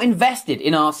much more invested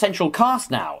in our central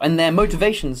cast now, and their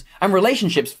motivations and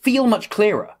relationships feel much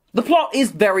clearer. The plot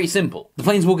is very simple. The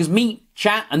Planeswalkers meet,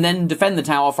 chat, and then defend the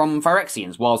tower from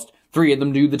Phyrexians, whilst 3 of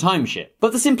them do the time shit.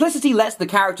 But the simplicity lets the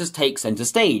characters take center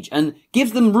stage, and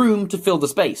gives them room to fill the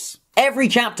space. Every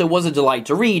chapter was a delight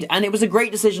to read, and it was a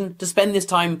great decision to spend this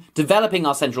time developing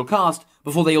our central cast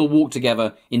before they all walked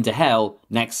together into Hell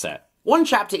next set. One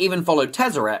chapter even followed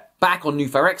Tezzeret back on New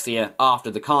Phyrexia after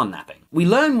the Khan napping. We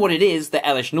learn what it is that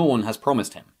Elesh Norn has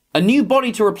promised him. A new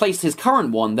body to replace his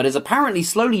current one that is apparently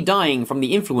slowly dying from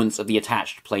the influence of the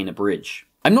attached planar bridge.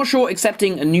 I'm not sure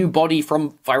accepting a new body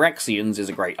from Phyrexians is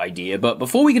a great idea, but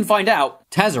before we can find out,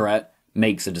 Tezzeret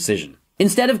makes a decision.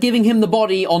 Instead of giving him the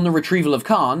body on the retrieval of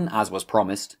Khan, as was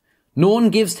promised, Norn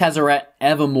gives Tezzeret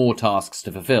ever more tasks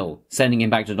to fulfill, sending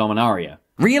him back to Dominaria,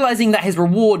 realizing that his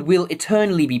reward will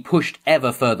eternally be pushed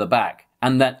ever further back,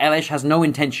 and that Elesh has no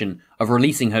intention of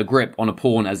releasing her grip on a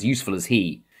pawn as useful as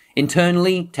he.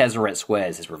 Internally, Tezzeret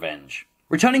swears his revenge,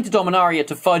 returning to Dominaria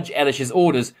to fudge Elesh's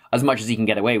orders as much as he can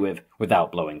get away with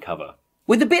without blowing cover.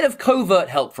 With a bit of covert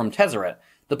help from Tezzeret,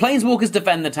 the Planeswalkers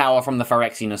defend the tower from the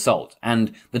Phyrexian assault,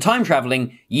 and the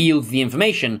time-travelling yields the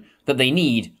information that they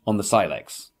need on the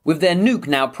Silex. With their nuke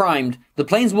now primed, the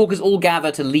Planeswalkers all gather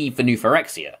to leave for New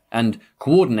Phyrexia, and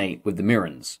coordinate with the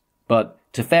Mirrans. But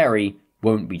Teferi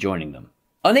won't be joining them.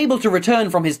 Unable to return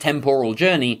from his temporal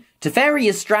journey, Teferi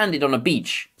is stranded on a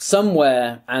beach,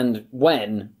 somewhere and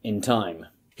when in time.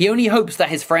 He only hopes that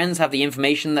his friends have the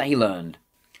information that he learned.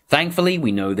 Thankfully,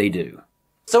 we know they do.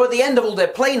 So at the end of all their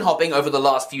plane hopping over the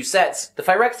last few sets, the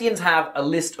Phyrexians have a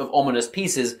list of ominous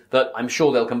pieces that I'm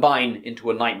sure they'll combine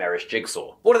into a nightmarish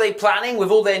jigsaw. What are they planning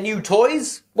with all their new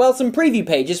toys? Well, some preview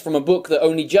pages from a book that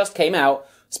only just came out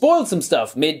spoiled some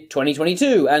stuff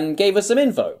mid-2022 and gave us some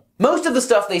info. Most of the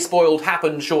stuff they spoiled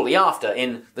happened shortly after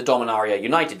in the Dominaria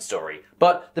United story,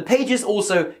 but the pages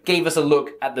also gave us a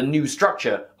look at the new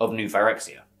structure of New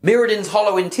Phyrexia. Mirrodin's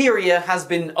hollow interior has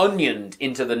been onioned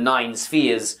into the 9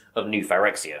 spheres of New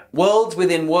Phyrexia. Worlds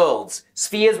within worlds,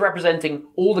 spheres representing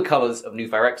all the colours of New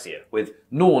Phyrexia, with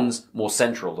Norn's more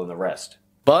central than the rest.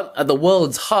 But at the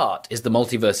world's heart is the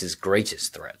multiverse's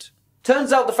greatest threat.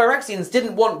 Turns out the Phyrexians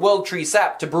didn't want World Tree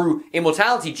sap to brew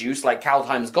immortality juice like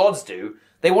Kaldheim's gods do.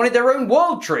 They wanted their own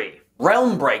world tree.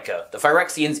 Realmbreaker, the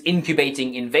Phyrexians'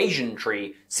 incubating invasion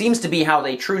tree, seems to be how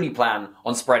they truly plan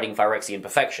on spreading Phyrexian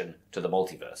perfection to the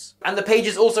multiverse. And the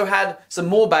pages also had some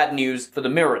more bad news for the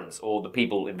Mirrans, or the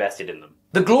people invested in them.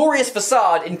 The glorious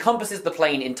facade encompasses the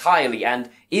plane entirely and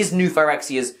is New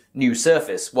Phyrexia's new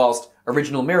surface, whilst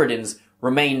original Mirrodin's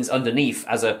remains underneath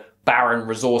as a barren,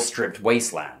 resource-stripped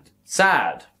wasteland.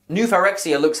 Sad. New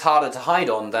Phyrexia looks harder to hide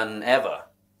on than ever.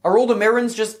 Are all the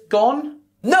Mirrans just gone?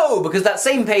 No, because that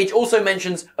same page also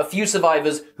mentions a few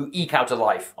survivors who eke out a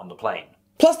life on the plane.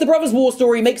 Plus, the Brothers' War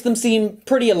story makes them seem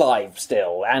pretty alive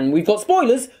still, and we've got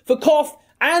spoilers for Koth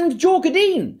and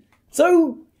Jorkadeen.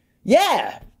 So,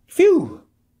 yeah, phew,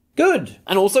 good.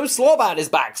 And also Slobad is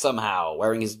back somehow,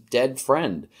 wearing his dead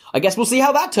friend. I guess we'll see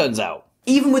how that turns out.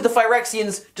 Even with the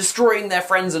Phyrexians destroying their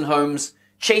friends and homes,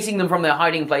 chasing them from their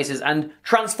hiding places, and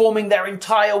transforming their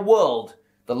entire world,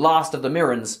 the last of the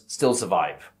Mirrans still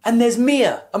survive. And there's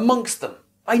Mir amongst them.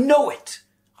 I know it.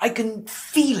 I can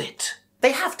feel it.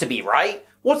 They have to be, right?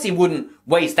 WotC wouldn't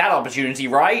waste that opportunity,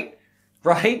 right?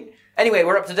 Right? Anyway,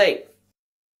 we're up to date.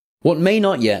 What may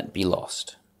not yet be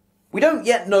lost. We don't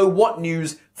yet know what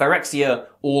news Phyrexia,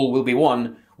 All Will Be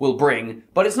One, will bring,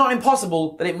 but it's not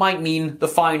impossible that it might mean the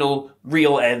final,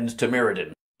 real end to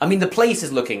Mirrodin. I mean, the place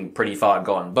is looking pretty far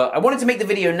gone, but I wanted to make the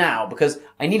video now because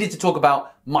I needed to talk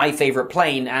about my favourite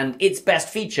plane and its best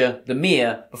feature, the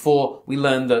Mir, before we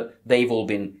learn that they've all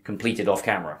been completed off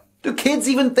camera. Do kids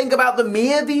even think about the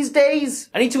Mir these days?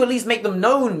 I need to at least make them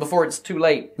known before it's too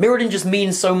late. Mirrodin just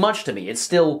means so much to me. It's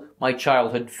still my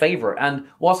childhood favourite, and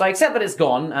whilst I accept that it's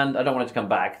gone, and I don't want it to come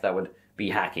back, that would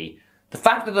be hacky, the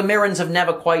fact that the Mirrans have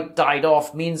never quite died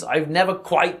off means I've never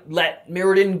quite let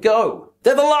Mirrodin go.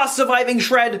 They're the last surviving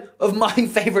shred of my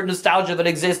favourite nostalgia that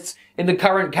exists in the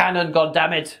current canon,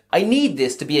 goddammit. I need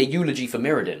this to be a eulogy for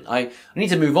Mirrodin. I need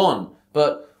to move on,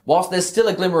 but whilst there's still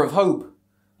a glimmer of hope,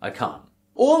 I can't.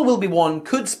 All will be one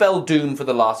could spell doom for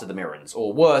the last of the Mirrans,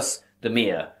 or worse, the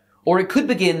Mir, or it could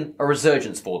begin a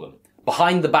resurgence for them,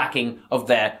 behind the backing of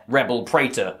their rebel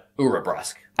praetor,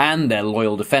 Urabrask, and their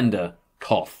loyal defender,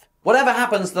 Koth. Whatever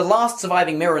happens, the last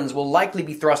surviving Mirrans will likely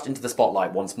be thrust into the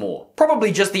spotlight once more.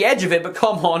 Probably just the edge of it, but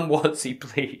come on, Wadsy,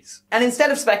 please. And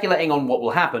instead of speculating on what will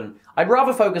happen, I'd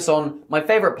rather focus on my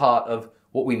favourite part of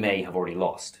what we may have already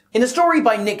lost. In a story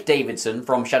by Nick Davidson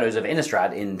from Shadows of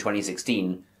Innistrad in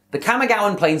 2016, the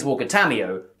Kamigawan planeswalker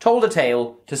Tamiyo told a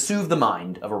tale to soothe the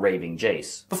mind of a raving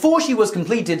Jace. Before she was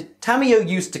completed, Tamiyo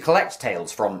used to collect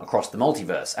tales from across the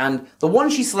multiverse, and the one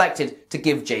she selected to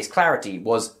give Jace clarity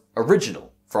was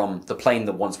Original, from the plane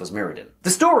that once was Mirrodin. The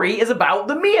story is about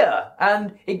the Mir,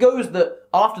 and it goes that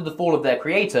after the fall of their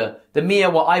creator, the Mir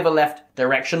were either left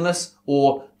directionless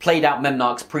or played out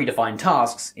Memnarch's predefined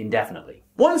tasks indefinitely.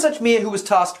 One such Mir who was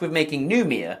tasked with making new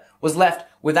Mir was left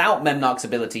without Memnarch's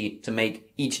ability to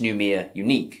make each new Mir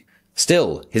unique.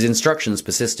 Still, his instructions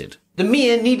persisted. The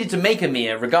Mir needed to make a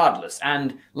Mir regardless,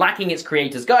 and, lacking its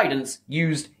creator's guidance,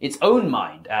 used its own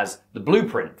mind as the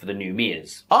blueprint for the new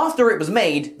Mirs. After it was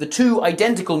made, the two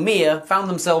identical Mir found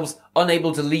themselves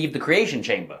unable to leave the creation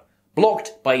chamber,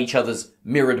 blocked by each other's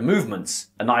mirrored movements,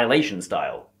 Annihilation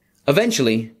style.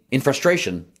 Eventually, in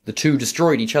frustration, the two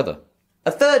destroyed each other.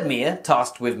 A third Mir,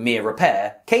 tasked with Mir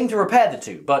repair, came to repair the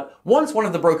two, but once one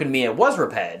of the broken Mir was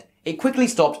repaired, it quickly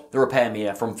stopped the repair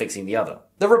Mir from fixing the other.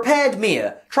 The repaired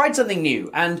Mir tried something new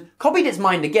and copied its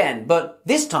mind again, but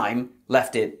this time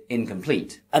left it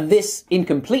incomplete. And this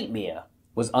incomplete Mir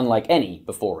was unlike any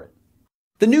before it.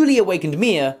 The newly awakened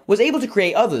Mir was able to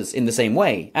create others in the same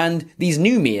way, and these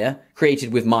new Mir,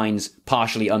 created with minds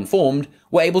partially unformed,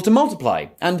 were able to multiply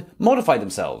and modify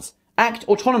themselves, act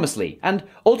autonomously, and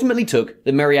ultimately took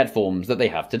the myriad forms that they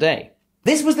have today.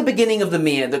 This was the beginning of the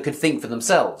Mir that could think for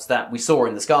themselves that we saw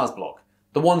in the Scars block,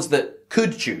 the ones that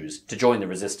could choose to join the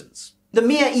Resistance. The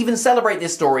Mir even celebrate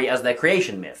this story as their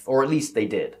creation myth, or at least they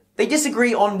did. They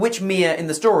disagree on which Mir in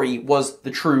the story was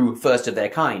the true first of their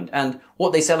kind, and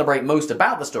what they celebrate most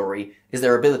about the story is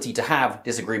their ability to have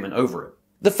disagreement over it.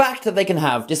 The fact that they can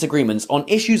have disagreements on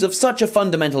issues of such a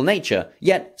fundamental nature,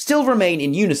 yet still remain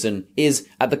in unison, is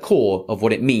at the core of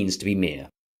what it means to be Mir.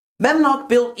 Memnarch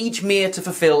built each Mir to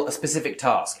fulfill a specific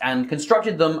task, and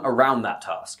constructed them around that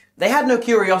task. They had no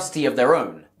curiosity of their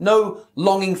own, no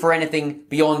longing for anything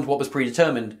beyond what was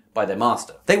predetermined by their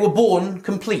master. They were born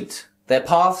complete, their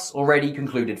paths already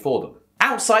concluded for them.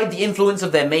 Outside the influence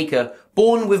of their maker,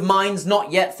 born with minds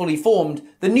not yet fully formed,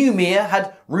 the new Mir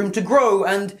had room to grow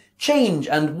and change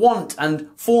and want and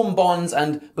form bonds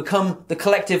and become the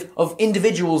collective of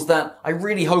individuals that I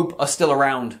really hope are still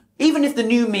around. Even if the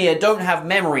new Mir don't have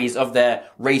memories of their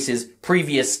race's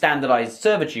previous standardized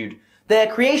servitude, their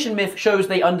creation myth shows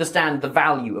they understand the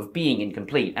value of being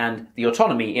incomplete and the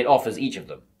autonomy it offers each of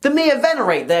them. The Mir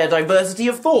venerate their diversity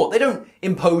of thought. They don't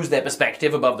impose their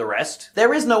perspective above the rest.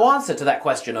 There is no answer to that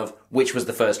question of which was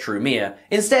the first true Mir.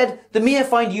 Instead, the Mir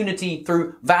find unity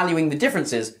through valuing the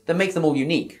differences that make them all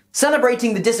unique,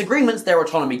 celebrating the disagreements their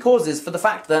autonomy causes for the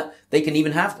fact that they can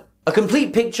even have them. A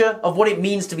complete picture of what it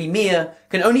means to be Mir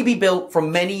can only be built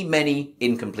from many, many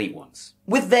incomplete ones.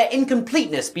 With their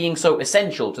incompleteness being so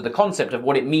essential to the concept of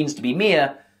what it means to be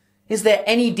Mir, is there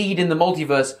any deed in the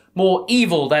multiverse more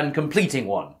evil than completing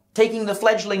one? Taking the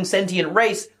fledgling sentient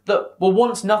race that were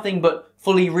once nothing but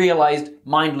fully realized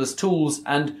mindless tools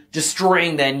and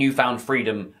destroying their newfound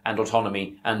freedom and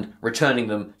autonomy and returning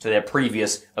them to their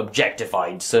previous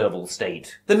objectified servile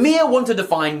state. The Mir want to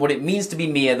define what it means to be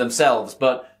Mir themselves,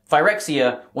 but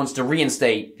Phyrexia wants to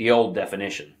reinstate the old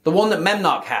definition. The one that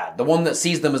Memnarch had, the one that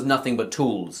sees them as nothing but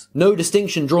tools. No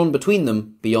distinction drawn between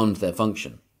them beyond their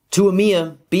function. To a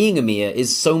Mir, being a Mir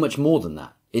is so much more than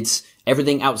that. It's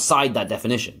everything outside that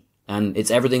definition, and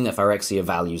it's everything that Phyrexia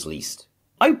values least.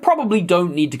 I probably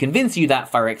don't need to convince you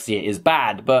that Phyrexia is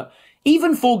bad, but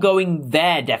even foregoing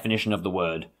their definition of the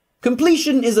word,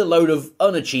 completion is a load of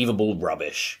unachievable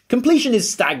rubbish. Completion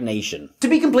is stagnation. To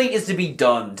be complete is to be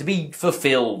done, to be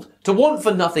fulfilled, to want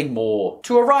for nothing more,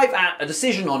 to arrive at a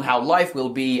decision on how life will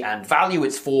be and value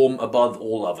its form above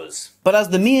all others. But as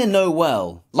the Mir know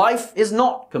well, life is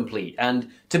not complete, and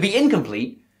to be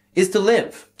incomplete is to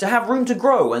live, to have room to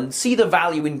grow and see the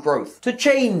value in growth, to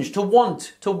change, to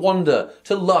want, to wonder,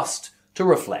 to lust, to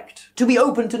reflect, to be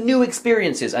open to new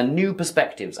experiences and new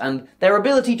perspectives and their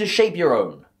ability to shape your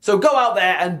own. So go out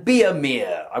there and be a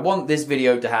mere. I want this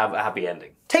video to have a happy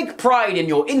ending. Take pride in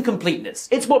your incompleteness.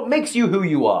 It's what makes you who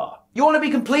you are. You want to be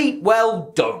complete?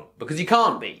 Well, don't, because you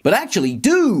can't be. But actually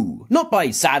do! Not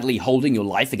by sadly holding your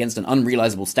life against an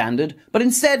unrealizable standard, but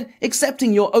instead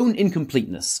accepting your own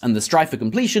incompleteness and the strive for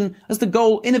completion as the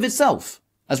goal in of itself,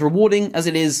 as rewarding as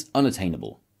it is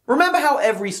unattainable. Remember how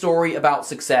every story about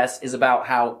success is about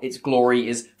how its glory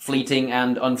is fleeting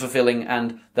and unfulfilling,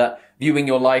 and that viewing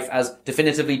your life as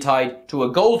definitively tied to a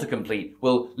goal to complete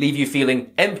will leave you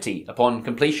feeling empty upon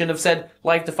completion of said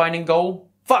life-defining goal?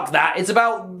 Fuck that, it's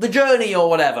about the journey or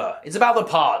whatever. It's about the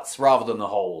parts rather than the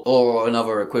whole. Or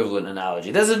another equivalent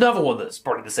analogy. There's another one that's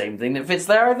probably the same thing that fits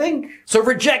there, I think. So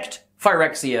reject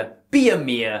Phyrexia, be a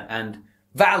mere, and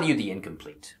value the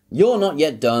incomplete. You're not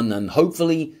yet done, and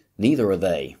hopefully neither are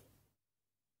they.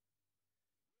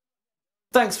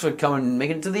 Thanks for coming and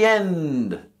making it to the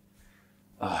end.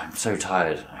 Oh, I'm so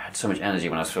tired. I had so much energy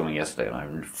when I was filming yesterday and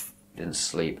I didn't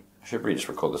sleep. I should really just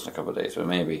record this in a couple of days, but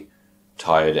maybe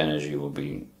tired energy will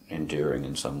be enduring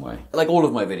in some way. Like all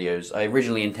of my videos, I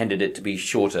originally intended it to be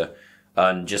shorter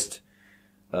and just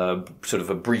sort of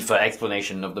a briefer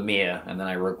explanation of the Mir, and then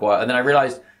I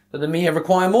realized that the Mir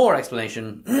require more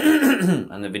explanation,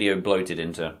 and the video bloated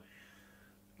into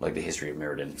like the history of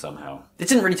Mirrodin somehow. It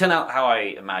didn't really turn out how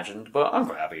I imagined, but I'm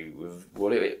quite happy with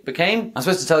what it became. I'm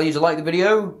supposed to tell you to like the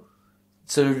video,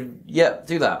 so yeah,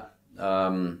 do that.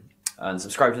 And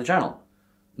subscribe to the channel.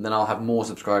 And then I'll have more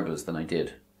subscribers than I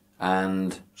did.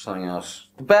 And something else.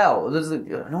 The bell.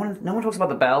 No one talks about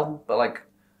the bell, but like,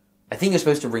 I think you're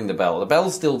supposed to ring the bell. The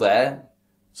bell's still there,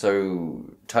 so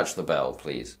touch the bell,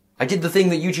 please. I did the thing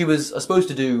that YouTubers are supposed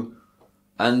to do,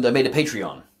 and I made a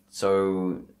Patreon.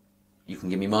 So you can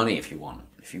give me money if you want.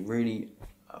 If you really,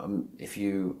 if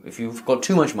you've got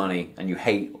too much money and you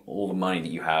hate all the money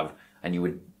that you have and you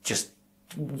would just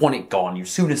want it gone, you'd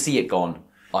sooner see it gone,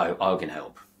 I can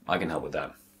help. I can help with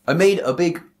that. I made a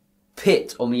big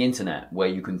pit on the internet where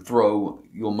you can throw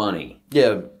your money.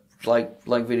 Yeah, like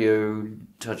video,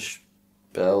 touch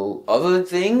bell, other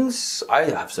things. I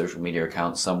have social media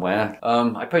accounts somewhere.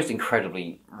 I post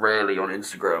incredibly rarely on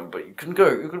Instagram, but you can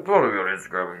follow me on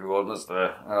Instagram if you want, that's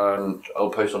there. And I'll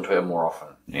post on Twitter more often,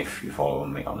 if you follow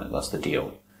me on it, that's the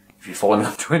deal. If you follow me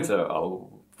on Twitter,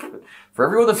 for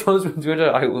everyone that follows me on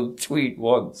Twitter, I will tweet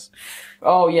once.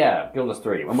 Oh yeah, Guild Wars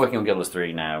 3. I'm working on Guild Wars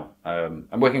 3 now.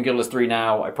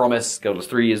 I promise. Guild Wars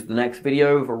 3 is the next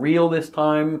video for real this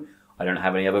time. I don't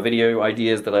have any other video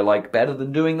ideas that I like better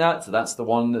than doing that, so that's the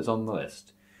one that's on the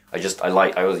list. I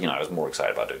was more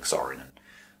excited about doing Sorin and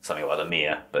something about the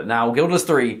Mir, but now Guild Wars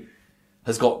 3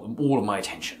 has got all of my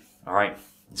attention. Alright?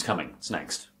 It's coming. It's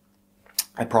next.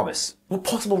 I promise. What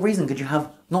possible reason could you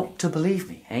have not to believe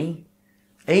me, eh?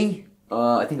 Eh?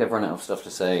 I think I've run out of stuff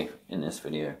to say in this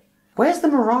video. Where's the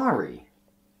Mirari?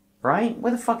 Right?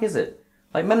 Where the fuck is it?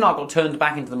 Like, Memnarch got turned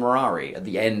back into the Mirari at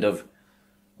the end of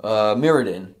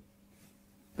Mirrodin.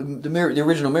 The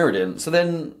original Mirrodin. So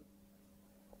then,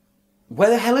 where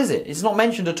the hell is it? It's not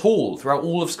mentioned at all throughout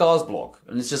all of Skarsblock.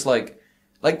 And it's just like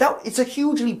that, it's a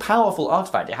hugely powerful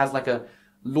artifact. It has like a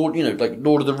Lord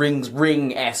of the Rings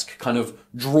ring-esque kind of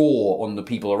draw on the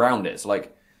people around it. It's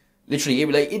like, literally,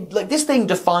 this thing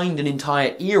defined an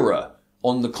entire era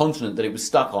on the continent that it was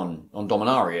stuck on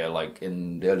Dominaria, like,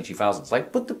 in the early 2000s.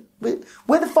 Like,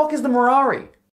 where the fuck is the Mirari?